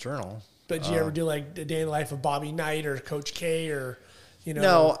Milwaukee Journal. But did you ever do like the Day in the Life of Bobby Knight or Coach K or, you know?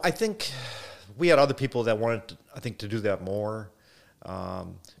 No, I think we had other people that wanted, to do that more.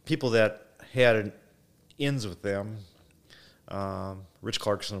 People that had ins with them. Rich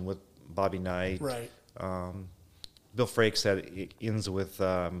Clarkson with Bobby Knight. Right. Bill Frakes had ins with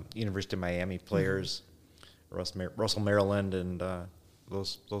University of Miami players. Russell Maryland and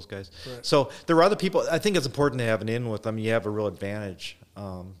those guys. Right. So there were other people. I think it's important to have an in with them. You have a real advantage.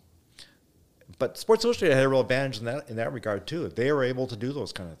 But Sports Illustrated had a real advantage in that regard too. They were able to do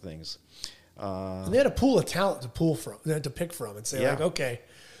those kind of things. And they had a pool of talent to pick from and say like, okay,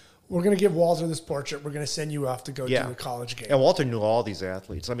 we're going to give Walter this portrait. We're going to send you off to go do the college game. And Walter knew all these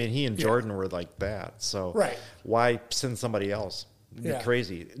athletes. I mean, he and Jordan were like that. So why send somebody else? It'd be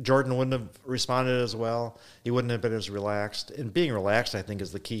crazy. Jordan wouldn't have responded as well. He wouldn't have been as relaxed. And being relaxed, I think,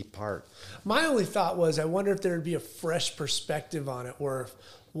 is the key part. My only thought was I wonder if there would be a fresh perspective on it where if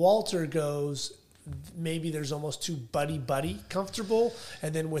Walter goes, maybe there's almost too buddy comfortable.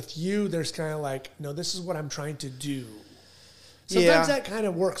 And then with you, there's kind of like, no, this is what I'm trying to do. Sometimes that kind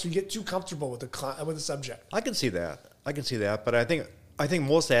of works. You get too comfortable with the subject. I can see that. But I think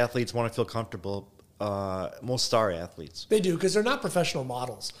most athletes want to feel comfortable. Most star athletes. They do, because they're not professional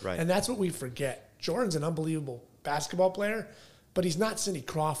models. Right. And that's what we forget. Jordan's an unbelievable basketball player, but he's not Cindy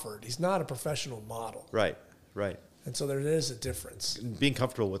Crawford. He's not a professional model. Right. And so there is a difference. Being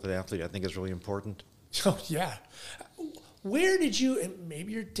comfortable with an athlete, I think, is really important. Oh, yeah. Where did you, and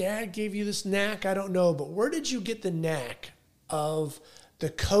maybe your dad gave you this knack, I don't know, but where did you get the knack of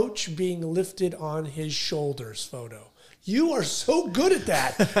the coach being lifted on his shoulders photo? You are so good at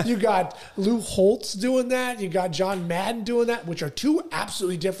that. You got Lou Holtz doing that. You got John Madden doing that, which are two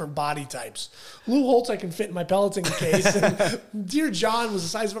absolutely different body types. Lou Holtz I can fit in my Peloton case, and dear John was the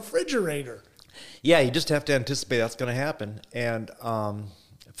size of a refrigerator. Yeah, you just have to anticipate that's going to happen and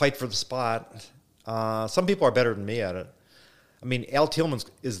fight for the spot. Some people are better than me at it. I mean, Al Tillman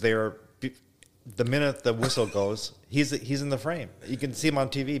is there the minute the whistle goes. He's in the frame. You can see him on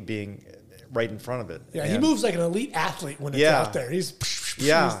TV being right in front of it. Yeah, he moves like an elite athlete when it's out there.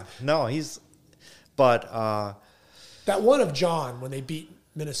 But that one of John when they beat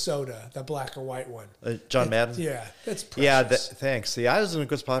Minnesota, that black and white one. John Madden? Yeah, that's precious. Yeah, thanks. See, I was in a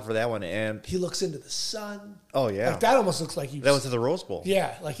good spot for that one. And he looks into the sun. Oh, yeah. Like that almost looks like you. That was at the Rose Bowl.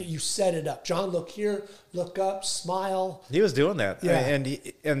 Yeah, like you set it up. John, look here, look up, smile. He was doing that. Yeah.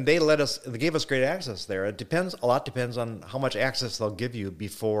 And they gave us great access there. A lot depends on how much access they'll give you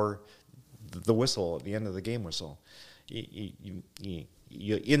before the whistle at the end of the game whistle. You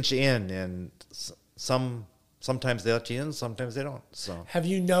inch in, and sometimes they let you in, sometimes they don't. So have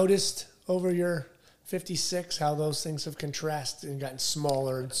you noticed over your 56 how those things have contrasted and gotten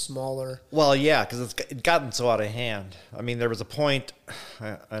smaller and smaller? Well, yeah, because it's gotten so out of hand. I mean, there was a point,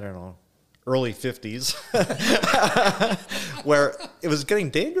 I don't know, early 50s, where it was getting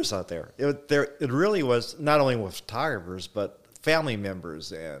dangerous out there. It really was, not only with photographers, but family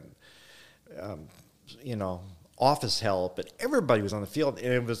members and office help, and everybody was on the field,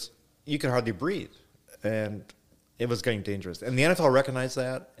 and you could hardly breathe. And It was getting dangerous. And the NFL recognized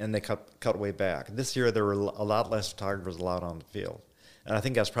that, and they cut way back. This year, there were a lot less photographers allowed on the field. And I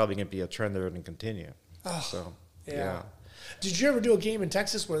think that's probably going to be a trend that are going to continue. Oh, so, yeah. Did you ever do a game in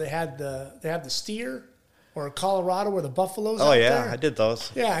Texas where they had the steer, or Colorado where the buffaloes? Oh, out yeah, there? I did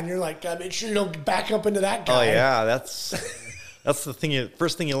those. Yeah, and you're like, God, make sure you don't back up into that guy. Oh, yeah, that's the thing.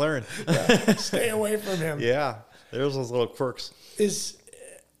 First thing you learn. Yeah, stay away from him. Yeah, there's those little quirks. Is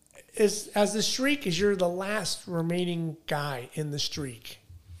as the streak, is you're the last remaining guy in the streak,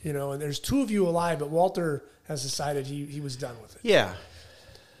 and there's two of you alive, but Walter has decided he was done with it. Yeah.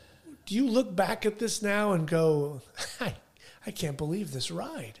 Do you look back at this now and go, I can't believe this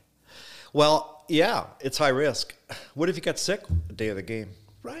ride? Well, yeah, it's high risk. What if you got sick the day of the game?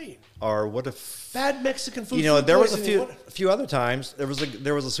 Right. Or what if bad Mexican food? there was poisoning, a few other times. There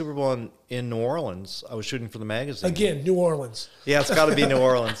was a Super Bowl in New Orleans. I was shooting for the magazine. Again, New Orleans. Yeah, it's got to be New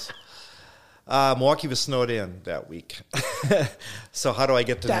Orleans. Milwaukee was snowed in that week. So how do I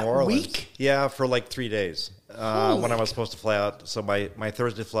get to That New Orleans? week? Yeah, for like 3 days when I was supposed to fly out. So my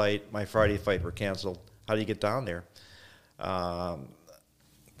Thursday flight, my Friday flight were canceled. How do you get down there?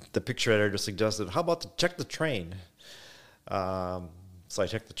 The picture editor suggested, how about to check the train? So I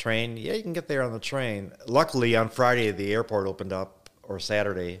checked the train. Yeah, you can get there on the train. Luckily, on Friday, the airport opened up, or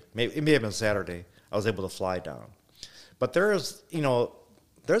Saturday. It may have been Saturday. I was able to fly down. But there's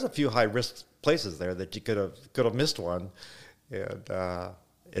a few high-risk places there that you could have missed one, and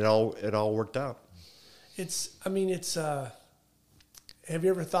it all worked out. Have you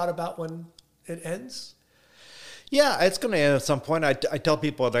ever thought about when it ends? Yeah, it's going to end at some point. I tell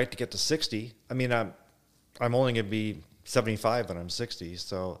people I'd like to get to 60. I mean, I'm only going to be 75 when I'm 60.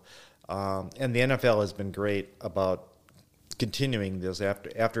 So, and the NFL has been great about continuing this.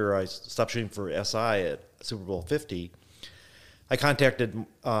 After I stopped shooting for SI at Super Bowl 50, I contacted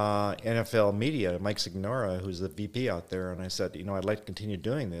NFL media, Mike Signora, who's the VP out there, and I said, I'd like to continue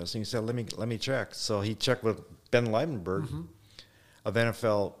doing this. And he said, let me check. So he checked with Ben Leibenberg of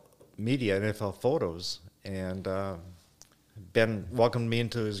NFL media, NFL Photos, and Ben welcomed me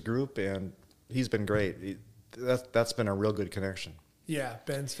into his group, and he's been great. That's been a real good connection. Yeah,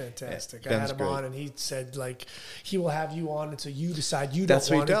 Ben's fantastic. Ben's I had him great. on, and he said, he will have you on until you decide you That's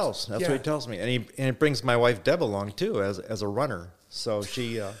don't what want he tells. it. That's what he tells me, and it brings my wife Deb along too as a runner. So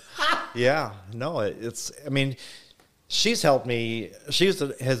she, she's helped me.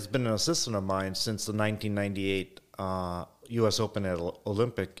 Has been an assistant of mine since the 1998 U.S. Open at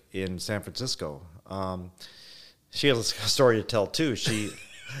Olympic in San Francisco. She has a story to tell too.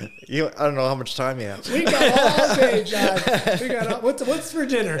 I don't know how much time you have. We got all day, John. We got what's for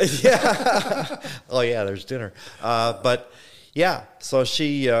dinner? Yeah. Oh yeah, there's dinner. But yeah, so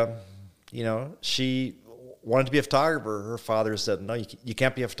she, she wanted to be a photographer. Her father said, "No, you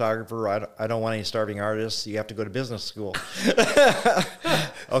can't be a photographer. I don't want any starving artists. You have to go to business school."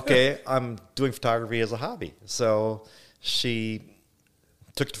 Okay, I'm doing photography as a hobby. So she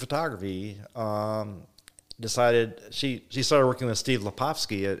took to photography. Decided she started working with Steve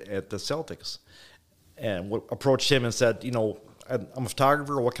Lepovsky at the Celtics, and approached him and said, I'm a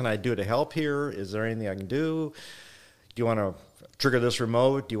photographer. What can I do to help here? Is there anything I can do? Do you want to trigger this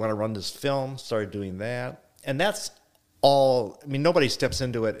remote? Do you want to run this film? Started doing that, and that's all. I mean, nobody steps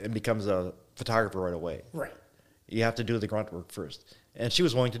into it and becomes a photographer right away. Right. You have to do the grunt work first, and she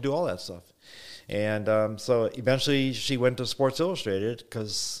was willing to do all that stuff, and so eventually she went to Sports Illustrated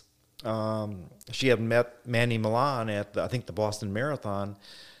because. She had met Manny Milan at I think the Boston Marathon.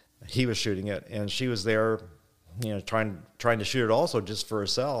 He was shooting it, and she was there, trying to shoot it also just for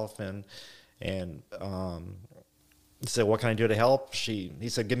herself. And he said, "What can I do to help?" He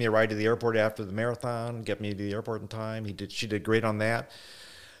said, "Give me a ride to the airport after the marathon. Get me to the airport in time." She did great on that.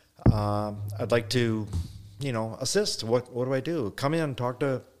 I'd like to, assist. What do I do? Come in, talk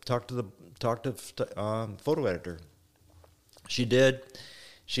to photo editor. She did.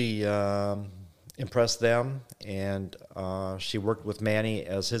 She impressed them, and she worked with Manny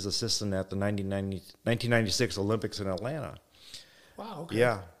as his assistant at the 1996 Olympics in Atlanta. Wow. Okay.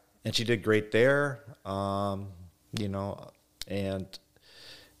 Yeah, and she did great there. And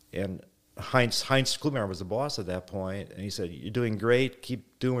Heinz Klumer was the boss at that point, and he said, "You're doing great.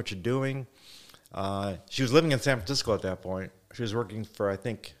 Keep doing what you're doing." She was living in San Francisco at that point. She was working for, I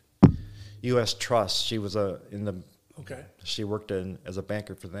think, U.S. Trust. She was Okay. She worked as a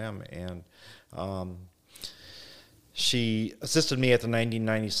banker for them, and she assisted me at the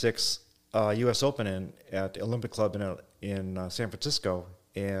 1996 U.S. Open at the Olympic Club in San Francisco,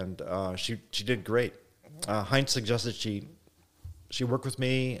 and she did great. Heinz suggested she worked with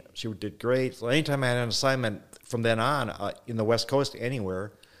me. She did great. So anytime I had an assignment from then on in the West Coast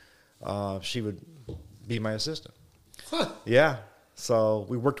anywhere, she would be my assistant. Yeah. So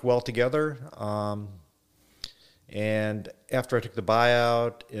we worked well together. And after I took the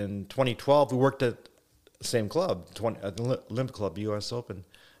buyout in 2012, we worked at the same club, at the Olympic Club, U.S. Open.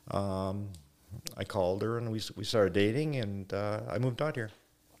 I called her and we started dating, and I moved out here.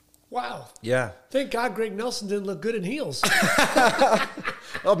 Wow. Yeah. Thank God Greg Nelson didn't look good in heels.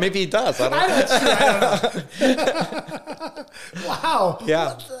 Oh, maybe he does. I don't know. Wow.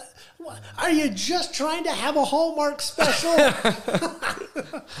 Yeah. Are you just trying to have a Hallmark special?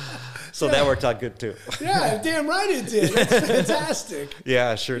 So that worked out good too. Yeah, damn right it did. That's fantastic.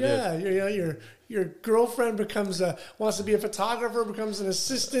 Yeah, sure Yeah, did. your girlfriend wants to be a photographer, becomes an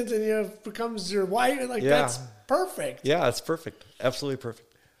assistant, and becomes your wife. Like, that's perfect. Yeah, it's perfect. Absolutely perfect.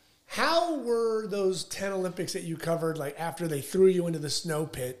 How were those 10 Olympics that you covered, like after they threw you into the snow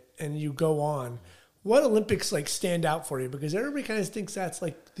pit and you go on? What Olympics like stand out for you? Because everybody kind of thinks that's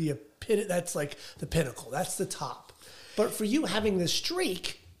like that's like the pinnacle. That's the top. But for you having this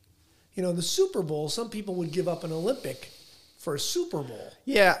streak, the Super Bowl, some people would give up an Olympic for a Super Bowl.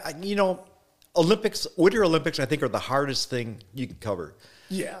 Yeah, Winter Olympics, I think, are the hardest thing you can cover.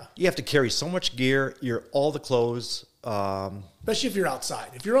 Yeah. You have to carry so much gear, all the clothes. Especially if you're outside.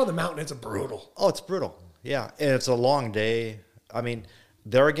 If you're on the mountain, it's brutal. Oh, it's brutal. Yeah, and it's a long day. I mean,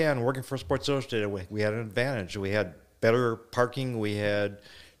 there again, working for Sports Illustrated, we had an advantage. We had better parking. We had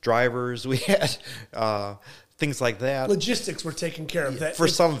drivers. We had things like that. Logistics were taken care of. For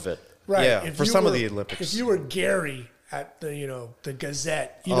some of it. Right. Yeah, for some of the Olympics. If you were Gary at the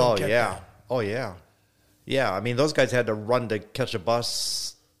Gazette, you don't get that. Oh, yeah. Yeah, I mean, those guys had to run to catch a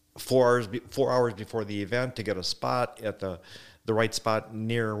bus 4 hours before the event to get a spot at the right spot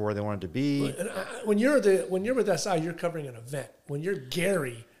near where they wanted to be. When you're with SI, you're covering an event. When you're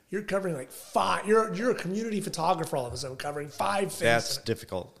Gary, you're covering like 5. You're a community photographer all of a sudden, covering 5 things. That's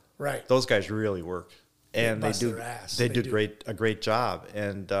difficult. Right. Those guys really work, and they do a great job.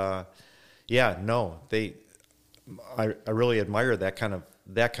 And I really admire that kind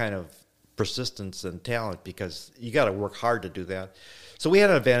of persistence and talent, because you got to work hard to do that. So we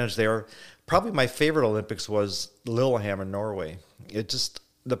had an advantage there. Probably my favorite Olympics was Lillehammer, Norway. It just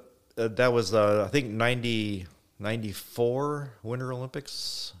that was I think 94 Winter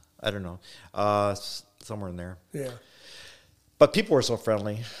Olympics. I don't know, somewhere in there. Yeah. But people were so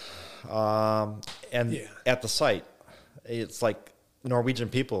friendly, at the site, it's like Norwegian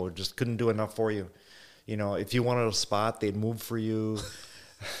people just couldn't do enough for you. If you wanted a spot, they'd move for you.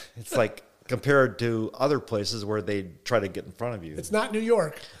 It's like, compared to other places where they try to get in front of you. It's not New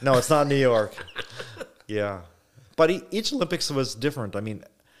York. No, it's not New York. Yeah. But each Olympics was different. I mean,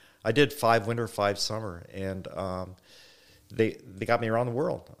 I did 5 winter, 5 summer, and they got me around the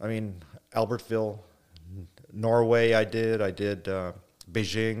world. I mean, Albertville, Norway I did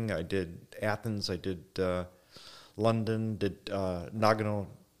Beijing, I did Athens, I did London, did Nagano,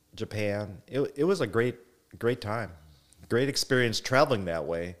 Japan. It was a great time. Great experience traveling that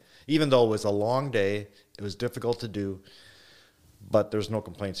way. Even though it was a long day, it was difficult to do, but there's no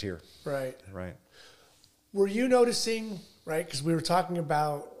complaints here. Right. Right. Were you noticing, right, because we were talking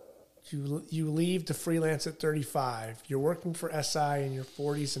about you leave to freelance at 35, you're working for SI in your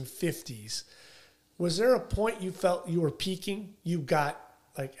 40s and 50s. Was there a point you felt you were peaking? You got,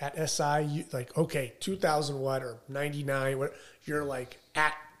 like, at SI, okay, 2000 what, or 99, what, you're, like,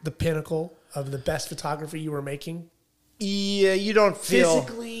 at the pinnacle of the best photography you were making? Yeah, you don't feel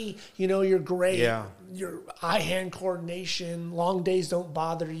physically, you're great. Yeah. Your eye-hand coordination, long days don't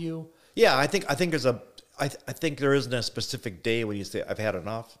bother you. Yeah, I think there isn't a specific day when you say I've had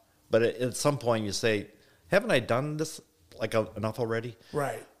enough, but at some point you say, haven't I done this enough already?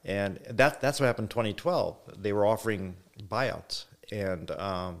 Right. And that's what happened in 2012. They were offering buyouts, and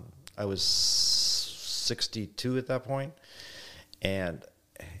I was 62 at that point, and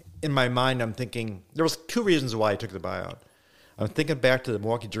in my mind, I'm thinking, there was 2 reasons why I took the buyout. I'm thinking back to the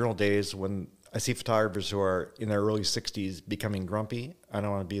Milwaukee Journal days when I see photographers who are in their early 60s becoming grumpy. I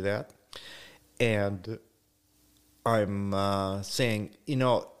don't want to be that. And I'm saying,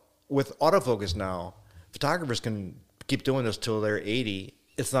 with autofocus now, photographers can keep doing this till they're 80.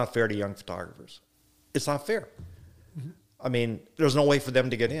 It's not fair to young photographers. It's not fair. Mm-hmm. I mean, there's no way for them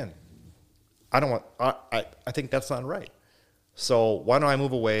to get in. I think that's not right. So why don't I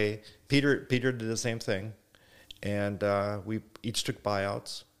move away? Peter did the same thing, and we each took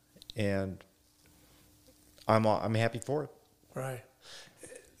buyouts, and I'm happy for it. Right.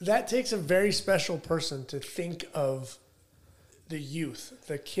 That takes a very special person to think of the youth,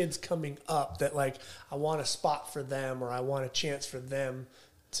 the kids coming up, that like, I want a spot for them, or I want a chance for them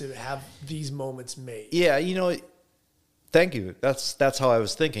to have these moments made. Yeah, thank you. That's how I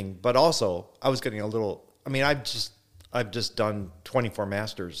was thinking. But also, I was getting a little, I mean, I've just done 24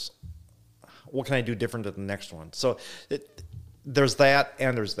 Masters. What can I do different than the next one? So there's that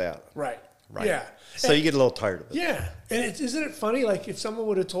and there's that. Right. Right. Yeah. So you get a little tired of it. Yeah. And isn't it funny? Like if someone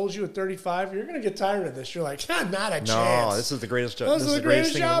would have told you at 35, you're going to get tired of this. You're like, not a chance. No, this is the greatest job. This is the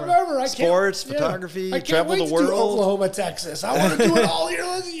greatest thing job ever. I Sports, can't, photography, I can't travel wait the to world. do Oklahoma, Texas. I want to do it all year.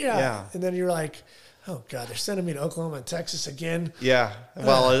 Yeah. And then you're like, oh God, they're sending me to Oklahoma and Texas again. Yeah.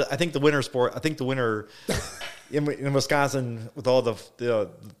 Well, I think the winter in Wisconsin with all the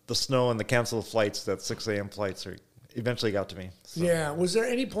snow and the canceled flights, that 6 a.m. flights eventually got to me. So. Yeah. Was there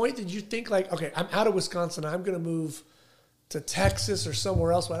any point did you think like, okay, I'm out of Wisconsin. I'm going to move to Texas or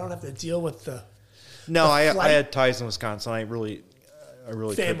somewhere else where I don't have to deal with the No, the I flight? had ties in Wisconsin. I really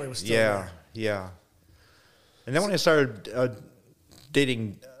Family was still yeah, there. Yeah. And then when I started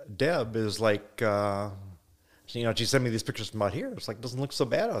dating Deb, it was like, she sent me these pictures from out here. It's like, doesn't look so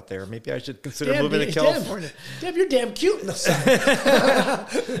bad out there. Maybe I should consider moving to California. Deb, you're damn cute in the sun.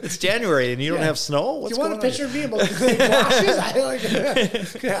 It's January and you don't have snow? What's Do you want a going on picture of me about glasses? I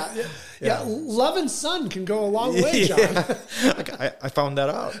like yeah. Love and sun can go a long way, John. I found that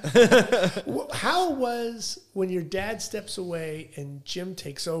out. How was when your dad steps away and Jim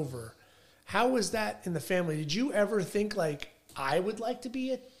takes over? How was that in the family? Did you ever think like I would like to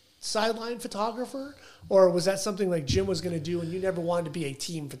be a sideline photographer, or was that something like Jim was going to do and you never wanted to be a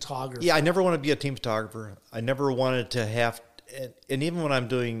team photographer? Yeah, I never wanted to be a team photographer. I never wanted to have, and even when I'm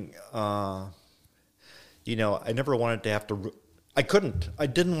doing, I never wanted to have to. I couldn't. I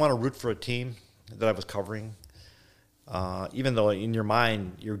didn't want to root for a team that I was covering. Even though in your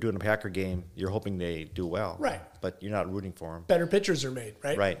mind you're doing a Packer game, you're hoping they do well, Right. But you're not rooting for them. Better pictures are made,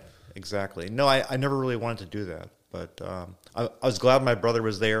 right? Right. Exactly. No, I never really wanted to do that, but I was glad my brother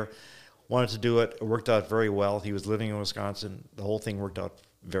was there. Wanted to do it. It worked out very well. He was living in Wisconsin. The whole thing worked out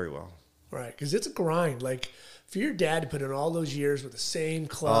very well. Right, because it's a grind. Like for your dad to put in all those years with the same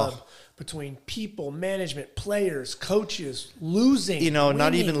club, between people, management, players, coaches, losing, Not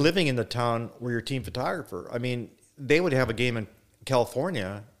winning. even living in the town where your team photographer. I mean, they would have a game in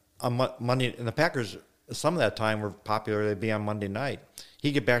California on Monday, and the Packers, some of that time, were popular. They'd be on Monday night.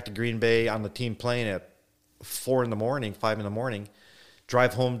 He'd get back to Green Bay on the team plane at 5 in the morning,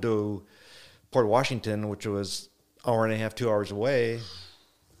 drive home to Port Washington, which was an hour and a half, 2 hours away,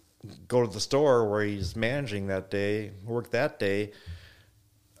 go to the store where he's managing that day, work that day,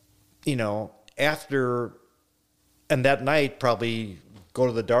 after, and that night probably go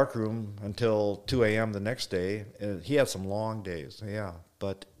to the dark room until 2 a.m. the next day. And he had some long days, yeah,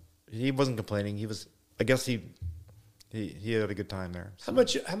 but he wasn't complaining. I guess he had a good time there. How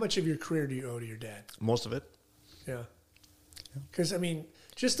much of your career do you owe to your dad? Most of it. Yeah, because I mean,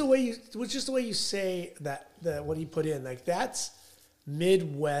 just the way you say that what he put in, like that's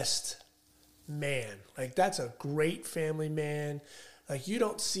Midwest man. Like that's a great family man. Like you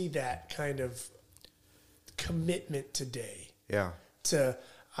don't see that kind of commitment today. Yeah.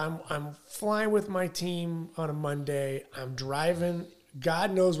 I'm flying with my team on a Monday. I'm driving.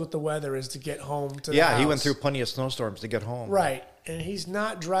 God knows what the weather is to get home to the house. He went through plenty of snowstorms to get home. Right. And he's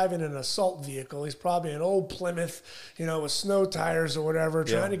not driving an assault vehicle. He's probably an old Plymouth, with snow tires or whatever,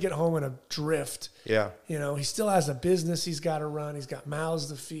 trying to get home in a drift. Yeah. He still has a business he's got to run. He's got mouths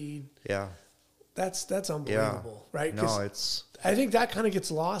to feed. Yeah. That's unbelievable, right? No, I think that kind of gets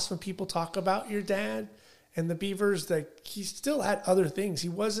lost when people talk about your dad and the Beavers. That he still had other things. He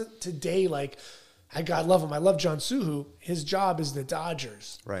wasn't today like, God love him. I love John Suhu. His job is the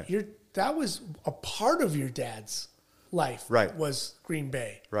Dodgers. Right. That was a part of your dad's life. Right. Was Green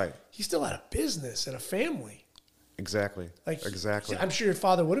Bay. Right. He still had a business and a family. Exactly. Exactly. I'm sure your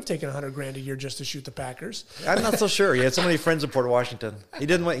father would have taken $100,000 a year just to shoot the Packers. I'm not so sure. He had so many friends in Port Washington. He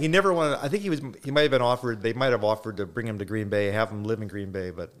never wanted. I think he might have been offered. They might have offered to bring him to Green Bay, have him live in Green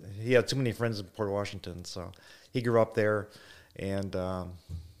Bay, but he had too many friends in Port Washington. So he grew up there, and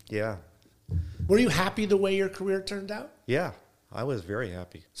yeah. Were you happy the way your career turned out? Yeah, I was very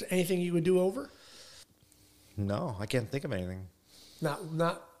happy. Is there anything you would do over? No, I can't think of anything.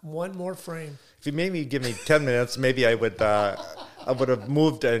 Not one more frame. If you maybe give me 10 minutes, maybe I would have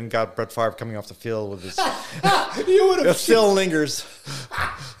moved and got Brett Favre coming off the field with his. You would have. It still lingers.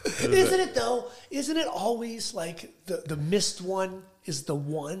 Isn't it though? Isn't it always like the missed one is the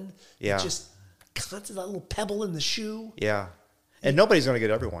one? Yeah. Just constant that little pebble in the shoe. Yeah, and nobody's going to get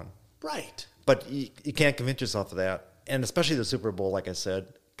everyone. Right. But you can't convince yourself of that, and especially the Super Bowl, like I said,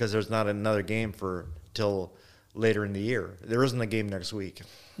 because there's not another game till later in the year. There isn't a game next week.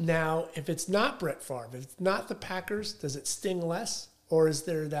 Now, if it's not Brett Favre, if it's not the Packers, does it sting less? Or is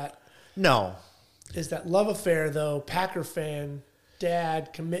there that No. love affair, though, Packer fan,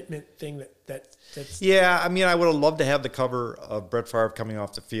 dad commitment thing that's Yeah, I mean, I would have loved to have the cover of Brett Favre coming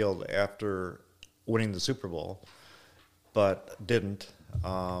off the field after winning the Super Bowl, but didn't.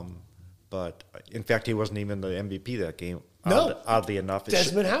 But in fact, he wasn't even the MVP that game. No. Oddly enough,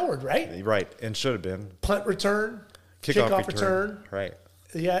 Desmond Howard, right? right, and should have been Punt return, kickoff return. Right.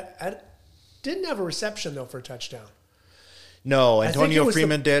 Yeah, I didn't have a reception though for a touchdown. No, I think Antonio it was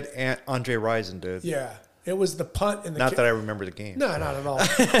Freeman did, and Andre Rison did. Yeah, it was the punt and the Not that I remember the game. No, not at all.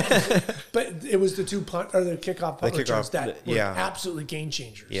 But it was the two punt or the kickoff punt returns that were absolutely game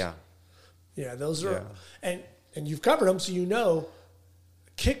changers. Yeah. Yeah, those are and you've covered them, so you know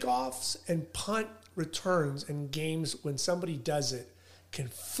kickoffs and punt returns in games when somebody does it can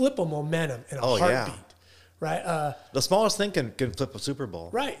flip a momentum in a heartbeat. Right? The smallest thing can flip a Super Bowl.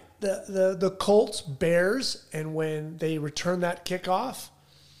 Right. The Colts, Bears, and when they return that kickoff,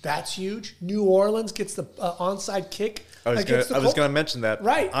 that's huge. New Orleans gets the onside kick. I was going to mention that.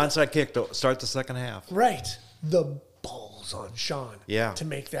 Right. Onside kick to start the second half. Right. The balls on Sean to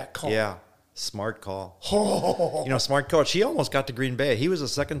make that call. Yeah. Smart call. You know, smart coach. He almost got to Green Bay. He was a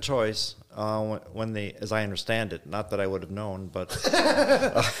second choice when they, as I understand it, not that I would have known, but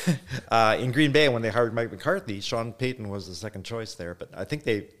in Green Bay when they hired Mike McCarthy, Sean Payton was the second choice there. But I think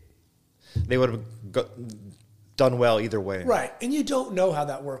they would have done well either way. Right. And you don't know how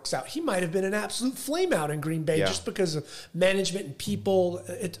that works out. He might have been an absolute flameout in Green Bay just because of management and people.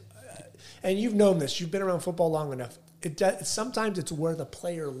 And you've known this. You've been around football long enough. Sometimes it's where the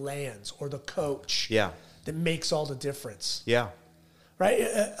player lands or the coach that makes all the difference. Yeah. Right?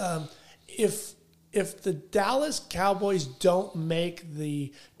 If the Dallas Cowboys don't make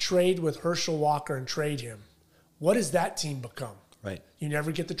the trade with Herschel Walker and trade him, what does that team become? Right. You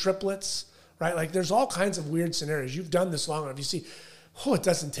never get the triplets, right? Like there's all kinds of weird scenarios. You've done this long enough. You see, it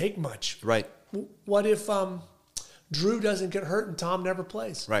doesn't take much. Right. What if Drew doesn't get hurt and Tom never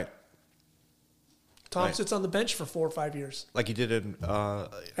plays? Right. Tom sits on the bench for 4 or 5 years. Like he did in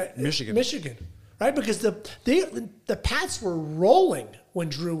Michigan. Michigan, right? Because the Pats were rolling when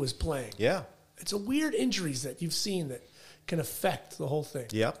Drew was playing. Yeah. It's a weird injuries that you've seen that can affect the whole thing.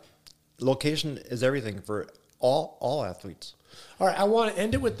 Yep. Location is everything for all athletes. All right, I want to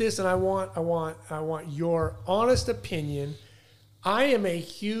end it with this, and I want your honest opinion. I am a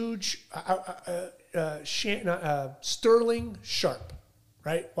huge Sterling Sharp,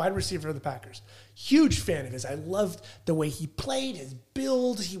 right? Wide receiver for the Packers. Huge fan of his. I loved the way he played, his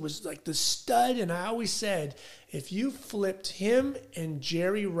build. He was like the stud. And I always said, if you flipped him and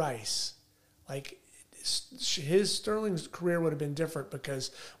Jerry Rice, like his Sterling's career would have been different because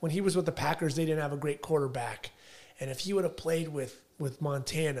when he was with the Packers, they didn't have a great quarterback. And if he would have played with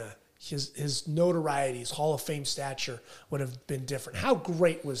Montana, his notoriety, his Hall of Fame stature would have been different. How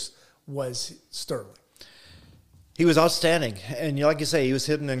great was Sterling? He was outstanding. And like you say, he was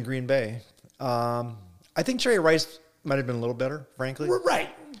hidden in Green Bay. I think Jerry Rice might have been a little better, frankly. Right.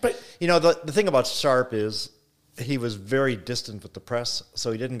 But you know, the thing about Sharp is he was very distant with the press,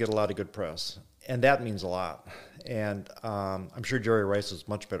 so he didn't get a lot of good press. And that means a lot. And I'm sure Jerry Rice was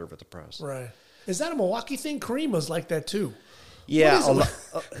much better with the press. Right. Is that a Milwaukee thing? Kareem was like that too. Yeah,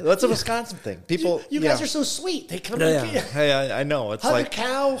 that's a Wisconsin thing. People, you guys are so sweet. They come Hey, I know. It's hug like a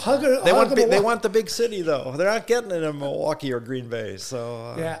cow, they want the big city though. They're not getting it in Milwaukee or Green Bay.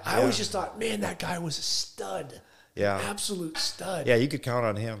 So I always just thought, man, that guy was a stud. Yeah, an absolute stud. Yeah, you could count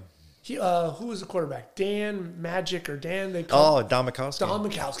on him. Who was the quarterback? Dan Magic or Dan? They call Don Majkowski. Don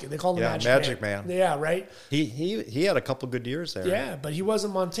Majkowski. They call him Magic Man. Yeah, right. He had a couple good years there. Yeah, but he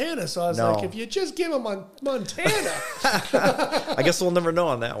wasn't Montana, so I was like, if you just give him Montana, I guess we'll never know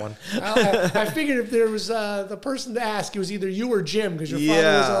on that one. I figured if there was the person to ask, it was either you or Jim because your father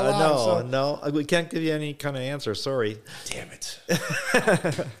was alive. No, we can't give you any kind of answer. Sorry. Damn it.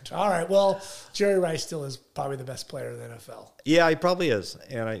 All right. Well, Jerry Rice still is probably the best player in the NFL. Yeah, he probably is,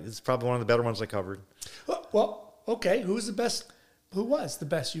 and it's probably one of the better ones I covered. Well, okay. Who was the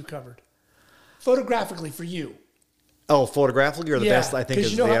best you covered? Photographically for you. Oh, photographically or the best? I think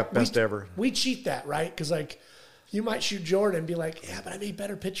is the best ever. We cheat that, right? Because like, you might shoot Jordan and be like, yeah, but I made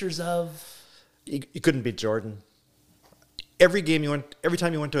better pictures of. You couldn't beat Jordan. Every time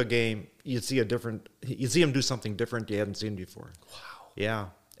you went to a game, you'd see him do something different you hadn't seen before. Wow. Yeah.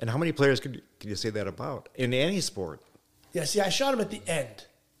 And how many players could you say that about in any sport? Yeah, see, I shot him at the end.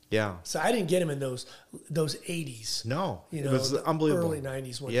 Yeah. So I didn't get him in those 80s. No. You know, it was unbelievable. Early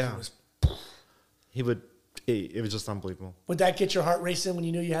 90s when he was. It was just unbelievable. Would that get your heart racing when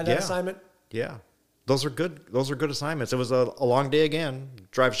you knew you had that assignment? Yeah. Those are good assignments. It was a long day again.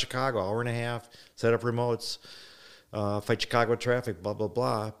 Drive to Chicago, hour and a half, set up remotes, fight Chicago traffic, blah, blah,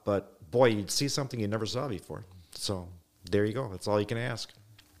 blah. But boy, you'd see something you never saw before. So there you go. That's all you can ask.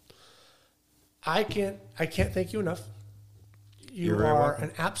 I can't thank you enough. You You're very are welcome.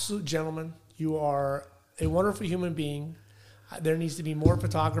 an absolute gentleman. You are a wonderful human being. There needs to be more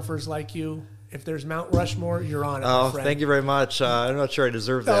photographers like you. If there's Mount Rushmore, you're on it. my Oh, friend. thank you very much. I'm not sure I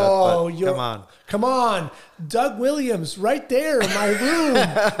deserve that, Oh, but come on. Come on. Doug Williams, right there in my room.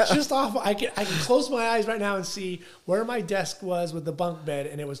 Just off. I can close my eyes right now and see where my desk was with the bunk bed,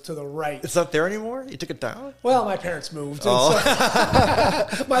 and it was to the right. It's not there anymore? You took it down? Well, my parents moved. and Oh.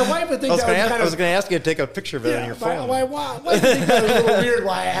 so my wife would think that was kind I was of... going to ask you to take a picture of it on your phone. My wife would think that was a little weird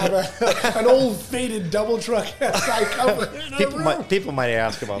why I have an old faded double truck side cover in our room. People might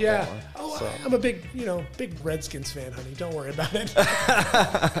ask about Yeah. that one. Oh, So. I'm a big Redskins fan, honey. Don't worry about it.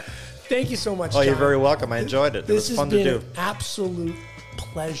 Thank you so much, Oh, you're John. very welcome. I enjoyed it. It This was fun has to been do. an absolute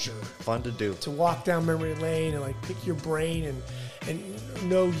pleasure Fun to do. to walk down memory lane and like pick your brain and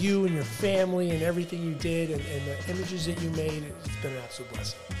know you and your family and everything you did and the images that you made. It's been an absolute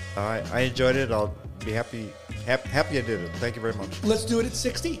blessing. All right. I enjoyed it. I'll be happy I did it. Thank you very much. Let's do it at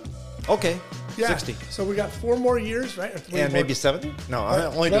 60. Okay. Yeah. 60. So we got 4 more years, right? Or 3 And more. maybe 70? No,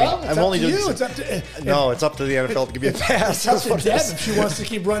 I'm only Well, doing. it's I'm up only to doing. you. It's up to No, it's up to the NFL to give me a pass. It's up That's to what it Deb is. if she wants to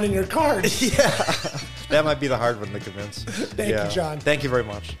keep running your cards. That might be the hard one to convince. Thank you, John. Thank you very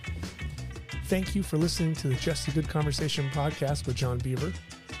much. Thank you for listening to the Just a Good Conversation podcast with John Beaver.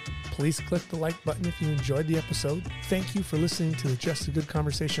 Please click the like button if you enjoyed the episode. Thank you for listening to the Just a Good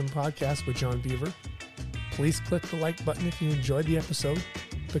Conversation podcast with John Beaver. Please click the like button if you enjoyed the episode.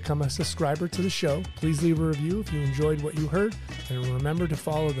 Become a subscriber to the show. Please leave a review if you enjoyed what you heard. And remember to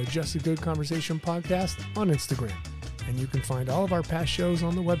follow the Just a Good Conversation podcast on Instagram. And you can find all of our past shows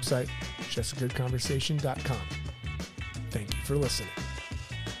on the website, justagoodconversation.com. Thank you for listening.